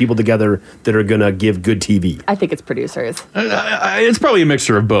just putting people together that are going to give good TV? I think it's producers. It's probably a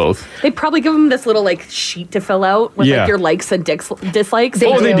mixture of both. They probably give them this little like sheet to fill out with like your likes and dislikes.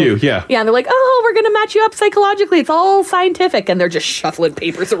 They do, yeah. Yeah, and they're like, oh, we're going to match you up psychologically. It's all scientific. And they're just shuffling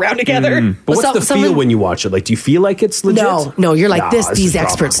papers around together. But what's the feel when you watch it? Like, do you feel like it's legit? No, you're like, these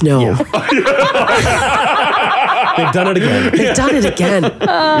experts know. Yeah. They've done it again. They've done it again.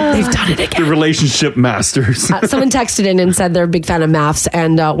 They've done it again. The relationship masters. Someone texted in and said they're a big fan of MAFS,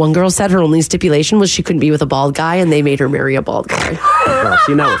 and one girl said her only stipulation was she couldn't be with a bald guy, and they made her marry a bald guy. Well,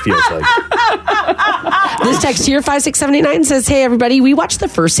 see, now it feels like. This text here, 56789, says, hey, everybody, we watched the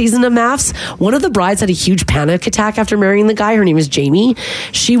first season of MAFS. One of the brides had a huge panic attack after marrying the guy. Her name is Jamie.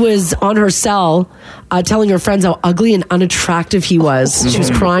 She was on her cell telling her friends how ugly and unattractive he was. She was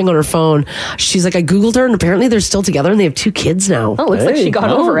crying on her phone. She's like, I Googled her, and apparently they're still together, and they have 2 kids now. Oh, looks like she got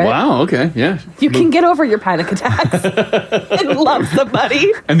over it. Wow, okay, yeah. You can get over your panic attacks and love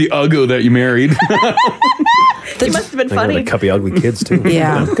somebody. And the uggo that you married. It must have been funny. They got the ugly kids, too.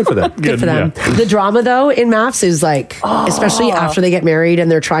 Yeah. Good for them. Good for them. Yeah. The drama, though, in MAFS is like, especially after they get married and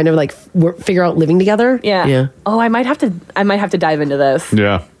they're trying to like figure out living together. Yeah. Oh, I might have to dive into this.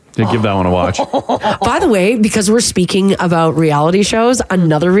 Yeah. Give that one a watch. By the way, because we're speaking about reality shows, I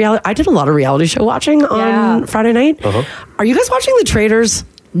did a lot of reality show watching on Friday night. Are you guys watching The Traitors?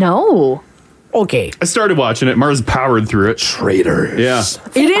 No. Okay. I started watching it. Mars powered through it. Traitors. Yeah.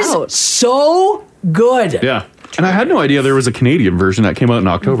 It is so good. Yeah. And I had no idea there was a Canadian version that came out in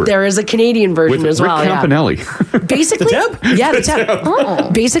October. There is a Canadian version with as Rick well. Campanelli. Yeah. Basically, the temp.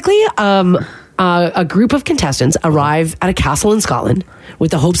 Oh. Basically, a group of contestants arrive at a castle in Scotland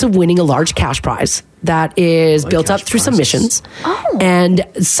with the hopes of winning a large cash prize that is built up through some missions. Oh. And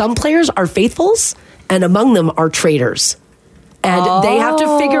some players are faithfuls, and among them are traitors. And they have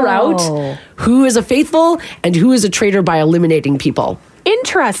to figure out who is a faithful and who is a traitor by eliminating people.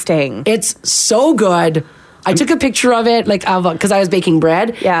 Interesting. It's so good. I took a picture of it, because I was baking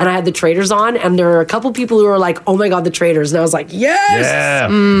bread, and I had the traitors on, and there are a couple people who were like, "Oh my god, the traitors!" And I was like,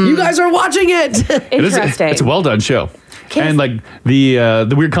 "Yes, you guys are watching it." Interesting. It's a well done show. And like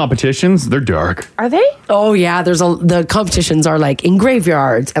the weird competitions, they're dark. Are they? Oh yeah, the competitions are like in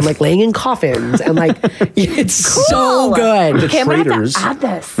graveyards and like laying in coffins and like it's so good. The traitors add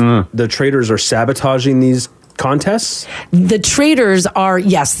this. The traitors are sabotaging these contests? The traitors are,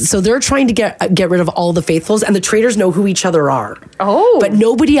 yes. So they're trying to get rid of all the faithfuls, and the traitors know who each other are. Oh. But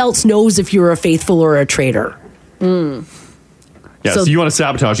nobody else knows if you're a faithful or a traitor. Yeah, so you want to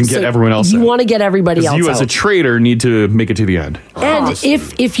sabotage and get everyone else You out. want to get everybody else You as a out. trader need to make it to the end. And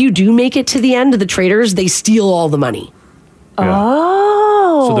if you do make it to the end, the traders, they steal all the money.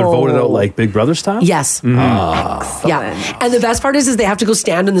 Oh. So they're voted out like Big Brother style? Yes. Yeah. And the best part is they have to go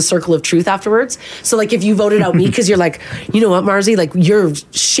stand in the circle of truth afterwards. So like if you voted out me because you're like, you know what, Marzi, like you're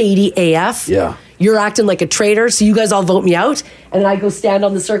shady AF. Yeah. You're acting like a traitor, so you guys all vote me out. And then I go stand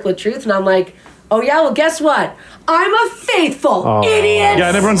on the circle of truth and I'm like, oh yeah, well guess what? I'm a faithful idiot. Yeah,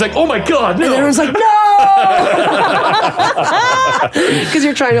 and everyone's like, oh my God, no. And everyone's like, no! Because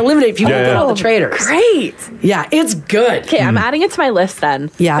you're trying to eliminate people with all the traitors. Great. Yeah, it's good. Okay, I'm adding it to my list then.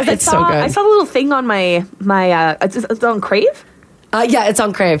 Yeah, 'Cause it's so good. I saw the little thing on my it's on Crave. Yeah, it's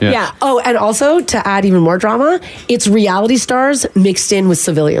on Crave. Yeah. Oh, and also to add even more drama, it's reality stars mixed in with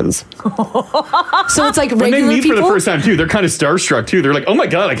civilians. So it's like when they regular meet people. for the first time too, they're kind of starstruck too. They're like, oh my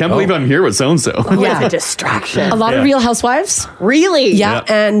God, I can't believe I'm here with so-and-so. Yeah. It's a distraction. A lot of Real Housewives. Really? Yeah.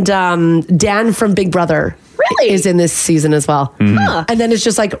 And Dan from Big Brother. Really? Is in this season as well. Huh. And then it's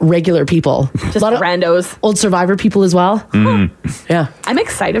just like regular people. Just a lot of randos. Old Survivor people as well. Yeah. I'm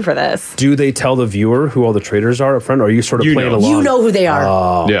excited for this. Do they tell the viewer who all the traders are up front, or are you sort of playing along? You know who they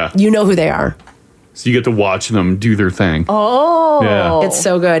are. Yeah. You know who they are. So you get to watch them do their thing. Oh. Yeah. It's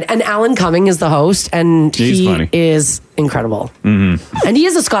so good. And Alan Cumming is the host, and He's he funny. is incredible. And he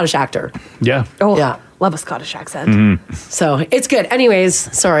is a Scottish actor. Yeah. Oh, Yeah. love a Scottish accent. So it's good. Anyways,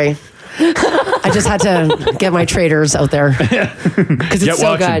 sorry. I just had to get my traders out there because it's Get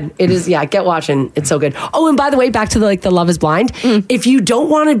so watching. good. It is, yeah. Get watching. It's so good. Oh, and by the way, back to the Love Is Blind. If you don't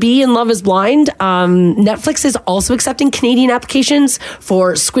want to be in Love Is Blind, Netflix is also accepting Canadian applications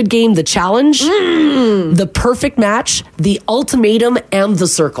for Squid Game: The Challenge, The Perfect Match, The Ultimatum, and The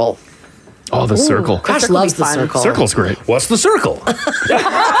Circle. Oh, the circle. Crash Circle loves be The fun. Circle. Circle's great. What's the circle?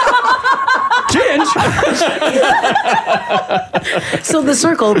 Ginge. So The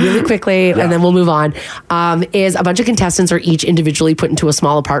Circle, really quickly, and then we'll move on, is a bunch of contestants are each individually put into a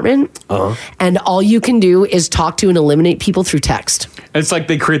small apartment. And all you can do is talk to and eliminate people through text. It's like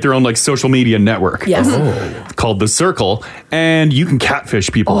they create their own like social media network. Yes. Called The Circle. And you can catfish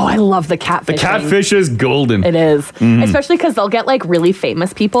people. Oh, I love the catfish. The catfish is golden. It is. Especially because they'll get like really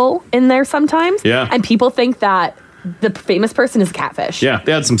famous people in there sometimes. Yeah. And people think that the famous person is a catfish. Yeah,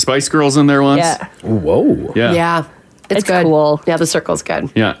 they had some Spice Girls in there once. Yeah. Whoa. Yeah. Yeah. It's good. cool. Yeah, The Circle's good.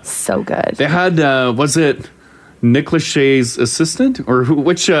 Yeah. So good. They had, was it Nick Lachey's assistant? Or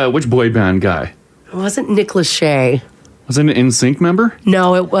which boy band guy? It wasn't Nick Lachey. Was it an NSYNC member?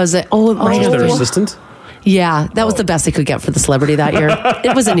 No, it wasn't. Oh, it might Just have their been. assistant? Yeah, that was the best they could get for the celebrity that year.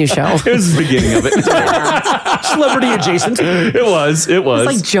 It was a new show. It was the beginning of it. Celebrity adjacent. It was. It's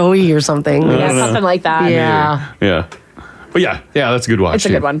like Joey or something. Yeah, something like that. Yeah. Yeah. But yeah, that's a good watch. It's a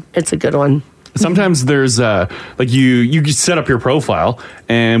too. good one. It's a good one. Sometimes there's like you set up your profile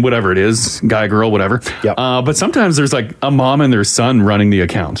and whatever it is, guy, girl, whatever. Yep. But sometimes there's like a mom and their son running the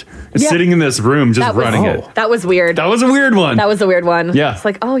account. It's sitting in this room just running it. That was weird. That was a weird one. That was a weird one. Yeah. It's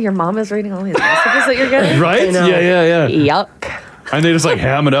like, oh, your mom is reading all these messages that you're getting? Right? I know. Yeah. Yuck. And they just like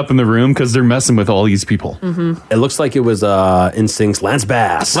ham it up in the room because they're messing with all these people. It looks like it was NSYNC's Lance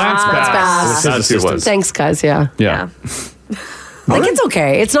Bass. Lance Bass. Bass. That's who it was. Thanks, guys. Yeah. Yeah. Like it's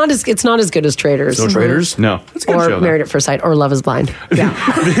okay. It's not as good as Traders. No traders? No. It's a good Or show, though. Married at First Sight or Love Is Blind. Yeah.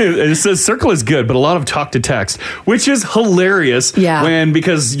 It says Circle is good, but a lot of talk to text, which is hilarious. Yeah.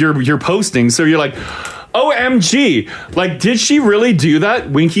 Because you're posting, so you're like, OMG, like, did she really do that?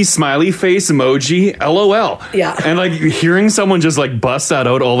 Winky smiley face emoji, LOL. Yeah. And like hearing someone just like bust that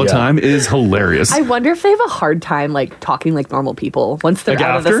out all the time is hilarious. I wonder if they have a hard time like talking like normal people once they're Like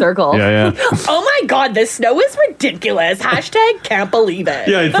out of after? the circle. Yeah. Oh my god, this snow is ridiculous. Hashtag can't believe it.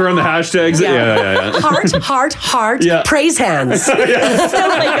 Yeah, you throw in the hashtags. Yeah. Heart, Yeah. praise hands.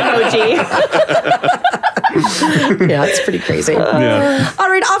 Snowflake emoji. Yeah, it's pretty crazy. Yeah. All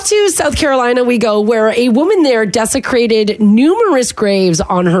right, off to South Carolina we go, where a woman there desecrated numerous graves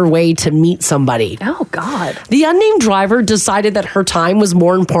on her way to meet somebody. Oh god. The unnamed driver decided that her time was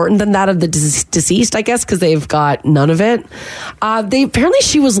more important than that of the deceased, I guess, because they've got none of it. Apparently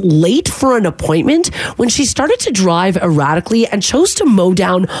she was late for an appointment when she started to drive erratically and chose to mow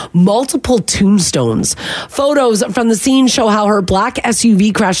down multiple tombstones. Photos from the scene show how her black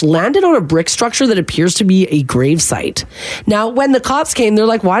SUV crash landed on a brick structure that appears to be a gravesite. Now, when the cops came, they're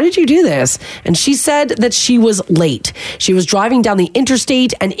like, why did you do this? And she said that she was late. She was driving down the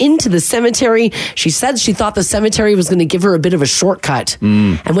interstate and into the cemetery. She said she thought the cemetery was going to give her a bit of a shortcut.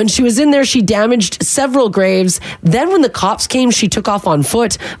 And when she was in there, she damaged several graves. Then when the cops came, she took off on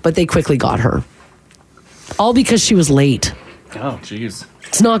foot, but they quickly got her. All because she was late. Oh, jeez.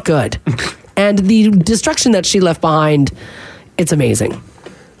 It's not good. And the destruction that she left behind, It's amazing.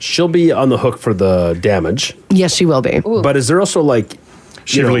 She'll be on the hook for the damage. Yes, she will be. Ooh. But is there also like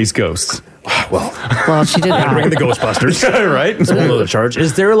She released ghosts. Well, she did that. Bring the Ghostbusters, right? Another charge.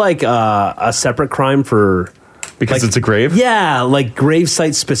 Is there like a separate crime for because like, it's a grave? Yeah, like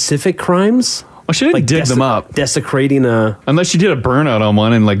gravesite specific crimes. Well, she didn't like dig them up. Desecrating a... Unless she did a burnout on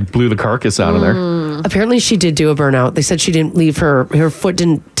one and like blew the carcass out of there. Apparently she did do a burnout. They said she didn't leave her foot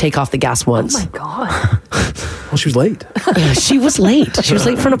didn't take off the gas once. Oh my God. Well, she was late. She was late. She was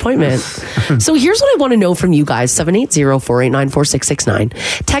late for an appointment. So here's what I want to know from you guys.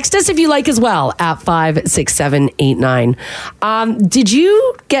 780-489-4669. Text us if you like as well at 56789. Did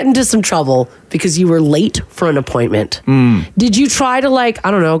you get into some trouble because you were late for an appointment? Did you try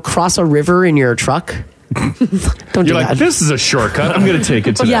to cross a river in your truck? Don't do that. This is a shortcut. I'm going to take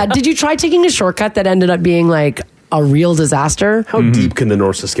it today. Yeah. Did you try taking a shortcut that ended up being like a real disaster? How deep can the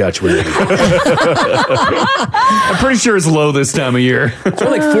North Saskatchewan be? I'm pretty sure it's low this time of year. There's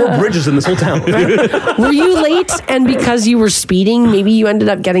only like 4 bridges in this whole town. Were you late and because you were speeding, maybe you ended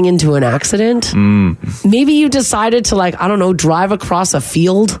up getting into an accident? Maybe you decided to drive across a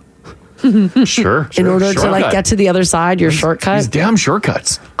field? Sure. In order to get to the other side, your shortcut. These damn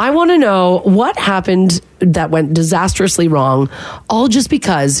shortcuts. I want to know what happened that went disastrously wrong, all just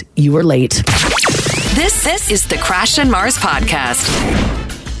because you were late. This is the Crash and Mars podcast.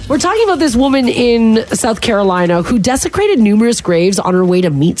 We're talking about this woman in South Carolina who desecrated numerous graves on her way to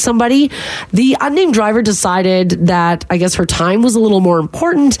meet somebody. The unnamed driver decided that, I guess, her time was a little more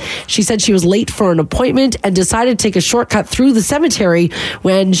important. She said she was late for an appointment and decided to take a shortcut through the cemetery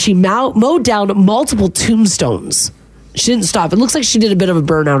when she mowed down multiple tombstones. She didn't stop. It looks like she did a bit of a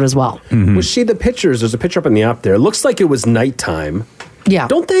burnout as well. Was she the pictures? There's a picture up in the app there. It looks like it was nighttime. Yeah.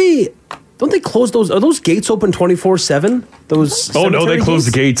 Don't they close those? Are those gates open 24/7? Those? Oh no, they close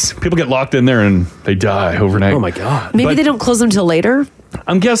the gates. People get locked in there and they die overnight. Oh my God. Maybe they don't close them till later.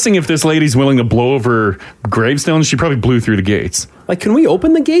 I'm guessing if this lady's willing to blow over gravestones, she probably blew through the gates. Like, can we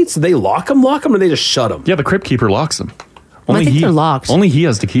open the gates? Do they lock them, or do they just shut them? Yeah, the crypt keeper locks them. I think they're locked. Only he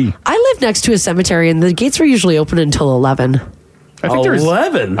has the key. I live next to a cemetery and the gates were usually open until 11. I think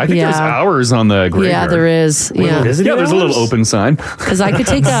 11? I think there's hours on the graveyard. Yeah, there is. Yeah, there's a little open sign. Because I could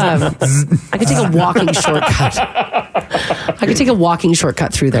take a walking shortcut. I could take a walking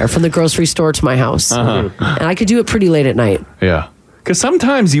shortcut through there from the grocery store to my house, and I could do it pretty late at night. Yeah, because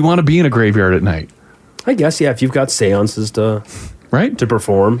sometimes you want to be in a graveyard at night. I guess, yeah, if you've got seances to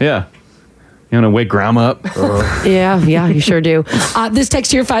perform. Yeah. You want to wake grandma up? Yeah, you sure do. This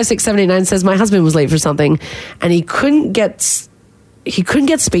text here, 56789, says, my husband was late for something, and he couldn't get space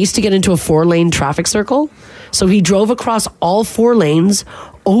to get into a 4-lane traffic circle. So he drove across all 4 lanes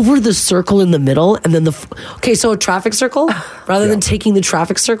over the circle in the middle. And then so a traffic circle, rather than taking the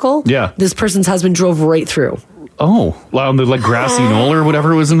traffic circle, this person's husband drove right through. Oh, on the grassy knoll or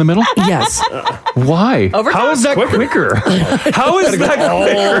whatever was in the middle? Yes. Why? How is that quicker? How is that all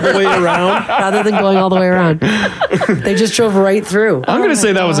the way around? Rather than going all the way around. They just drove right through. I'm going to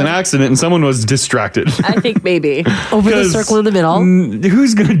say that was an accident and someone was distracted. I think maybe. Over the circle in the middle.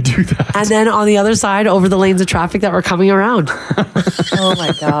 Who's going to do that? And then on the other side, over the lanes of traffic that were coming around. Oh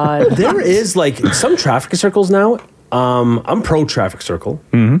my God. There is some traffic circles now. I'm pro traffic circle.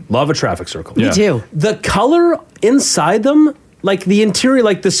 Love a traffic circle. Me too. The color inside them, like the interior,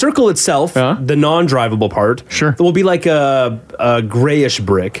 like the circle itself, the non-drivable part, will be like a grayish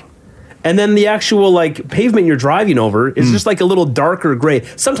brick. And then the actual pavement you're driving over is just like a little darker gray.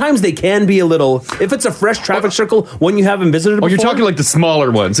 Sometimes they can be a little, if it's a fresh traffic circle, one you haven't visited before. Oh, you're talking like the smaller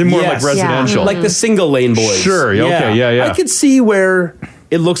ones and more like residential. Like the single lane boys. Sure, okay, yeah. I could see where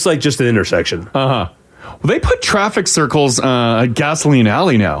it looks like just an intersection. Well, they put traffic circles at Gasoline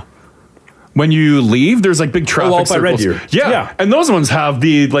Alley now. When you leave, there's big traffic circles. Red Deer. Yeah, and those ones have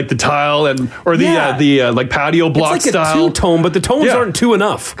the tile or the patio block it's like style. a 2-tone, but the tones aren't 2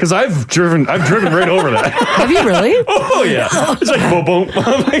 enough. Because I've driven right over that. Have you really? Oh yeah, it's like boom boom.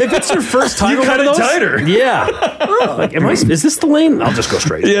 If it's your first time, you cut it tighter. Yeah. Is this the lane? I'll just go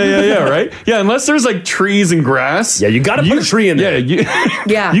straight. Yeah, right. Yeah, unless there's trees and grass. Yeah, you got to put a tree in there.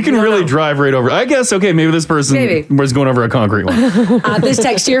 Yeah, you can really drive right over. I guess maybe this person was going over a concrete one. This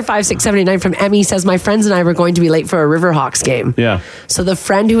text here, 56789 from Emmy says, my friends and I were going to be late for a Riverhawks game. Yeah. So the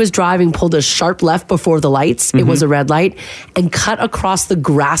friend who was driving pulled a sharp left before the lights. It was a red light, and cut across the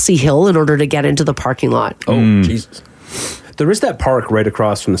grassy hill in order to get into the parking lot. Oh, Jesus. There is that park right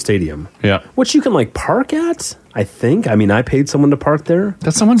across from the stadium. Yeah. Which you can park at, I think. I mean, I paid someone to park there.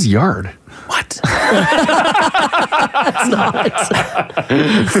 That's someone's yard. What? It's not.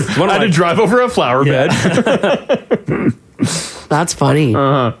 I had to drive over a flower bed. That's funny.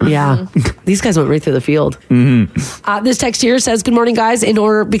 Yeah. These guys went right through the field. This text here says, good morning, guys.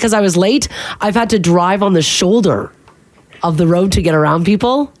 Because I was late, I've had to drive on the shoulder of the road to get around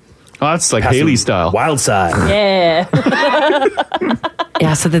people. Oh, that's like Haley style. Wild side. Yeah.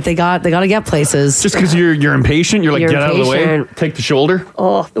 Yeah, so that they got to get places. Just because you're impatient, you're like, get out of the way, take the shoulder.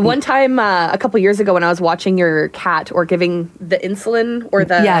 Oh, one time a couple years ago when I was watching your cat or giving the insulin or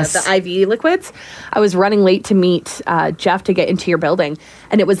the IV liquids, I was running late to meet Jeff to get into your building.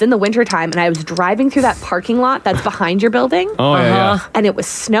 And it was in the wintertime, and I was driving through that parking lot that's behind your building. Oh, yeah. And it was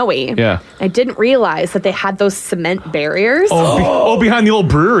snowy. Yeah. I didn't realize that they had those cement barriers. Oh, behind the old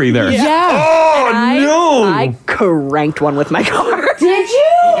brewery there. Yeah. Oh, I cranked one with my car. Did you?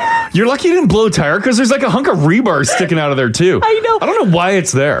 You're lucky you didn't blow a tire because there's like a hunk of rebar sticking out of there too. I know. I don't know why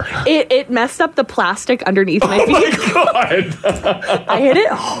it's there. It messed up the plastic underneath my feet. Oh my God. I hit it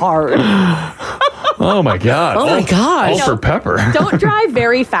hard. Oh my God. Oh my God. All for pepper. Don't drive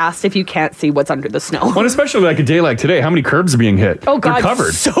very fast if you can't see what's under the snow. Well, especially like a day like today, how many curbs are being hit? Oh God, they're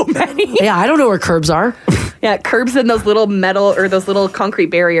covered. So many. Yeah, I don't know where curbs are. Yeah, curbs and those little metal or those little concrete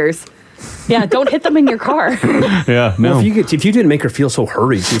barriers. Yeah, don't hit them in your car. Yeah, no. Well, if you didn't make her feel so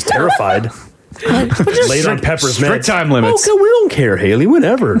hurried, she was terrified. Laid on Pepper's strict meds. time limits. Okay, we don't care, Haley.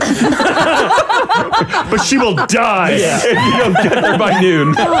 Whenever. But she will die if you don't get there by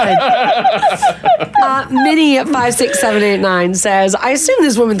noon. Minnie at 56789 says, I assume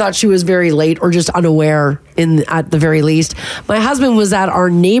this woman thought she was very late or just unaware at the very least. My husband was at our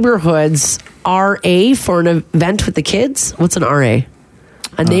neighborhood's RA for an event with the kids. What's an RA?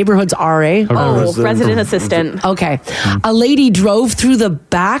 A neighborhood's RA? Oh, resident assistant. Okay. A lady drove through the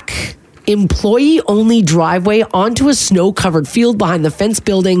back employee-only driveway onto a snow-covered field behind the fence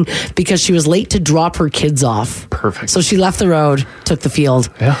building because she was late to drop her kids off. Perfect. So she left the road, took the field.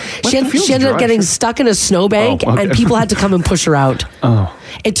 Yeah. She ended up getting stuck in a snowbank, and people had to come and push her out. Oh.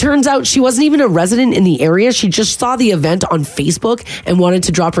 It turns out she wasn't even a resident in the area. She just saw the event on Facebook and wanted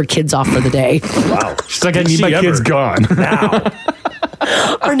to drop her kids off for the day. Wow. She's like, I need my kids gone. Now.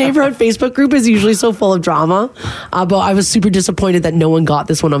 Our neighborhood Facebook group is usually so full of drama, but I was super disappointed that no one got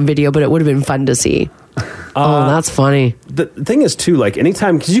this one on video, but it would have been fun to see. Oh, that's funny. The thing is, too, like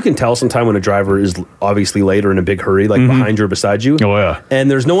anytime, because you can tell sometime when a driver is obviously late or in a big hurry, like behind you or beside you. Oh, yeah.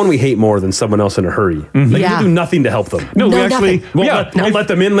 And there's no one we hate more than someone else in a hurry. Like, Yeah. we do nothing to help them. No, we actually Won't let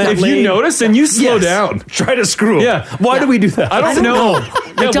them in. If you notice and you slow down, try to screw them. Yeah. Why do we do that? I don't know.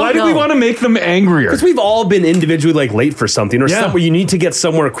 Yeah, why do we want to make them angrier? Because we've all been individually like late for something or somewhere you need to get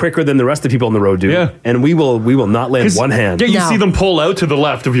somewhere quicker than the rest of the people on the road do. Yeah. And we will not lend one hand. Yeah, you No. see them pull out to the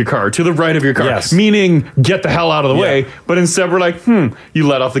left of your car, to the right of your car, Yes. meaning get the hell out of the way. But instead we're like, you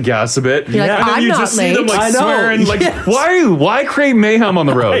let off the gas a bit. You're like, and then I'm you not just late. see them I like know. swearing, like, Yes. why create mayhem on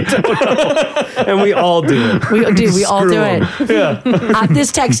the road? And we all do it. We all Screw do it. 'em. Yeah.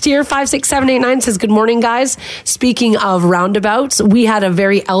 This text here, 56789, says, good morning, guys. Speaking of roundabouts, we had a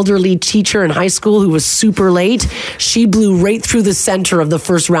very elderly teacher in high school who was super late. She blew right through the center of the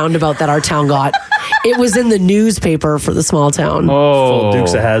first roundabout that our town got. It was in the newspaper for the small town. Full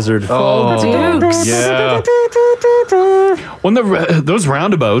Dukes of Hazzard. Dukes. Yeah. When those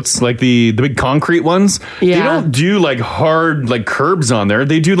roundabouts, like the big concrete ones, they don't do like hard like curbs on there.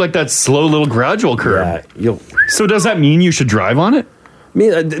 They do like that slow little gradual curb. Yeah, So does that mean you should drive on it? I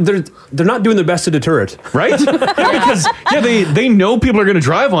mean, they're not doing their best to deter it, right? Because they know people are going to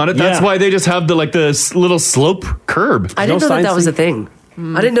drive on it. That's why they just have the little slope curb. I didn't know that was a thing.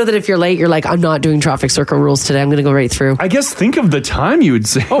 I didn't know that if you're late, you're like, I'm not doing traffic circle rules today. I'm going to go right through. I guess think of the time you would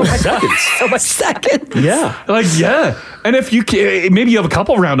say. Oh, seconds. Seconds. Yeah. And if you maybe you have a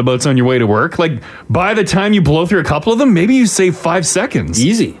couple roundabouts on your way to work, like by the time you blow through a couple of them, maybe you save 5 seconds.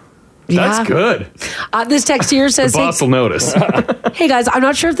 Easy. That's good. This text here says, the boss will notice. Hey guys, I'm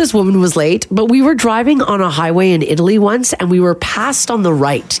not sure if this woman was late, but we were driving on a highway in Italy once and we were passed on the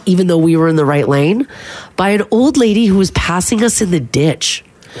right, even though we were in the right lane, by an old lady who was passing us in the ditch.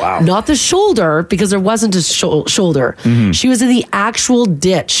 Wow. Not the shoulder, because there wasn't a shoulder. Mm-hmm. She was in the actual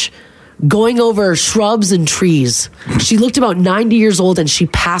ditch, going over shrubs and trees. She looked about 90 years old and she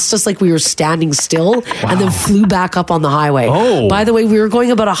passed us like we were standing still and then flew back up on the highway. Oh. By the way, we were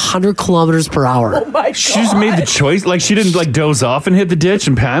going about 100 kilometers per hour. Oh my God. She just made the choice. Like she didn't like doze off and hit the ditch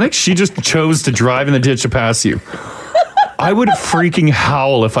and panic. She just chose to drive in the ditch to pass you. I would freaking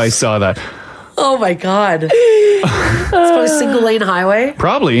howl if I saw that. Oh my God. It's probably a single lane highway.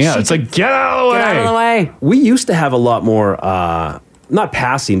 Probably, yeah. It's like, get out of the way. Get out of the way. We used to have a lot more, not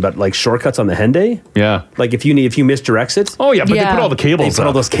passing, but like shortcuts on the Henday. Yeah. Like if you misdirect it. Oh, yeah, but they put all the cables They put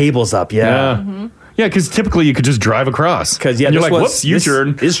all those cables up, yeah. Yeah, Yeah, because typically you could just drive across. Because you're like, whoops,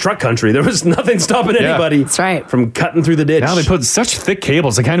 U-turn. This is truck country. There was nothing stopping anybody. That's right. From cutting through the ditch. Now they put such thick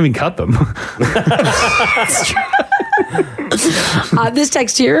cables, I can't even cut them. This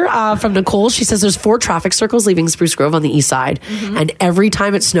text here from Nicole, she says there's 4 traffic circles leaving Spruce Grove on the east side. And every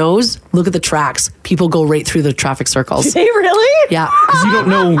time it snows, look at the tracks. People go right through the traffic circles. Do they really? Yeah. Because you don't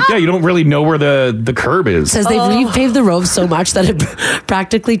know, you don't really know where the curb is. Says they've repaved the road so much that it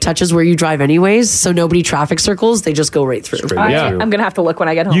practically touches where you drive anyways. So nobody traffic circles, they just go right through. I'm going to have to look when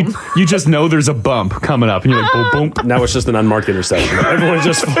I get home. You just know there's a bump coming up and you're like, boom, boom. Now it's just an unmarked intersection. Everyone's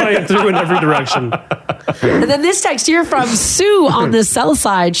just flying through in every direction. And then this text here from Sue on the south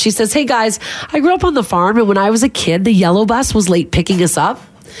side. She says, hey guys, I grew up on the farm and when I was a kid, the yellow bus was late picking us up.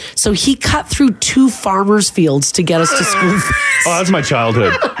 So he cut through 2 farmers' fields to get us to school. Oh, that's my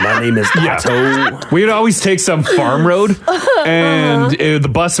childhood. My name is Otto. We'd always take some farm road, and the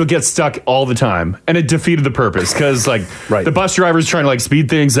bus would get stuck all the time, and it defeated the purpose because, the bus driver's trying to speed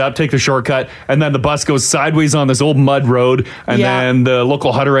things up, take the shortcut, and then the bus goes sideways on this old mud road, and then the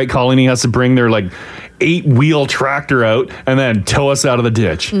local Hutterite colony has to bring their 8-wheel tractor out and then tow us out of the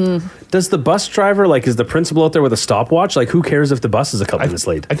ditch. Does the bus driver, is the principal out there with a stopwatch? Who cares if the bus is a couple minutes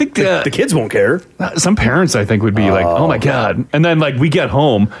late? I think the kids won't care. Some parents, I think, would be oh my God. And then, we get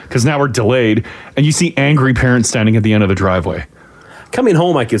home, because now we're delayed, and you see angry parents standing at the end of the driveway. Coming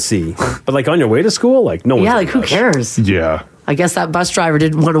home, I could see. But, on your way to school, no one's Yeah, who cares? Yeah. I guess that bus driver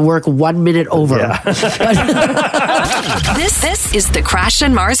didn't want to work 1 minute over. Yeah. This is the Crash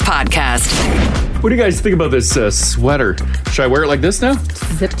and Mars podcast. What do you guys think about this sweater? Should I wear it like this now?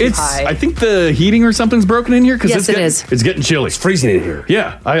 Zip too high. I think the heating or something's broken in here. Yes, it is. It's getting chilly. It's freezing in here.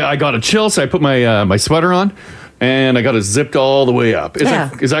 Yeah, I got a chill, so I put my my sweater on, and I got it zipped all the way up.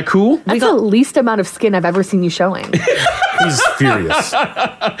 Is that cool? That's the least amount of skin I've ever seen you showing. He's furious.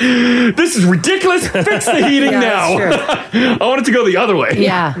 This is ridiculous. Fix the heating now. I want it to go the other way.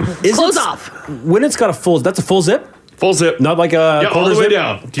 Yeah. Close off. When it's got that's a full zip? Full zip. Not like a all the way zip?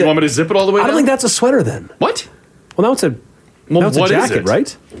 down. Do you want me to zip it all the way down? I don't think that's a sweater then. What? Well, now it's a jacket,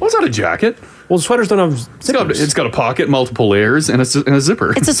 right? Well, it's not a jacket. Well, sweaters don't have zippers. It's got a pocket, multiple layers, and a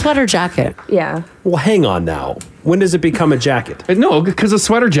zipper. It's a sweater jacket. Yeah. Well, hang on now. When does it become a jacket? No, because a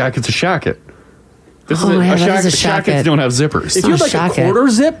sweater jacket's a shacket. This is a shacket. Shackets don't have zippers. If you had a quarter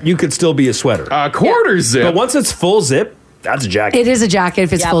zip, you could still be a sweater. A quarter zip. But once it's full zip, that's a jacket. It is a jacket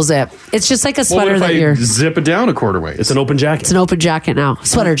if it's full zip. It's just like a sweater what if that you're... zip it down a quarter way? It's an open jacket. It's an open jacket now.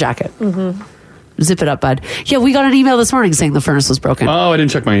 Sweater jacket. Zip it up, bud. Yeah, we got an email this morning saying the furnace was broken. Oh, I didn't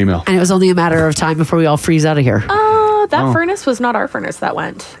check my email. And it was only a matter of time before we all freeze out of here. That furnace was not our furnace that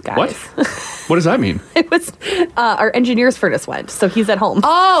went, guys. What? What does that mean? It was our engineer's furnace went, so he's at home.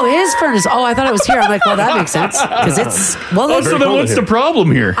 Oh, his furnace. Oh, I thought it was here. I'm like, well, that makes sense. Because it's... Well, so then what's the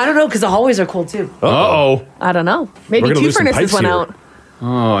problem here? I don't know, because the hallways are cold, too. Uh-oh. I don't know. Maybe 2 furnaces went out.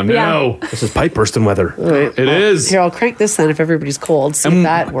 Oh, no. Yeah. This is pipe bursting weather. It is. Here, I'll crank this then if everybody's cold. See if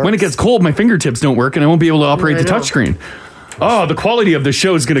that works. When it gets cold, my fingertips don't work, and I won't be able to operate the touchscreen. Oh, the quality of the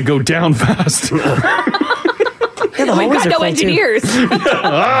show is going to go down fast. Yeah, the We've hallways got are no cold, engineers.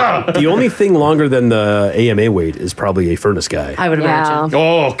 The only thing longer than the AMA wait is probably a furnace guy. I would imagine.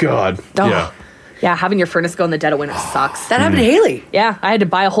 Oh, God. Oh. Yeah. Yeah, having your furnace go in the dead of winter sucks. That happened to Haley. Yeah, I had to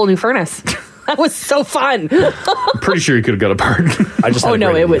buy a whole new furnace. That was so fun. I'm pretty sure you could have got a part. Oh,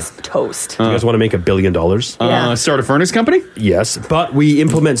 no, it was toast. Do you guys want to make $1 billion? Yeah. Start a furnace company? Yes, but we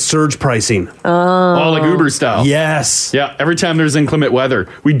implement surge pricing. Oh, like Uber style. Yes. Yeah, every time there's inclement weather,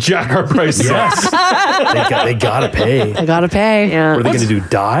 we jack our prices up. Yes. they gotta pay. I gotta pay. Yeah. What are they going to do?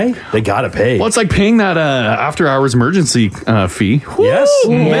 Die? They gotta pay. Well, it's like paying that after-hours emergency fee. Yes.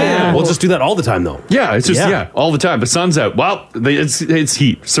 man. We'll just do that all the time, though. Yeah, it's just, all the time. The sun's out. Well, it's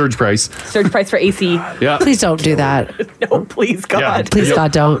heat. Surge price. Surge price for AC. Yeah. Please don't do that. No, please, God. Yeah. Please,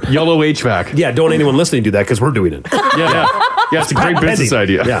 God, don't. Yellow HVAC. Yeah, don't anyone listening do that because we're doing it. Yeah, it's a great business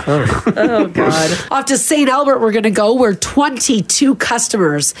idea. Yeah. Oh, God. Off to St. Albert we're going to go, where 22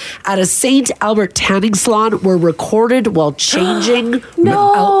 customers at a St. Albert tanning salon were recorded while changing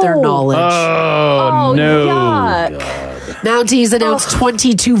without their knowledge. Oh, no. Yuck. Mounties announced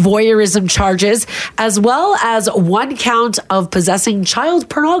 22 voyeurism charges, as well as 1 count of possessing child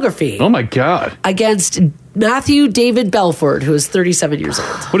pornography Oh, my God. against Matthew David Belford, who is 37 years old.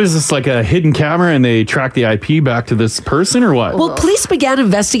 What is this, like a hidden camera and they track the IP back to this person or what? Well, police began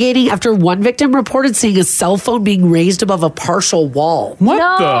investigating after one victim reported seeing a cell phone being raised above a partial wall what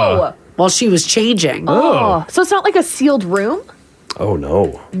No. while she was changing. Oh, so it's not like a sealed room? Oh,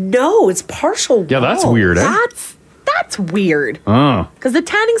 no. No, it's partial Yeah, that's wall. weird, eh? That's It's weird. Oh. Because the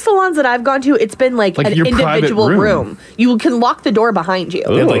tanning salons that I've gone to, it's been like an your individual private room. You can lock the door behind you.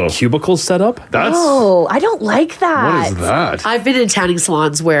 They have like cubicles set up. That's Oh, I don't like that. what is that? I've been in tanning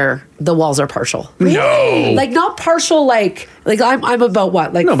salons where the walls are partial. No. Like not partial, like I'm about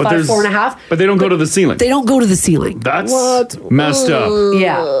what, like No, but 5, 4.5. But they don't go to the ceiling. They don't go to the ceiling. That's messed up.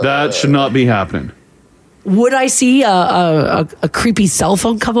 Yeah. That should not be happening. Would I see a creepy cell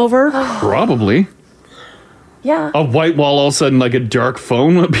phone come over? Probably. Yeah. A white wall, all of a sudden, like a dark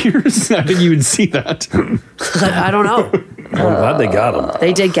phone appears. I think you would see that. I don't know. I'm glad they got him.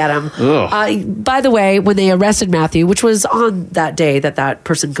 They did get him. By the way, when they arrested Matthew, which was on that day that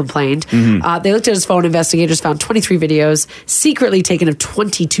person complained, they looked at his phone. Investigators found 23 videos secretly taken of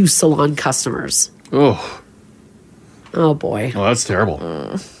 22 salon customers. Oh, boy. Oh, that's terrible.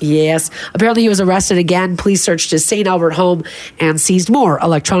 Yes. Apparently, he was arrested again. Police searched his St. Albert home and seized more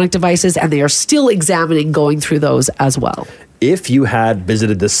electronic devices, and they are still examining going through those as well. If you had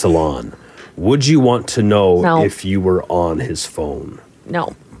visited this salon, would you want to know No. if you were on his phone?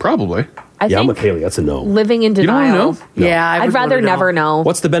 No. Probably. I Yeah, I'm think with Haley. That's a no. living in You don't denial. wanna know? Yeah, I I'd would rather wanna never know.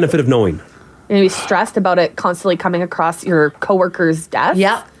 What's the benefit of knowing? You're going to be stressed about it constantly coming across your coworker's desk.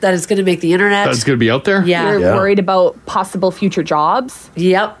 Yep, that is going to make the internet. That's going to be out there? Yeah. You're worried about possible future jobs.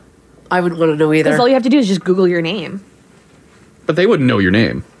 Yep. I wouldn't want to know either. Because all you have to do is just Google your name. But they wouldn't know your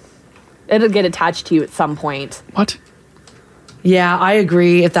name. It'll get attached to you at some point. What? Yeah, I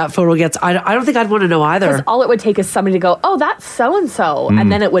agree. If that photo gets, I don't think I'd want to know either. Because all it would take is somebody to go, oh, that's so-and-so.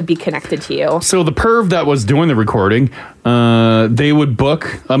 And then it would be connected to you. So the perv that was doing the recording, they would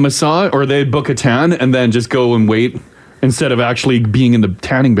book a massage or they'd book a tan and then just go and wait instead of actually being in the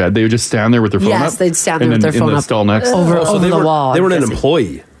tanning bed. They would just stand there with their phone up. Yes, they'd stand there and with then their phone in the up stall next. over they the were, wall. They I'm were an guessing.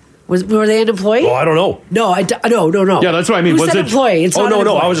 employee. Were they an employee? Oh, I don't know. No, no. Yeah, that's what I mean. Who Was said it employee? It's Oh, not no, an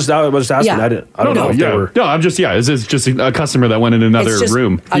no. employee. I was just asking. Yeah. I don't know if they were. No, I'm just, it's just a customer that went in another It's just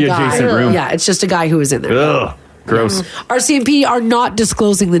room, a the guy. adjacent room. Yeah, it's just a guy who was in there. Ugh, gross. RCMP are not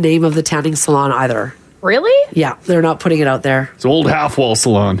disclosing the name of the tanning salon either. Really? Yeah, they're not putting it out there. It's an old half-wall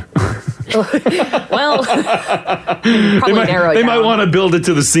salon. Well, probably narrow it They down. might want to build it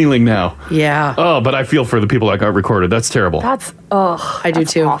to the ceiling now. Yeah. Oh, but I feel for the people that got recorded. That's terrible. That's, I do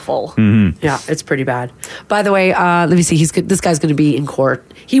too. awful. Yeah, it's pretty bad. By the way, let me see. This guy's going to be in court.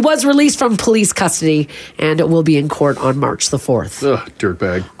 He was released from police custody and will be in court on March the 4th. Ugh,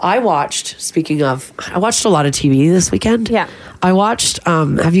 dirtbag. I watched a lot of TV this weekend. Yeah. I watched,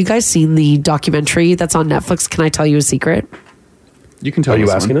 have you guys seen the documentary that's on Netflix? Can I tell you a secsecret? You can tell Are you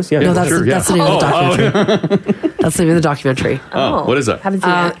us asking one. us? Yeah. No, that's, sure, that's the name of the documentary. That's the name of the documentary. Oh, what is that? Haven't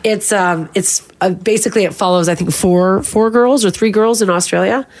seen it. It's basically it follows I think four girls or 3 girls in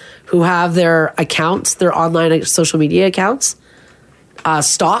Australia who have their accounts, their online social media accounts,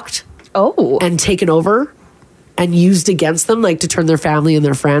 stalked and taken over and used against them, like to turn their family and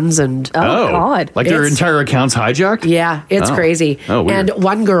their friends and God. Like their entire accounts hijacked? yeah, it's crazy. Oh, weird. And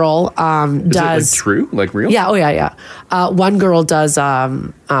one girl Is it like true? Like real? yeah, one girl does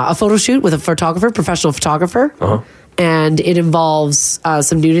a photo shoot with a professional photographer. And it involves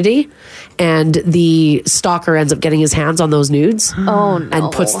some nudity, and the stalker ends up getting his hands on those nudes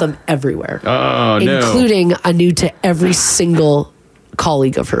and puts them everywhere, Oh, no. including a nude to every single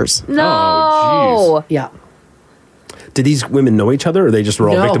colleague of hers. No. Oh, Yeah, Did these women know each other, or they just were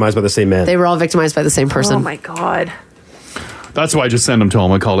all No. victimized by the same man? they were all victimized by the same person. Oh, my God. That's why I just send them to all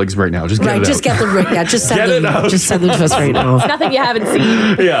my colleagues right now. Just get Right, it just out. get them. Yeah, just send Get it them. out. Just send them to us right now. Nothing you haven't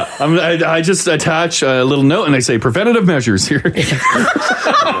seen. Yeah, I just attach a little note and I say preventative measures here. That's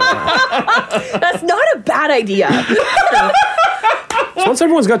not a bad idea. So once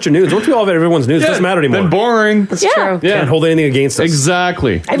everyone's got your nudes, once we all have everyone's nudes, it doesn't matter anymore. Then boring. That's Yeah. true. Yeah. Can't hold anything against us.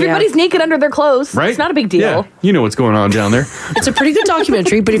 Exactly. Everybody's naked under their clothes. Right? It's not a big deal. Yeah. You know what's going on down there. It's a pretty good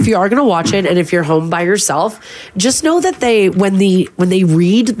documentary, but if you are going to watch it and if you're home by yourself, just know that when they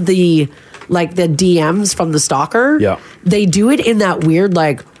read the DMs from the stalker, they do it in that weird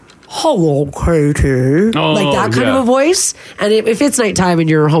hello, Katie, like that kind of a voice. And if it's nighttime and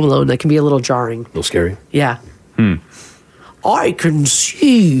you're home alone, that can be a little jarring. A little scary. Yeah. I can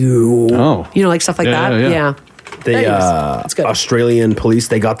see you. Oh. You know, like stuff like that. Yeah. They Anyways, it's good. Australian police,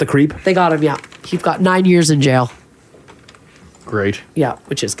 they got the creep. They got him, yeah. He got 9 years in jail. Great. Yeah,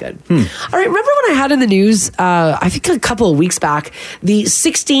 which is good. All right, remember when I had in the news, I think a couple of weeks back, the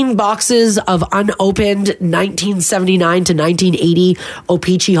 16 boxes of unopened 1979 to 1980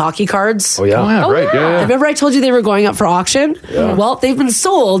 O-Pee-Chee hockey cards? Oh, yeah. Oh, yeah, right. Yeah. Remember I told you they were going up for auction? Yeah. Well, they've been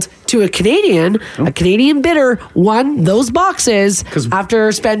sold to a Canadian. A Canadian bidder won those boxes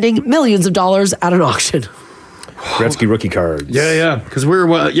after spending millions of dollars at an auction. Gretzky rookie cards. Yeah. Because we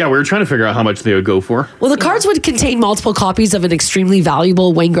were trying to figure out how much they would go for. Well, the cards would contain multiple copies of an extremely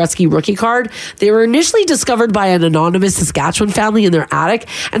valuable Wayne Gretzky rookie card. They were initially discovered by an anonymous Saskatchewan family in their attic,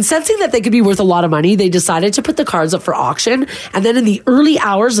 and sensing that they could be worth a lot of money, they decided to put the cards up for auction. And then in the early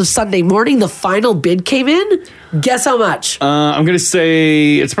hours of Sunday morning, the final bid came in. Guess how much? I'm going to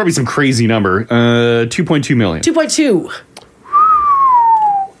say it's probably some crazy number. 2.2 million. 2.2.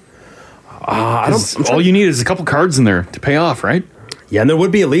 All you need is a couple cards in there to pay off, right? Yeah, and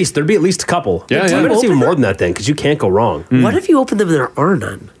there'd be at least a couple. Yeah. I bet it's even more than that then, because you can't go wrong. What if you open them and there are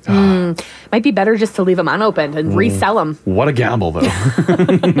none? Might be better just to leave them unopened and resell them. What a gamble, though.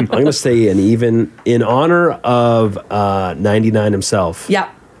 I'm going to say an even, in honor of 99 himself. Yeah.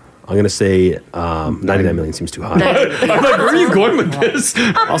 I'm going to say 99 million seems too high. I'm like, where are you going with this?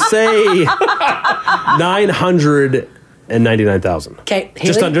 I'll say 999,000. Okay.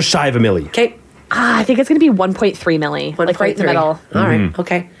 Just shy of $1 million. Okay. I think it's going to be 1.3 milli. Like right in the middle. All right.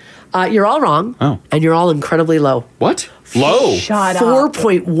 Okay. You're all wrong. Oh. And you're all incredibly low. What? Low? Shut up.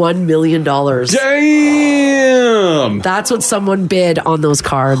 $4.1 million. Damn! That's what someone bid on those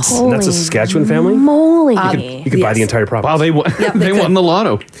cards. And that's a Saskatchewan family? Moly. You could buy the entire property. Wow, they won. Yep, they won the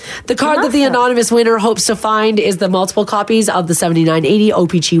lotto. The card that the anonymous winner hopes to find is the multiple copies of the 7980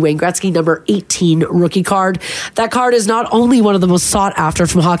 OPG Wayne Gretzky number 18 rookie card. That card is not only one of the most sought after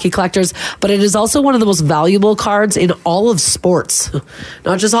from hockey collectors, but it is also one of the most valuable cards in all of sports.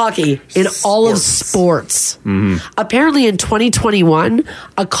 Not just hockey, in all of sports. Apparently in 2021,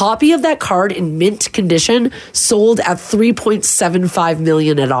 a copy of that card in mint condition sold at $3.75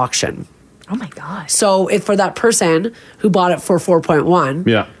 million at auction. Oh my God. So if for that person who bought it for 4.1,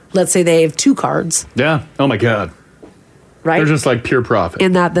 Yeah. let's say they have two cards, Yeah. Oh, my God. right? They're just like pure profit.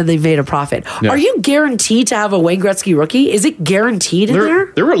 in that, then they've made a profit. Yeah. Are you guaranteed to have a Wayne Gretzky rookie? Is it guaranteed in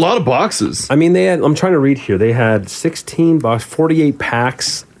there? There were a lot of boxes. I mean, I'm trying to read here. They had 16 box, 48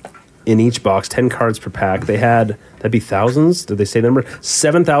 packs in each box, 10 cards per pack. They had, that'd be thousands. Did they say the number?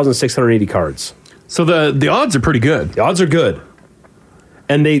 7,680 cards. So the odds are pretty good. The odds are good.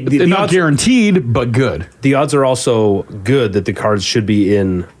 And They're not odds, guaranteed, but good. the odds are also good that the cards should be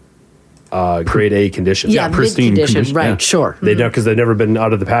in grade A condition. Yeah, mint pristine condition, right? yeah. Sure. They don't, because they've never been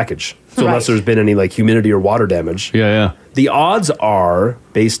out of the package. So Right. unless there's been any like humidity or water damage. Yeah. The odds are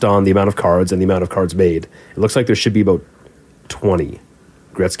based on the amount of cards and the amount of cards made. It looks like there should be about 20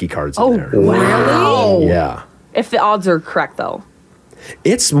 Gretzky cards in there. Wow. Yeah. If the odds are correct, though.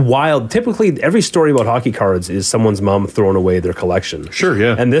 It's wild. Typically, every story about hockey cards is someone's mom throwing away their collection. Sure,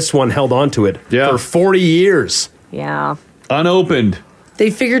 yeah. And this one held on to it for 40 years. Yeah. Unopened.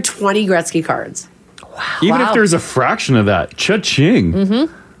 They figured 20 Gretzky cards. Even Wow. if there's a fraction of that, cha-ching.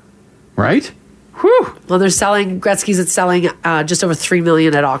 Mm-hmm. Right? Whew. Well, they're selling Gretzky's. It's selling just over $3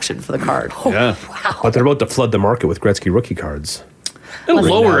 million at auction for the card. Yeah. But they're about to flood the market with Gretzky rookie cards. They'll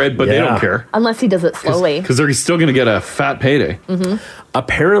lower it, but they Yeah. don't care. Unless he does it slowly. Because they're still going to get a fat payday.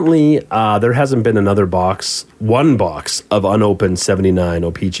 Apparently, there hasn't been one box of unopened 79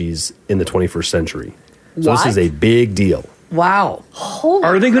 OPGs in the 21st century. So this is a big deal. Wow.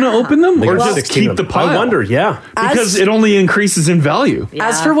 Are they going to open them? Or Well, just 16 keep of the them. pile? I wonder, yeah. Because it only increases in value.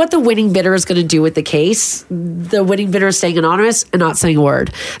 As for what the winning bidder is going to do with the case, the winning bidder is staying anonymous and not saying a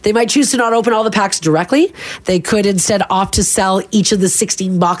word. They might choose to not open all the packs directly. They could instead opt to sell each of the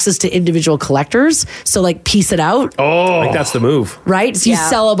 16 boxes to individual collectors. So, like, piece it out. Oh. Like, that's the move. Right? So you Yeah.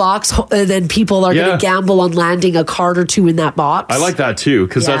 sell a box, and then people are going Yeah. to gamble on landing a card or two in that box. I like that too,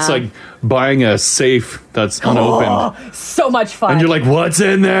 because that's Yeah. like buying a safe that's unopened. So much fun. And you're like, what's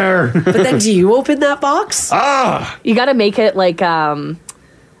in there? But then do you open that box? You got to make it like a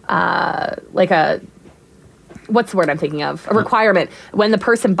what's the word I'm thinking of? A requirement. When the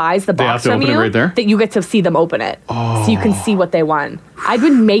person buys the They have box to from open it you, right there? that you get to see them open it, so you can see what they won. I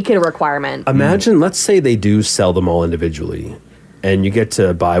would make it a requirement. Imagine, let's say they do sell them all individually, and you get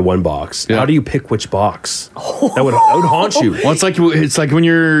to buy one box. Yeah. How do you pick which box? That would haunt you. Well, it's like when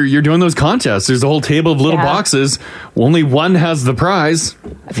you're doing those contests. There's a whole table of little Yeah. boxes. Only one has the prize.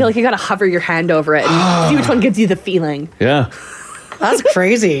 I feel like you got to hover your hand over it and see which one gives you the feeling. Yeah. That's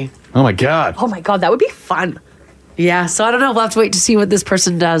crazy. Oh my God. Oh my God, that would be fun. Yeah, so I don't know. We'll have to wait to see what this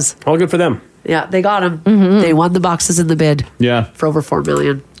person does. All good for them. Yeah, they got them. They won the boxes in the bid Yeah. for over $4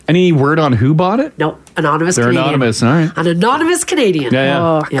 million. Any word on who bought it? No, anonymous They're Canadian. anonymous. All right. An anonymous Canadian. Yeah, yeah.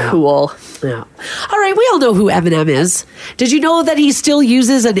 Oh, Yeah. cool. Yeah. All right, we all know who Eminem is. Did you know that he still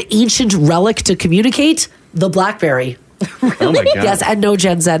uses an ancient relic to communicate? The BlackBerry. Oh my God. Yes, and no,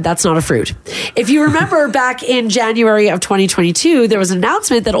 Gen Z, that's not a fruit. If you remember back in January of 2022, there was an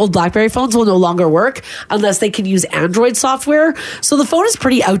announcement that old BlackBerry phones will no longer work unless they can use Android software. So the phone is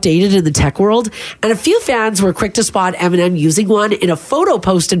pretty outdated in the tech world. And a few fans were quick to spot Eminem using one in a photo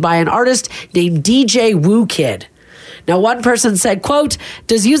posted by an artist named DJ Woo Kid. Now, one person said, quote,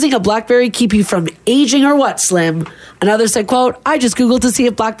 does using a BlackBerry keep you from aging or what, Slim? Another said, quote, I just Googled to see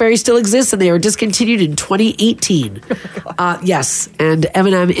if BlackBerry still exists and they were discontinued in 2018. Yes, and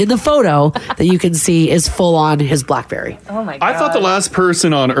Eminem in the photo that you can see is full on his BlackBerry. Oh my God. I thought the last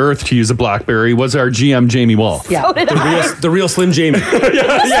person on earth to use a BlackBerry was our GM, Jamie Wall. Yeah. The real Slim Jamie.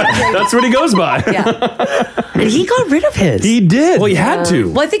 Yeah, that's what he goes by. Yeah. And he got rid of his. He did. Well, he had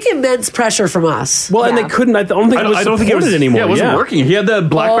to. Well, I think immense pressure from us. Well, and they couldn't. I don't think it was anymore. Yeah, it wasn't working. He had the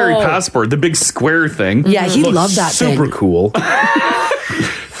BlackBerry Oh. Passport, the big square thing. Yeah, he loved that Super thing. cool.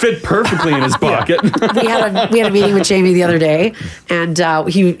 Fit perfectly in his pocket. We had a meeting with Jamie the other day, and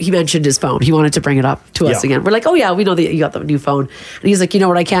he mentioned his phone. He wanted to bring it up to us again. We're like, oh yeah, we know that you got the new phone. And he's like, you know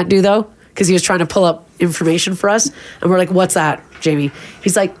what I can't do though? Because he was trying to pull up information for us. And we're like, what's that, Jamie?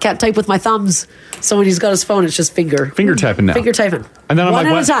 He's like, can't type with my thumbs. So when he's got his phone, it's just finger typing now. Finger typing. And then I'm one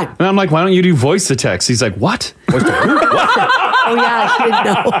like, at a time. And I'm like, why don't you do voice to text? He's like, what? Voice to who? Oh yeah, he didn't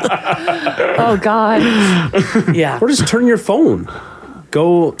know. Oh God. Yeah. Or just turn your phone.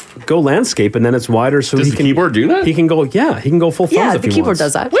 Go landscape, and then it's wider, so Does he the can keyboard do that? He can go. Yeah, he can go full thumbs. Yeah, if the he keyboard wants.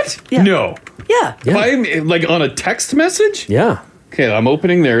 does that. What? Yeah. No. Yeah. If I'm like on a text message? Yeah. Okay, I'm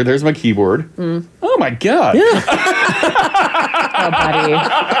opening there. There's my keyboard. Oh my God. Yeah. Oh,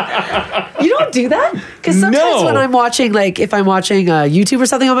 buddy. You don't do that? Because sometimes No. when I'm watching, like if I'm watching YouTube or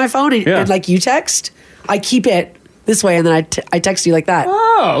something on my phone and like you text, I keep it this way and then I text you like that.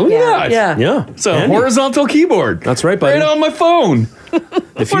 Oh, look at that. Yeah. Yeah. It's a Handy. horizontal keyboard. That's right, buddy. Right on my phone. The What are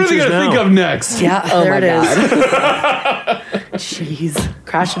they future's going to now. think of next? Yeah, Oh there my it is. Jeez.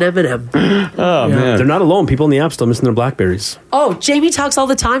 Crashing Eminem. Oh, man. They're not alone. People in the app still missing their Blackberries. Oh, Jamie talks all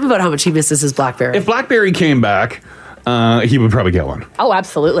the time about how much he misses his BlackBerry. If BlackBerry came back, he would probably get one. Oh,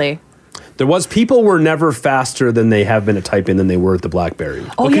 absolutely. People were never faster than they have been at typing than they were at the BlackBerry.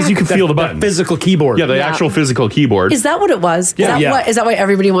 Oh, because you can feel the button. Physical keyboard. Yeah, the actual physical keyboard. Is that what it was? Yeah. Is that why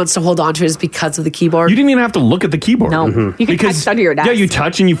everybody wants to hold on to it is because of the keyboard? You didn't even have to look at the keyboard. No. You can text under your desk. Yeah, you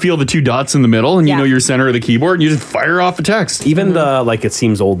touch and you feel the two dots in the middle and you Yeah. know your center of the keyboard and you just fire off a text. Even the, like, it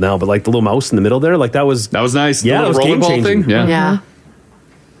seems old now, but like the little mouse in the middle there, like that was nice. Yeah, the it was rolling ball game-changing. thing. Yeah. Yeah.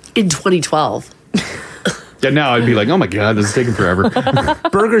 In 2012. Yeah, now I'd be like, oh my God, this is taking forever.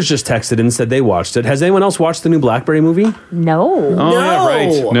 Burgers just texted and said they watched it. Has anyone else watched the new BlackBerry movie? No. Oh, yeah,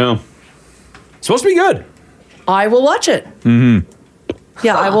 right. No. It's supposed to be good. I will watch it. Mm-hmm.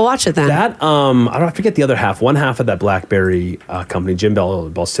 Yeah, I will watch it then. That I forget the other half. One half of that BlackBerry company, Jim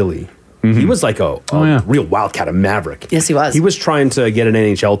Balsillie. He was like a real wildcat, a maverick. Yes, he was. He was trying to get an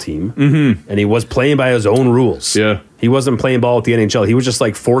NHL team, and he was playing by his own rules. Yeah. He wasn't playing ball with the NHL. He was just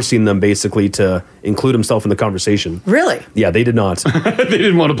like forcing them basically to include himself in the conversation. Really? Yeah, they did not. They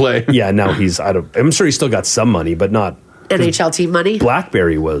didn't want to play. Yeah, now I'm sure he still got some money, but not. NHL team money?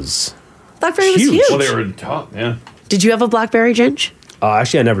 BlackBerry was BlackBerry was huge. Well, they were top, yeah. Did you have a BlackBerry, Ginge?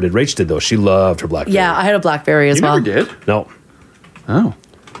 actually I never did. Rach did though. She loved her BlackBerry. Yeah, I had a BlackBerry as You well. never did? No. Oh.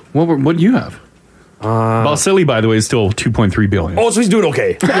 What do you have? Balsillie, by the way, is still 2.3 billion. Oh, so he's doing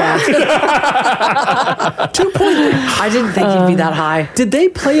okay. 2.3. I didn't think he'd be that high. Did they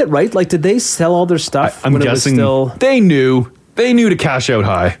play it right? Like, did they sell all their stuff? I'm when guessing it was still they knew to cash out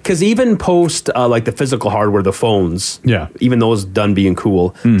high. because even post like the physical hardware, the phones, Yeah. even those done being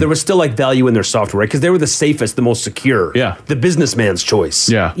cool, there was still like value in their software, right? Because they were the safest, the most secure. Yeah. The businessman's choice.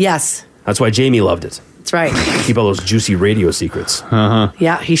 Yeah. Yes, That's why Jamie loved it. that's right. Keep all those juicy radio secrets.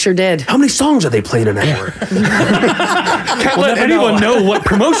 Yeah, he sure did. How many songs are they playing an hour? Can't let anyone know what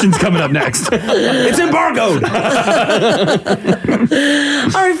promotion's coming up next. It's embargoed. All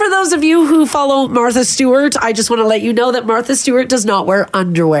right, for those of you who follow Martha Stewart, I just want to let you know that Martha Stewart does not wear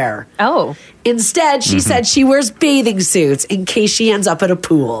underwear. Oh. Instead, she said she wears bathing suits in case she ends up at a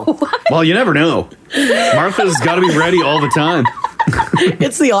pool. Well, you never know. Martha's got to be ready all the time.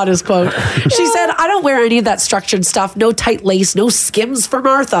 It's the oddest quote. She said, I don't wear any of that structured stuff. No tight lace, no Skims for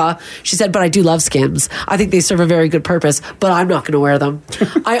Martha. She said, but I do love Skims. I think they serve a very good purpose, but I'm not going to wear them.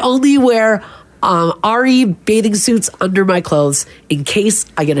 I only wear RE bathing suits under my clothes in case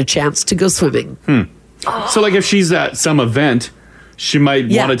I get a chance to go swimming. So, like, if she's at some event, she might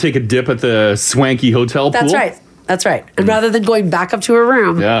Yeah. want to take a dip at the swanky hotel pool. That's right. That's right. And rather than going back up to her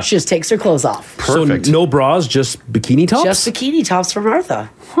room, Yeah. she just takes her clothes off. Perfect. So no bras, just bikini tops? Just bikini tops for Martha.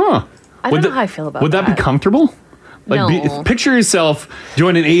 Huh. I don't know how I feel about Would that be comfortable? Like, No. picture yourself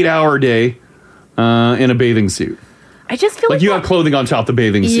doing an 8-hour day in a bathing suit. I just feel like you have clothing on top of the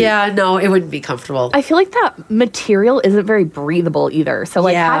bathing suit. Yeah, no, it wouldn't be comfortable. I feel like that material isn't very breathable either. So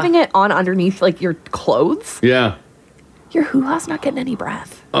like having it on underneath like your clothes. Yeah. Your hoo-ha's not getting any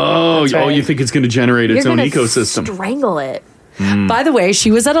breath. Oh, you think it's going to generate its own ecosystem. Strangle it. By the way, she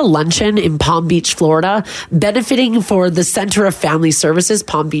was at a luncheon in Palm Beach, Florida, benefiting for the Center of Family Services,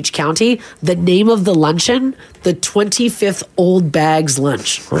 Palm Beach County. The name of the luncheon, the 25th Old Bags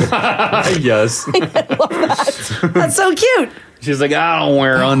Lunch. Yes. I love that. That's so cute. She's like, I don't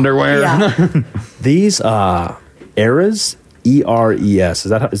wear underwear. Yeah. These eras, E-R-E-S, is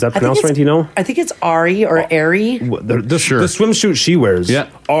that pronounced right? Do you know? I think it's Ari or Airy. The swimsuit she wears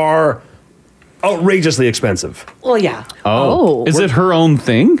are outrageously expensive. Well, yeah. Oh. Is it her own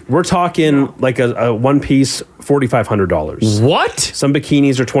thing? We're talking like a one piece, $4,500. What? Some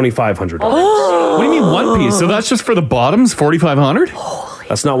bikinis are $2,500. What do you mean one piece? So that's just for the bottoms, $4,500?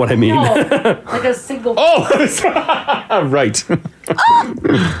 That's not what I mean. No, like a single. Oh, right.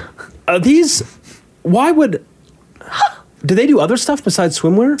 These, why would... Do they do other stuff besides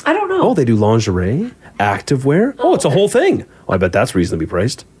swimwear? I don't know. Oh, they do lingerie, activewear. Oh, it's a whole thing. Oh, I bet that's reasonably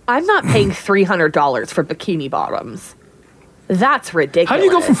priced. I'm not paying $300 for bikini bottoms. That's ridiculous. How do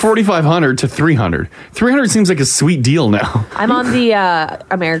you go from $4,500 to $300? $300 seems like a sweet deal now. I'm on the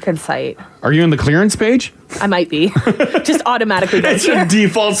American site. Are you on the clearance page? I might be. Just automatically. It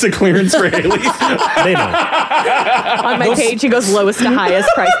defaults to clearance for Haley. They know. On my page, it goes lowest to highest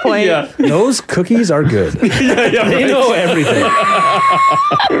price point. Yeah. Those cookies are good. They know everything.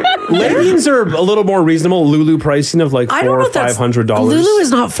 Leggings are a little more reasonable. Lulu pricing of like $400 or $500. Lulu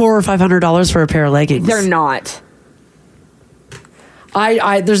is not $400 or $500 for a pair of leggings. They're not.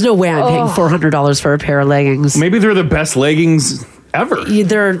 There's no way I'm paying $400 for a pair of leggings. Maybe they're the best leggings ever.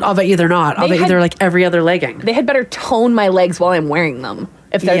 I'll bet you they're not. I'll bet you they're like every other legging. They had better tone my legs while I'm wearing them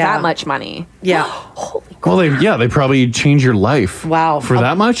if they're that much money. Yeah. Holy crap. Well, they probably change your life. Wow. For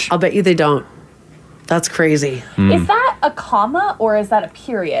that much? I'll bet you they don't. That's crazy. Is that a comma or is that a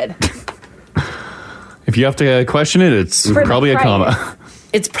period? If you have to question it, it's probably a comma.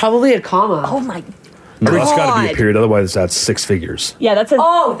 It's probably a comma. Oh my No, it's got to be a period. Otherwise, that's six figures. Yeah, that's a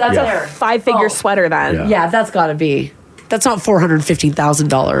that's a 5-figure sweater then. Yeah, that's got to be. That's not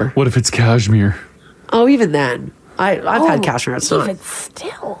 $415,000. What if it's cashmere? Oh, even then. I've had cashmere. It's not. Even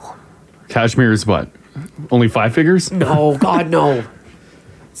still. Cashmere is what? Only 5 figures? No, God, no.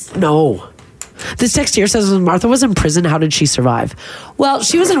 No. This text here says, when Martha was in prison, how did she survive? Well,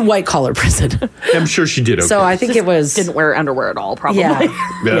 she was in white-collar prison. I'm sure she did okay. So I think it was... Didn't wear underwear at all, probably.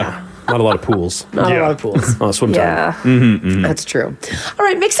 Yeah. Not a lot of pools. Not a lot of pools. Oh, swim time. Yeah. That's true. All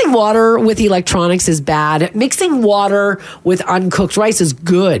right, mixing water with electronics is bad. Mixing water with uncooked rice is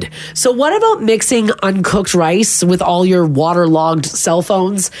good. So what about mixing uncooked rice with all your waterlogged cell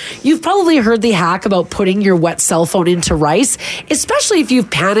phones? You've probably heard the hack about putting your wet cell phone into rice, especially if you've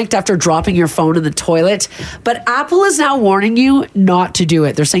panicked after dropping your phone in the toilet. But Apple is now warning you not to do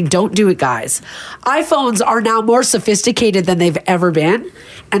it. They're saying, don't do it, guys. iPhones are now more sophisticated than they've ever been,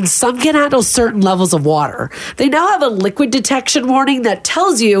 and some can handle certain levels of water. They now have a liquid detection warning that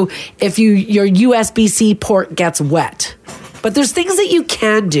tells you if your USB-C port gets wet. But there's things that you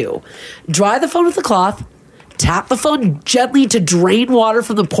can do. Dry the phone with a cloth, tap the phone gently to drain water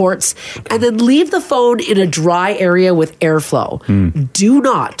from the ports, and then leave the phone in a dry area with airflow. Do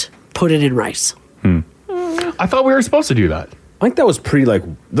not put it in rice. I thought we were supposed to do that. I think that was pretty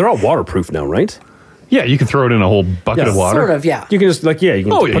they're all waterproof now, right? Yeah, you can throw it in a whole bucket of water. Sort of, yeah. You can just you can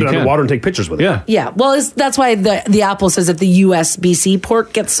put it under water and take pictures with it. Yeah. Yeah, well, that's why the Apple says if the USB-C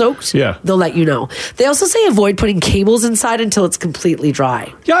port gets soaked, they'll let you know. They also say avoid putting cables inside until it's completely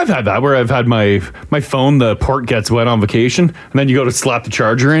dry. Yeah, I've had that where I've had my phone, the port gets wet on vacation, and then you go to slap the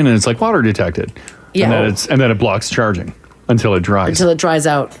charger in and it's like water detected. Yeah. And then it blocks charging until it dries. Until it dries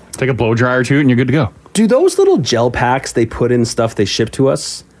out. Take a blow dryer to it and you're good to go. Do those little gel packs they put in stuff they ship to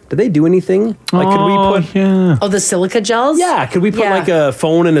us, do they do anything? Like, could we put... Yeah. Oh, the silica gels? Yeah, could we put like a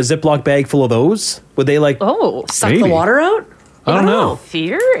phone in a Ziploc bag full of those? Would they suck the water out? I don't know.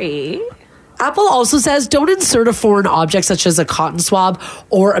 Theory. Apple also says don't insert a foreign object such as a cotton swab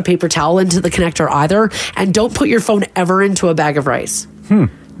or a paper towel into the connector either, and don't put your phone ever into a bag of rice.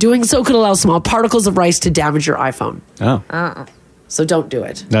 Doing so could allow small particles of rice to damage your iPhone. Oh. So don't do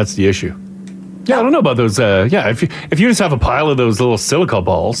it. That's the issue. Yeah, I don't know about those. If you just have a pile of those little silica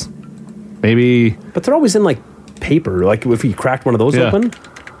balls, maybe. But they're always in paper. Like if you cracked one of those open.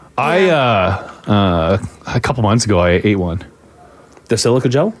 A couple months ago, I ate one. The silica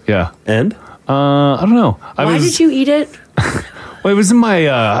gel? Yeah. And? I don't know. Why did you eat it? Well, it was in my.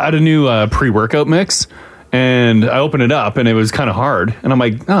 I had a new pre-workout mix, And I open it up and it was kind of hard. And I'm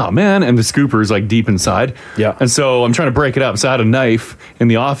like, oh man. And the scooper's like deep inside. Yeah. And so I'm trying to break it up. So I had a knife in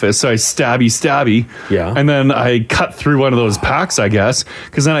the office. So I stabby. Yeah. And then I cut through one of those packs, I guess.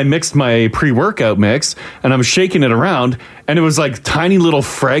 Because then I mixed my pre-workout mix and I'm shaking it around. And it was like tiny little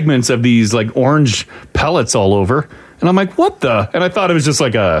fragments of these like orange pellets all over. And I'm like, what the? And I thought it was just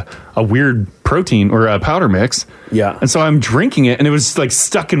like a weird protein or a powder mix. Yeah. And so I'm drinking it and it was like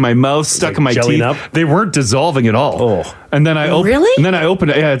stuck in my mouth, stuck in my teeth. Up? They weren't dissolving at all. Oh. And then I opened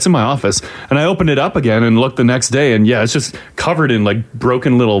it. Yeah, it's in my office. And I opened it up again and looked the next day and yeah, it's just covered in like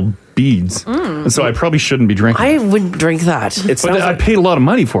broken little beads. And so I probably shouldn't be drinking I wouldn't drink that. but I paid a lot of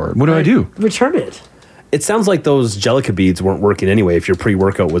money for it. What do I do? Return it. It sounds like those Jellica beads weren't working anyway if your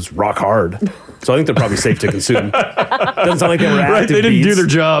pre-workout was rock hard. So I think they're probably safe to consume. Doesn't sound like they were active Right, they didn't beads. do their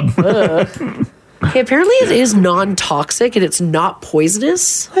job. Okay, apparently it is non-toxic and it's not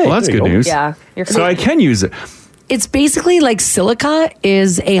poisonous. Well, that's there you good go. news. Yeah. So I can use it. It's basically like silica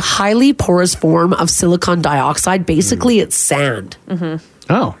is a highly porous form of silicon dioxide. Basically, it's sand.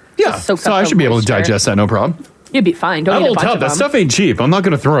 Oh, yeah. Just soaks So up I the should be able to moisture. digest that, no problem. You'd be fine. Don't That eat a will bunch tell. of That them. stuff ain't cheap. I'm not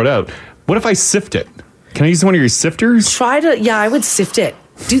going to throw it out. What if I sift it? Can I use one of your sifters? I would sift it.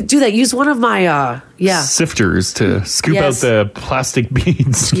 Do that. Use one of my, Sifters to scoop Yes. out the plastic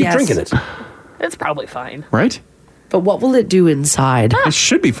beads. Yes. Drinking it. It's probably fine. Right? But what will it do inside? It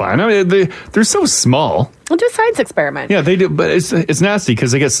should be fine. I mean, they're so small. We'll do a science experiment. Yeah, they do, but it's nasty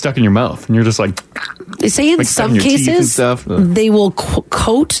because they get stuck in your mouth, and you're just like, They say in Like stuck some in your teeth and cases stuff. they will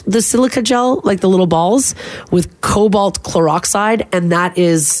coat the silica gel, like the little balls, with cobalt chloroxide, and that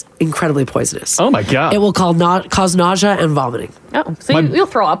is incredibly poisonous. oh my god, It will cause nausea and vomiting. Oh, so My- you'll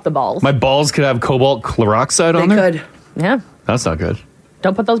throw up the balls. my balls could have cobalt chloroxide They on there. could. Yeah. That's not good.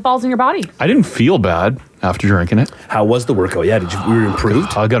 Don't put those balls in your body. I didn't feel bad after drinking it. How was the workout? Yeah, were you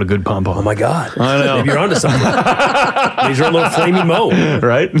improved? I got a good pump on. Oh my God. I know. Maybe you're onto something. These are a little flaming mo.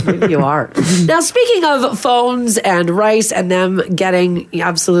 Right? You are. Now, speaking of phones and rice and them getting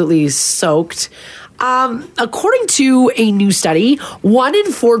absolutely soaked, according to a new study, 1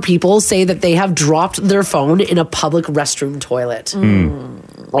 in 4 people say that they have dropped their phone in a public restroom toilet.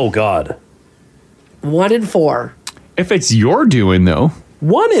 Oh God. 1 in 4. If it's your doing, though.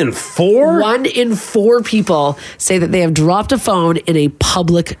 1 in 4? 1 in 4 people say that they have dropped a phone in a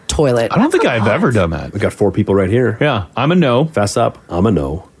public toilet. I don't think I've ever done that. We got 4 people right here. Yeah, I'm a no. Fess up. I'm a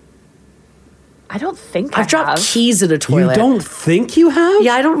no. I don't think I've dropped keys in a You toilet. don't think you have?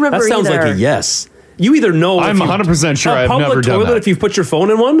 Yeah, I don't remember That sounds either. like a yes. You either know. I'm 100% sure I've never done toilet that. if you've put your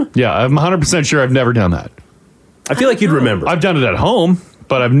phone in one. Yeah, I'm 100% sure I've never done that. I feel like you'd remember. I've done it at home,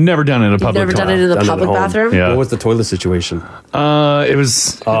 but I've never done it in a public Never done toilet. it in the Done it at public home. bathroom? Yeah. What was the toilet situation? It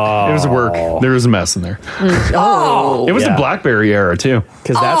was work. There was a mess in there. Oh. It was Yeah. the BlackBerry era too.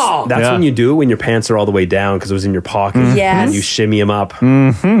 Because that's Yeah. when you do it when your pants are all the way down because it was in your pocket. Yes. And you shimmy them up.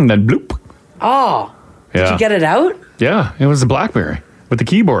 And then bloop. Oh. Yeah. Did you get it out? Yeah, it was the BlackBerry with the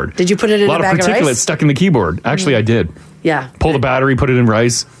keyboard. Did you put it in a lot a bag of of particulates rice? stuck in the keyboard. Actually, I did. Yeah. Pull the battery, put it in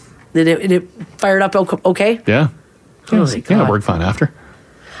rice. Then it fired up okay? Yeah. Oh my Yeah, God. it worked fine after.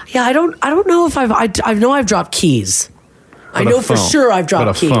 Yeah, I don't know if I know I've dropped keys. I But a know for phone. sure I've But a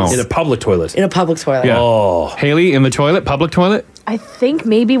dropped keys phone. In a public toilet. in a public toilet. Yeah. Oh. Haley, in the toilet, public toilet? I think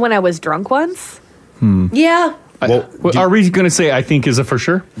maybe when I was drunk once. Yeah. Well, Are we going to say I think is a for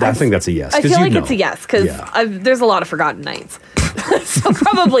sure? I think that's a yes. I 'cause feel you like know. it's a yes because Yeah. there's a lot of forgotten nights. So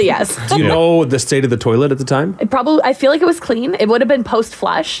probably yes. Do you know the state of the toilet at the time? I feel like it was clean. It would have been post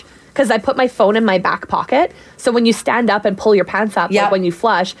flush because I put my phone in my back pocket. So when you stand up and pull your pants up, Yeah. like when you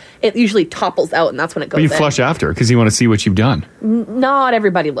flush, it usually topples out, and that's when it goes. But you in. flush after because you want to see what you've done. Not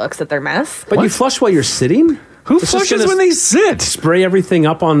everybody looks at their mess. But you flush while you're sitting? Who It's just flushes gonna when they sit? Spray everything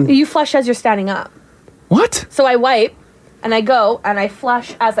up on. You flush as you're standing up. What? So I wipe, and I go, and I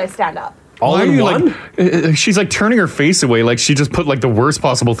flush as I stand up. All Why in are you one? like? She's like turning her face away, like she just put like the worst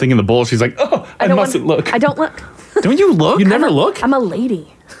possible thing in the bowl. She's like, oh, I don't mustn't want- look. I don't look. Don't you look? You never look? I'm a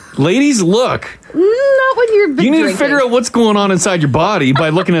lady. Ladies, look. Not when you're. You need drinking. to figure out what's going on inside your body by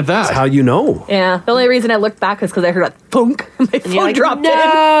looking at that. How you know? Yeah, the only reason I looked back is because I heard a thunk, and my phone You're like, dropped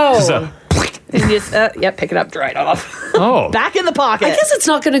no. Just in. And just, pick it up, dry it off. oh, Back in the pocket. I guess it's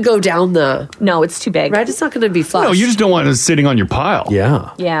not going to go down the No, it's too big. right. It's not going to be flush. no, you just don't want it sitting on your pile.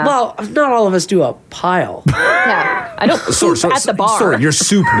 Yeah. Yeah. Well, not all of us do a pile. yeah. I don't poop at the bar. Sorry, your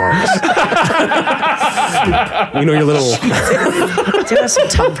soup, Mark. You know your little Do have some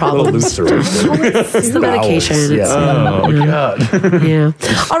tongue problems. looser. It's the medication. Bowels, It's, yeah. Oh God. Yeah.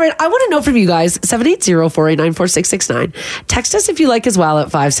 All right. I want to know from you guys, 780-489-4669. Text us if you like as well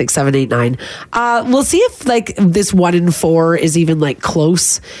at 56789. We'll see if like this 1 in 4 is even like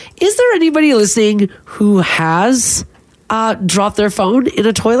close. Is there anybody listening who has dropped their phone in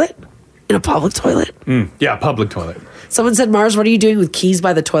a toilet? In a public toilet? Yeah, public toilet. Someone said, Mars, what are you doing with keys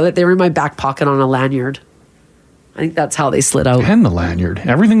by the toilet? They were in my back pocket on a lanyard. I think that's how they slid out. And the lanyard.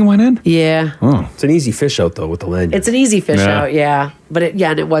 Everything went in? Yeah. Oh. It's an easy fish out, though, with the lanyard. It's an easy fish out, yeah. But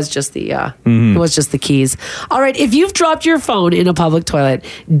and it was just the it was just the keys. All right, if you've dropped your phone in a public toilet,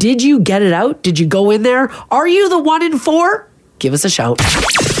 did you get it out? Did you go in there? Are you the 1 in 4? Give us a shout.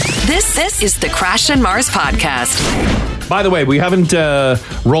 This is the Crash and Mars podcast. By the way, we haven't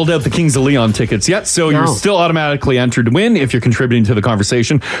rolled out the Kings of Leon tickets yet, so you're still automatically entered to win if you're contributing to the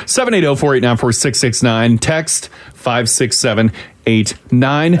conversation. 780-489-4669. Text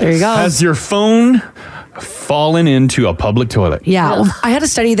 56789. There you go. Has your phone fallen into a public toilet? Yeah. Well, I had a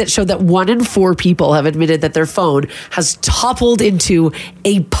study that showed that 1 in 4 people have admitted that their phone has toppled into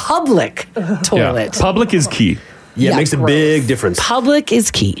a public toilet. Yeah. Public is key. Yeah, it makes a big difference. Public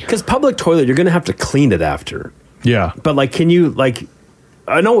is key. Because public toilet, you're going to have to clean it after. Yeah. But, like, can you, like,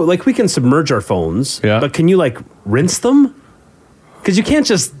 I know, like, we can submerge our phones, but can you, like, rinse them? Because you can't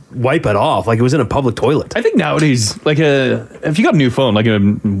just wipe it off like it was in a public toilet. I think nowadays, like, if you got a new phone, like a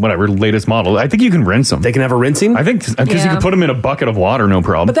whatever latest model, I think you can rinse them. They can have a rinsing? I think, because you can put them in a bucket of water, no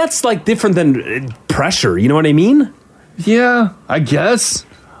problem. But that's, like, different than pressure, you know what I mean? Yeah, I guess.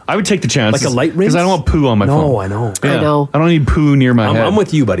 I would take the chance. Like a light rinse? Because I don't want poo on my phone. No, I know. Yeah. I know. I don't need poo near my head. I'm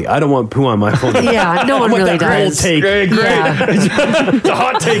with you, buddy. I don't want poo on my phone. Yeah, no one really does. Take. Great. Yeah. It's a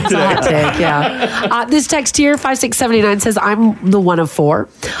hot take today. Hot take, yeah. This text here, 56789, says, I'm the 1 of 4.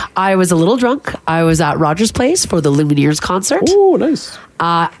 I was a little drunk. I was at Rogers Place for the Lumineers concert. Oh, nice.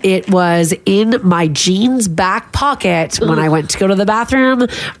 It was in my jeans back pocket when I went to go to the bathroom.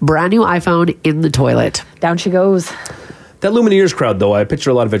 Brand new iPhone in the toilet. Down she goes. That Lumineers crowd, though, I picture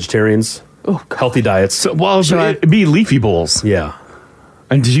a lot of vegetarians. Healthy diets. So, well, it'd be leafy bowls. Yeah.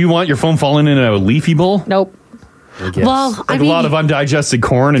 And do you want your phone falling in a leafy bowl? Nope. Well, like a lot of undigested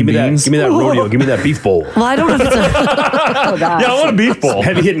corn and beans. Give me that rodeo. Give me that beef bowl. Well, I don't know if it's a... Oh, God. Yeah, I want a beef bowl.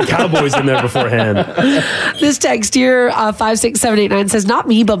 Heavy hitting cowboys in there beforehand. This text here, 56789, says, not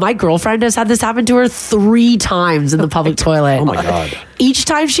me, but my girlfriend has had this happen to her 3 times in the public toilet. Oh, my God. Each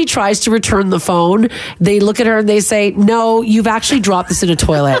time she tries to return the phone, they look at her and they say, no, you've actually dropped this in a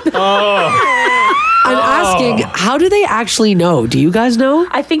toilet. I'm asking, how do they actually know? Do you guys know?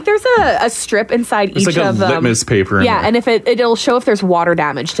 I think there's a strip inside each like of them. a litmus paper. Yeah, and if it'll show if there's water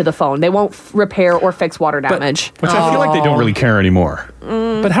damage to the phone. They won't repair or fix water damage. Which I feel like they don't really care anymore.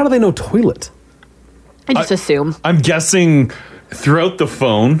 But how do they know toilet? I just assume. I'm guessing throughout the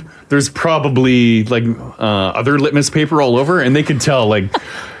phone, there's probably like other litmus paper all over, and they could tell like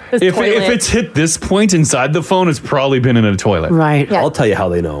if it's hit this point inside the phone, it's probably been in a toilet. Right. Yeah. I'll tell you how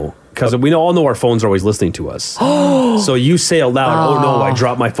they know. Because we all know our phones are always listening to us. So you say aloud, oh no, I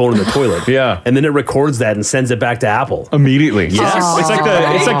dropped my phone in the toilet. Yeah. And then it records that and sends it back to Apple. Immediately. Yes.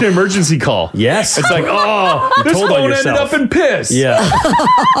 It's like the emergency call. Yes. It's like, this told on phone ended yourself. up in piss. Yeah.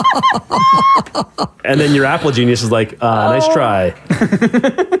 And then your Apple genius is like, nice try.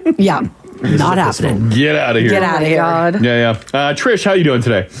 Yeah. Not happening. Get out of here. Get out of here. God. Yeah. Trish, how you doing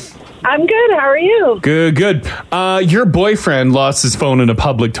today? I'm good. How are you? Good. Your boyfriend lost his phone in a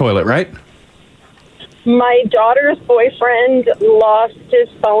public toilet, right? My daughter's boyfriend lost his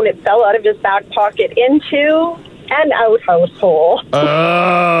phone. It fell out of his back pocket into an outhouse hole.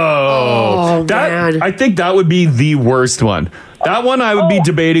 Oh, man. I think that would be the worst one. That one I would be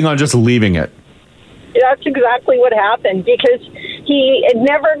debating on just leaving it. That's exactly what happened, because he had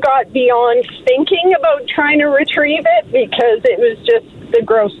never got beyond thinking about trying to retrieve it because it was just the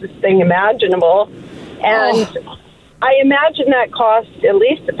grossest thing imaginable. And I imagine that cost at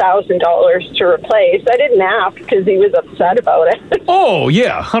least $1,000 to replace. I didn't ask because he was upset about it. Oh,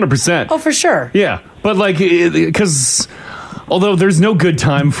 yeah, 100%. Oh, for sure. Yeah, but like, because although there's no good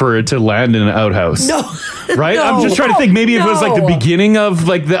time for it to land in an outhouse. No. Right? No. I'm just trying to think maybe if it was like the No. beginning of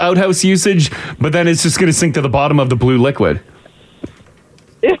like the outhouse usage, but then it's just going to sink to the bottom of the blue liquid.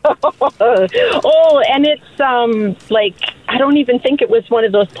 And it's like, I don't even think it was one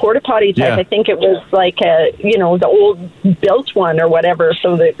of those porta potty type. Yeah. I think it was like the old built one or whatever.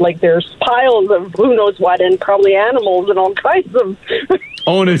 So that like there's piles of who knows what and probably animals and all kinds of.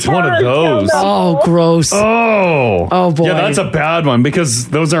 Oh, and it's one of those. Oh, gross. Oh, boy. Yeah, that's a bad one because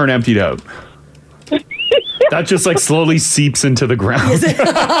those aren't emptied out. That just like slowly seeps into the ground.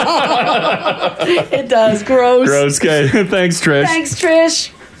 It does. Gross. Gross. Okay. Thanks, Trish. Thanks,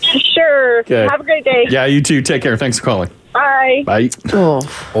 Trish. Sure. Okay. Have a great day. Yeah, you too. Take care. Thanks for calling. Bye. Bye.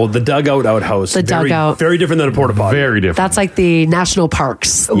 Oh, the dugout outhouse. The dugout. Very different than a porta potty. Very different. That's like the national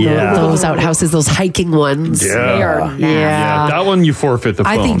parks. Yeah. Those outhouses, those hiking ones. Yeah. They are nasty. Yeah, that one you forfeit the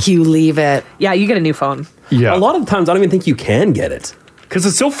phone. I think you leave it. Yeah, you get a new phone. Yeah. A lot of times, I don't even think you can get it. Because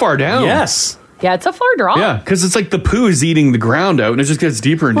it's so far down. Yes. Yeah, it's a far drop. Yeah, because it's like the poo is eating the ground out and it just gets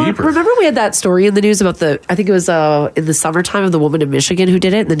deeper and deeper. Remember we had that story in the news about I think it was in the summertime of the woman in Michigan who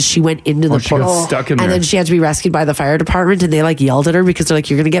did it, and then she went into the she got stuck in there. and then she had to be rescued by the fire department, and they like yelled at her because they're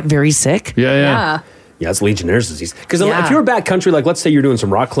like, you're going to get very sick. Yeah. Yeah, it's Legionnaire's disease. Because Yeah. if you're backcountry, like let's say you're doing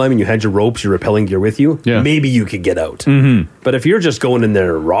some rock climbing, you had your ropes, your rappelling gear with you, maybe you could get out. Mm-hmm. But if you're just going in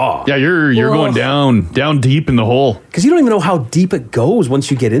there raw, Yeah, you're going down deep in the hole. because you don't even know how deep it goes once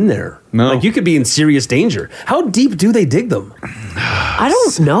you get in there. No. Like you could be in serious danger. How deep do they dig them? I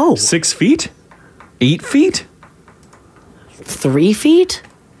don't know. 6 feet? 8 feet? 3 feet?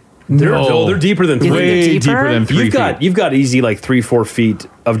 They're deeper than You think 3. they're Way deeper? deeper than 3 feet. You've got easy like 3-4 feet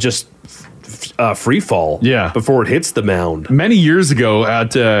of just free fall. Yeah. Before it hits the mound. Many years ago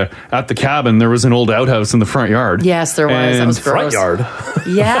at the cabin, there was an old outhouse in the front yard. Yes, there was. That And was gross. Front yard.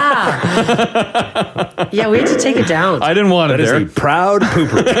 Yeah. Yeah, we had to take it down. I didn't want it That is there a proud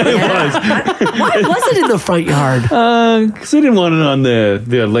pooper. Why was it in the front yard? because I didn't want it on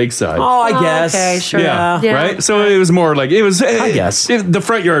the lakeside. Oh, I guess. Okay, sure. Yeah, Yeah. right. So it was more like it was. I guess. the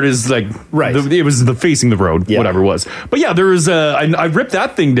front yard is like Right. it was the facing the road, Yeah. whatever it was. But yeah, there was. I ripped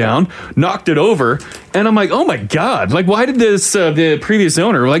that thing down, knocked it over, and I'm like, oh my god! Like, why did this the previous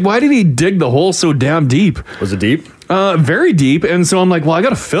owner? Like, why did he dig the hole so damn deep? Was it deep? Very deep, and so I'm like, well, I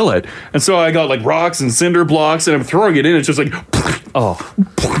gotta fill it, and so I got like rocks and cinder blocks, and I'm throwing it in. It's just like, Oh.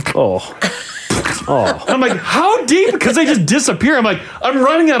 I'm like, how deep? Because they just disappear. I'm like, I'm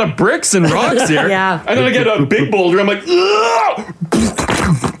running out of bricks and rocks here. Yeah. And then I get a big boulder. I'm like, ugh!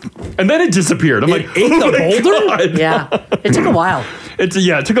 And then it disappeared. I'm like, ate the boulder? God. Yeah. It took a while. It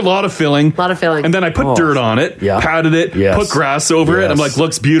took a lot of filling. And then I put dirt on it, patted it, put grass over it. I'm like,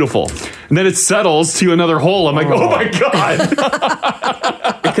 looks beautiful. And then it settles to another hole. I'm like, oh my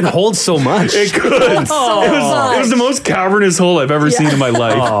God. It can hold so much. It could. It was the most cavernous hole I've ever seen in my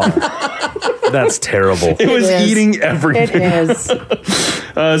life. That's terrible. It was eating everything. It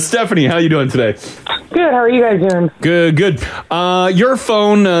is. Stephanie, how you doing today? Good. How are you guys doing? Good. Your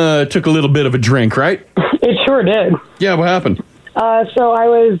phone took a little bit of a drink, right? It sure did. Yeah, what happened? So I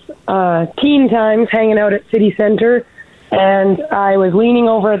was teen times hanging out at City Center, and I was leaning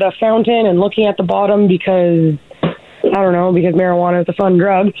over the fountain and looking at the bottom because, I don't know, because marijuana is a fun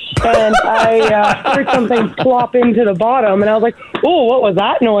drug. And I heard something plop into the bottom, and I was like, oh, what was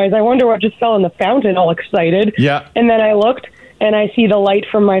that noise? I wonder what just fell in the fountain, all excited. Yeah. And then I looked, and I see the light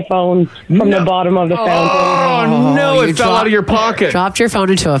from my phone from the bottom of the fountain. Oh, no, it fell out of your pocket. Dropped your phone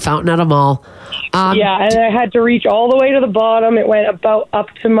into a fountain at a mall. Yeah, and I had to reach all the way to the bottom. It went about up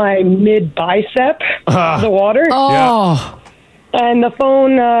to my mid-bicep, the water. Oh. And the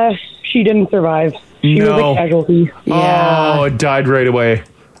phone, she didn't survive. She was a casualty. Yeah. Oh, it died right away.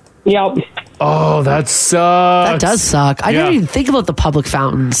 Yep. Oh, that sucks. That does suck. I didn't even think about the public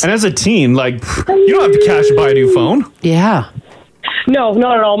fountains. And as a teen, like, you don't have the cash to buy a new phone. Yeah. No,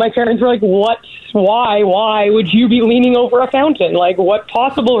 not at all. My parents were like, what? Why would you be leaning over a fountain? Like, what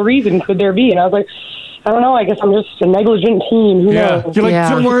possible reason could there be? And I was like, I don't know. I guess I'm just a negligent teen. Who knows? You're like,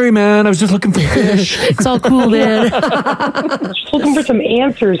 don't worry, man. I was just looking for fish. It's all cool, man. Just looking for some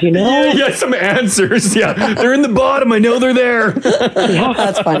answers, you know? Yeah, some answers. Yeah, they're in the bottom. I know they're there.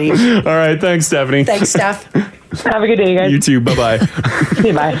 That's funny. All right, thanks, Stephanie. Thanks, Steph. Have a good day, guys. You too. Bye-bye.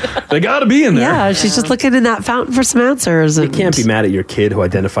 Okay, bye. They got to be in there. Yeah, she's just looking in that fountain for some answers. You can't be mad at your kid who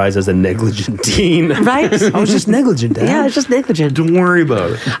identifies as a negligent teen. Right? I was just negligent, Dad. Yeah, it's just negligent. Don't worry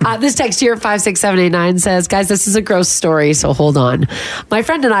about it. This text here at 56789 says, guys, this is a gross story, so hold on. My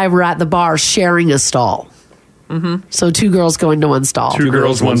friend and I were at the bar sharing a stall. Mm-hmm. So 2 girls go into one stall. 2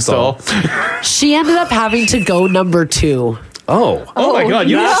 girls, 1 stall. She ended up having to go number 2. Oh my God!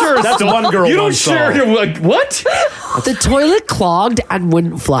 You don't share. That's one girl. You don't one share. stall. Like what? The toilet clogged and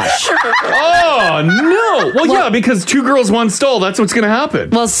wouldn't flush. Oh no! Well, yeah, because 2 girls, 1 stall. That's what's going to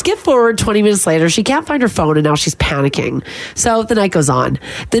happen. Well, skip forward 20 minutes later. She can't find her phone, and now she's panicking. So the night goes on.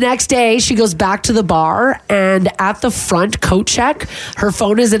 The next day, she goes back to the bar, and at the front coat check, her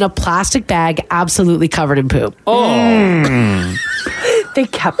phone is in a plastic bag, absolutely covered in poop. Oh. They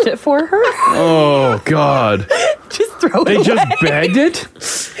kept it for her. Oh God! Just throw it They away. just bagged it.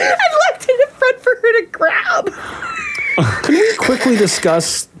 and left it in front for her to grab. Can we quickly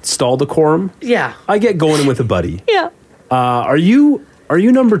discuss stall decorum? Yeah. I get going in with a buddy. Yeah. Are you Are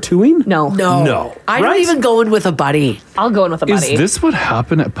you number twoing? No. No. I don't even go in with a buddy. I'll go in with a buddy. Is this what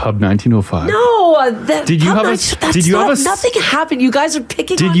happened at Pub 1905? No. Did you have a nothing happened. You guys are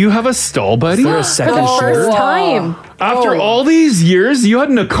picking Did you have a stall buddy? There a second For the share? first time. After all these years, you had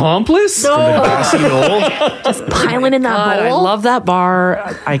an accomplice? Just piling in that God, bowl. I love that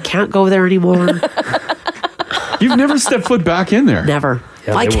bar. I can't go there anymore. You've never stepped foot back in there. Never.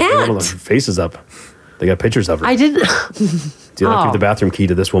 Yeah, I they can't. won't let faces up. They got pictures of her. I didn't. Do you not give the bathroom key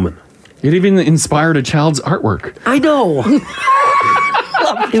to this woman? It even inspired a child's artwork. I know.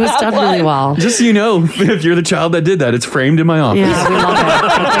 It was done really well. Just so you know, if you're the child that did that, it's framed in my office. Yeah, we love it.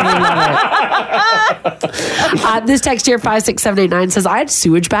 We love it. This text here, 56789, says, I had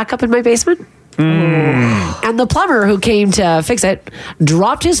sewage backup in my basement. And the plumber who came to fix it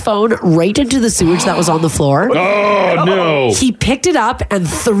dropped his phone right into the sewage that was on the floor. Oh, no. He picked it up and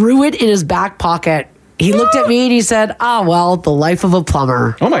threw it in his back pocket. He looked at me and he said, well, the life of a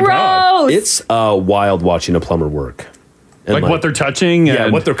plumber. Oh, my God. It's wild watching a plumber work. And Like what they're touching? Yeah,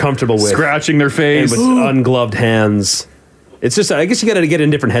 and what they're comfortable with. Scratching their And face. with ungloved hands. It's just, I guess you got to get in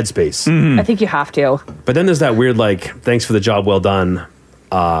a different headspace. I think you have to. But then there's that weird, like, thanks for the job well done.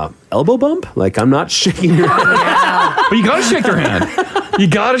 Elbow bump? Like, I'm not shaking your hand. But you got to shake their hand. You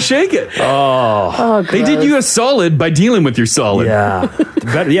got to shake it. Oh, They did you a solid by dealing with your solid. Yeah.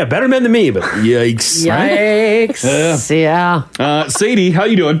 Better men than me, but yikes. Yikes. Yeah. Sadie, how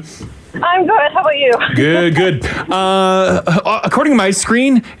you doing? I'm good. How about you? Good. According to my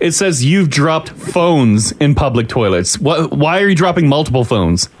screen, it says you've dropped phones in public toilets. Why are you dropping multiple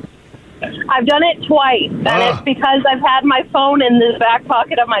phones? I've done it twice, and it's because I've had my phone in the back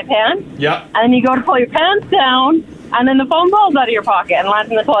pocket of my pants. Yeah. And you go to pull your pants down, and then the phone falls out of your pocket and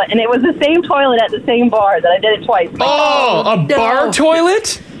lands in the toilet. And it was the same toilet at the same bar that I did it twice. Oh, a bar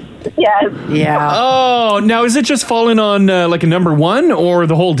toilet? Yes. Yeah. Oh, now is it just falling on like a number one or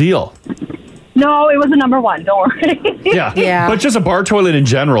the whole deal? No, it was a number one. Don't worry. Yeah. But just a bar toilet in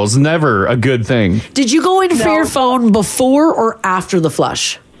general is never a good thing. Did you go in for your phone before or after the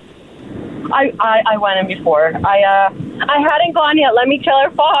flush? I went in before. I hadn't gone yet. Let me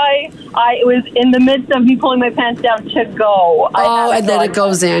clarify. It was in the midst of me pulling my pants down to go. And then it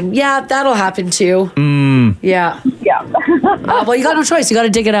goes in. Yeah, that'll happen too. Yeah. Yeah. Well, you got no choice. You got to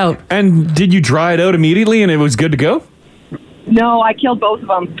dig it out. And did you dry it out immediately and it was good to go? No, I killed both of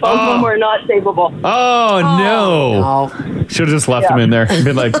them. Both of them were not savable. Oh, no. Should have just left them in there.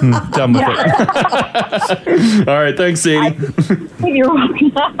 Been like, done with it. All right. Thanks, Sadie. You're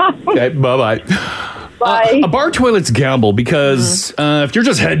welcome. Okay. Bye-bye. Bye. A bar toilet's gamble because if you're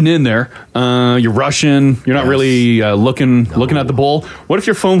just heading in there, you're rushing, you're not really looking at the bowl. What if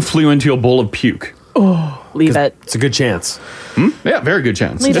your phone flew into a bowl of puke? Leave it. It's a good chance. Yeah, very good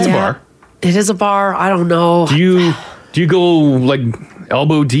chance. Leave It's it. a bar. It is a bar. I don't know. Do you go like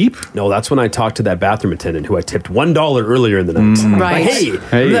elbow deep? No, that's when I talked to that bathroom attendant who I tipped $1 earlier in the night. Right. Like, hey,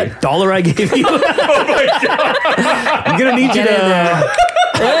 remember that $1 I gave you? Oh my God. I'm going to need you to...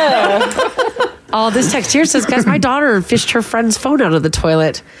 Oh, this text here says, guys, my daughter fished her friend's phone out of the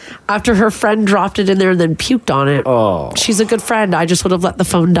toilet after her friend dropped it in there and then puked on it. Oh. She's a good friend. I just would have let the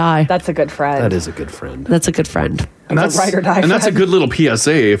phone die. That's a good friend. That is a good friend. That's a good friend. And that's ride or die and that's a friend. good little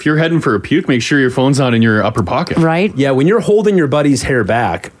PSA. If you're heading for a puke, make sure your phone's not in your upper pocket. Right? Yeah, when you're holding your buddy's hair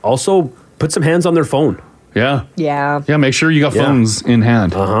back, also put some hands on their phone. Yeah. Yeah. Yeah, make sure you got phones in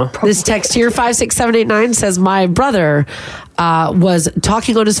hand. This text here, 56789, says, my brother was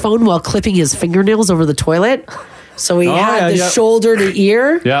talking on his phone while clipping his fingernails over the toilet. So he had the shoulder to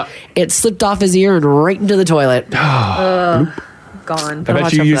ear. Yeah. It slipped off his ear and right into the toilet. Gone. I bet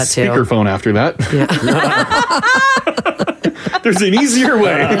watch you out for use that, too. speakerphone after that. There's an easier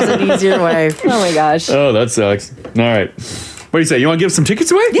way. There's an easier way. Oh my gosh. Oh, that sucks. All right. What do you say? You want to give some tickets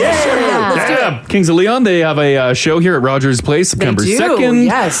away? Yeah. Let's do Yeah. Kings of Leon, they have a show here at Rogers Place September do, 2nd.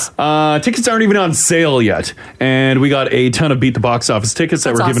 yes. Tickets aren't even on sale yet. And we got a ton of Beat the Box Office tickets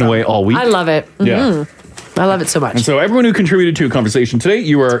that That's we're giving awesome. away all week. I love it. Yeah. I love it so much. And so everyone who contributed to a conversation today,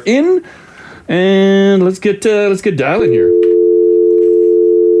 you are in. And let's get dialing here.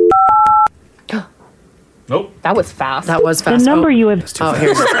 Nope. That was fast. That was fast. The number you have. Oh,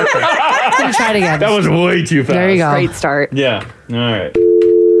 here's it. Let me try it again. That was way too fast. There you go. Great start. Yeah. All right.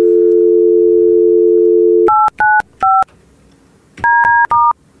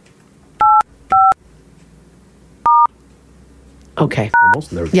 Okay.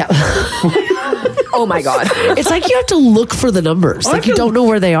 Almost there. Yeah. Oh my God. It's like you have to look for the numbers. I Like you feel- don't know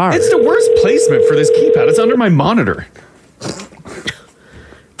where they are. It's the worst placement for this keypad. It's under my monitor.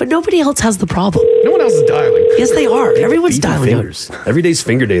 but nobody else has the problem. No one else is dialing. Yes, they are. Everyone's dialing. Fingers. Every day's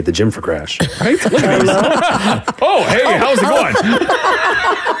finger day at the gym for Crash. Right? Oh, hey, how's it going?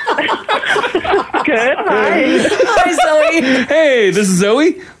 Good. Hi. Hi, Zoe. Hey, this is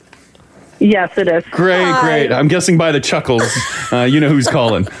Zoe? Yes, it is. Great. I'm guessing by the chuckles, you know who's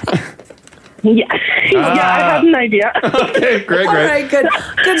calling. Yes. Yeah, I had an idea. Okay, great. All right, good.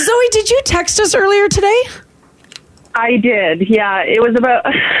 Good. Zoe, did you text us earlier today? I did. Yeah, it was about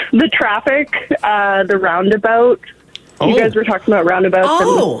the traffic, the roundabout. You guys were talking about roundabouts.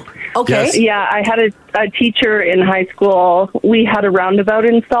 Oh, okay. Yes. Yeah, I had a teacher in high school. We had a roundabout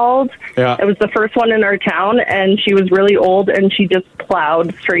installed. Yeah. It was the first one in our town, and she was really old, and she just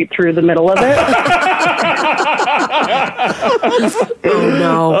plowed straight through the middle of it. Oh,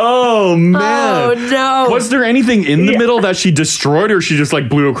 no. Oh, man. Oh, no. Was there anything in the middle that she destroyed, or she just like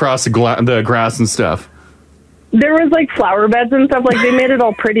blew across the grass and stuff? There was like flower beds and stuff. Like they made it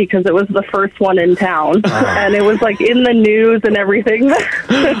all pretty because it was the first one in town, and it was like in the news and everything.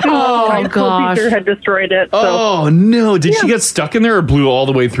 Oh, high school gosh. teacher had destroyed it. So. Oh, no. Did she get stuck in there or blew all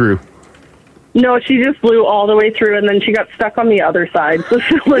the way through? No, she just blew all the way through, and then she got stuck on the other side, so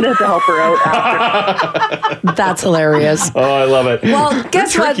someone had to help her out after. That's hilarious. Oh, I love it. Well,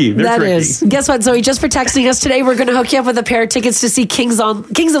 guess what? That is. Guess what, Zoe? Just for texting us today, we're going to hook you up with a pair of tickets to see Kings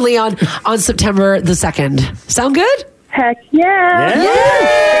of Leon on September the 2nd. Sound good? Heck yeah!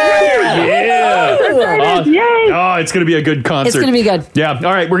 Yeah! Yay! Oh, it's going to be a good concert. It's going to be good. Yeah. All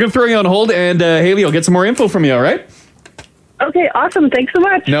right, we're going to throw you on hold, and Haley, I'll get some more info from you, all right? Okay, awesome. Thanks so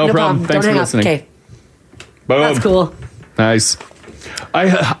much. No problem. Thanks Don't for hang up. listening. Okay. Boom. That's cool. Nice.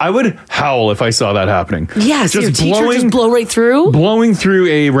 I would howl if I saw that happening. Yes, your teacher just blow right through? Blowing through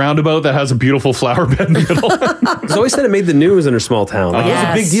a roundabout that has a beautiful flower bed in the middle. Zoe said it made the news in her small town. Like, It was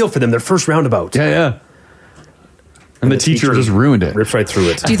a big Yes. deal for them, their first roundabout. Yeah. And the teacher just ruined it. Ripped right through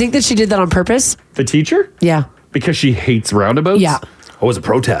it. Do you think that she did that on purpose? The teacher? Yeah. Because she hates roundabouts? Yeah. Oh, it was a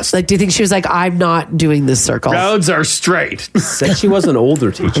protest. Like, do you think she was like, I'm not doing this circle? Roads are straight. Said she was an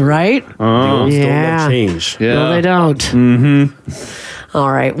older teacher. Right? The olds Yeah. don't change. Yeah. No, they don't. Mm-hmm.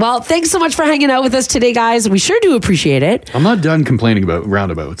 All right. Well, thanks so much for hanging out with us today, guys. We sure do appreciate it. I'm not done complaining about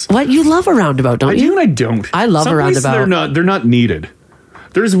roundabouts. What? You love a roundabout, don't I you? do and I don't. I love Some a places roundabout. They're not needed.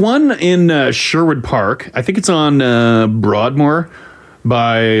 There's one in Sherwood Park. I think it's on Broadmoor,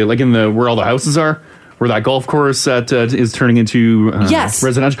 by like in the where all the houses are, where that golf course that is turning into Yes.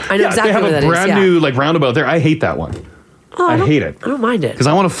 residential. I know exactly they have where a that is, brand yeah. new like roundabout there. I hate that one. Oh, I hate it I don't mind it. because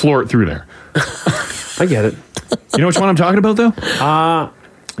I want to floor it through there. I get it. You know which one I'm talking about though?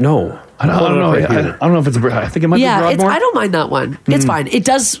 No. I don't know. I don't know if it's. I think it might be Broadmoor. I don't mind that one. It's fine. It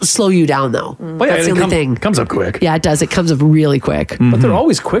does slow you down, though. But yeah, That's the it only thing. comes up quick. Yeah, it does. It comes up really quick. But they're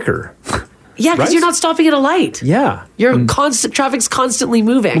always quicker. Yeah, because Right? you're not stopping at a light. Yeah. Your constant traffic's constantly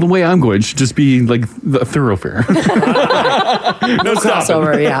moving. The way I'm going should just be like the thoroughfare. No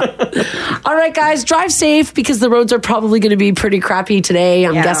Crossover, yeah. All right, guys, drive safe because the roads are probably going to be pretty crappy today.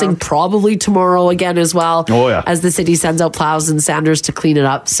 I'm guessing probably tomorrow again as well. Oh, yeah. As the city sends out plows and sanders to clean it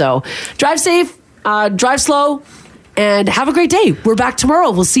up. So drive safe, drive slow, and have a great day. We're back tomorrow.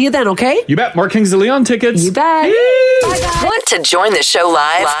 We'll see you then, okay? You bet. More Kings of Leon tickets. You bet. Bye, guys. Want to join the show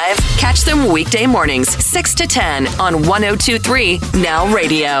live? Catch them weekday mornings, 6 to 10 on 102.3 Now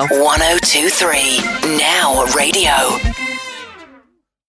Radio. 102.3 Now Radio.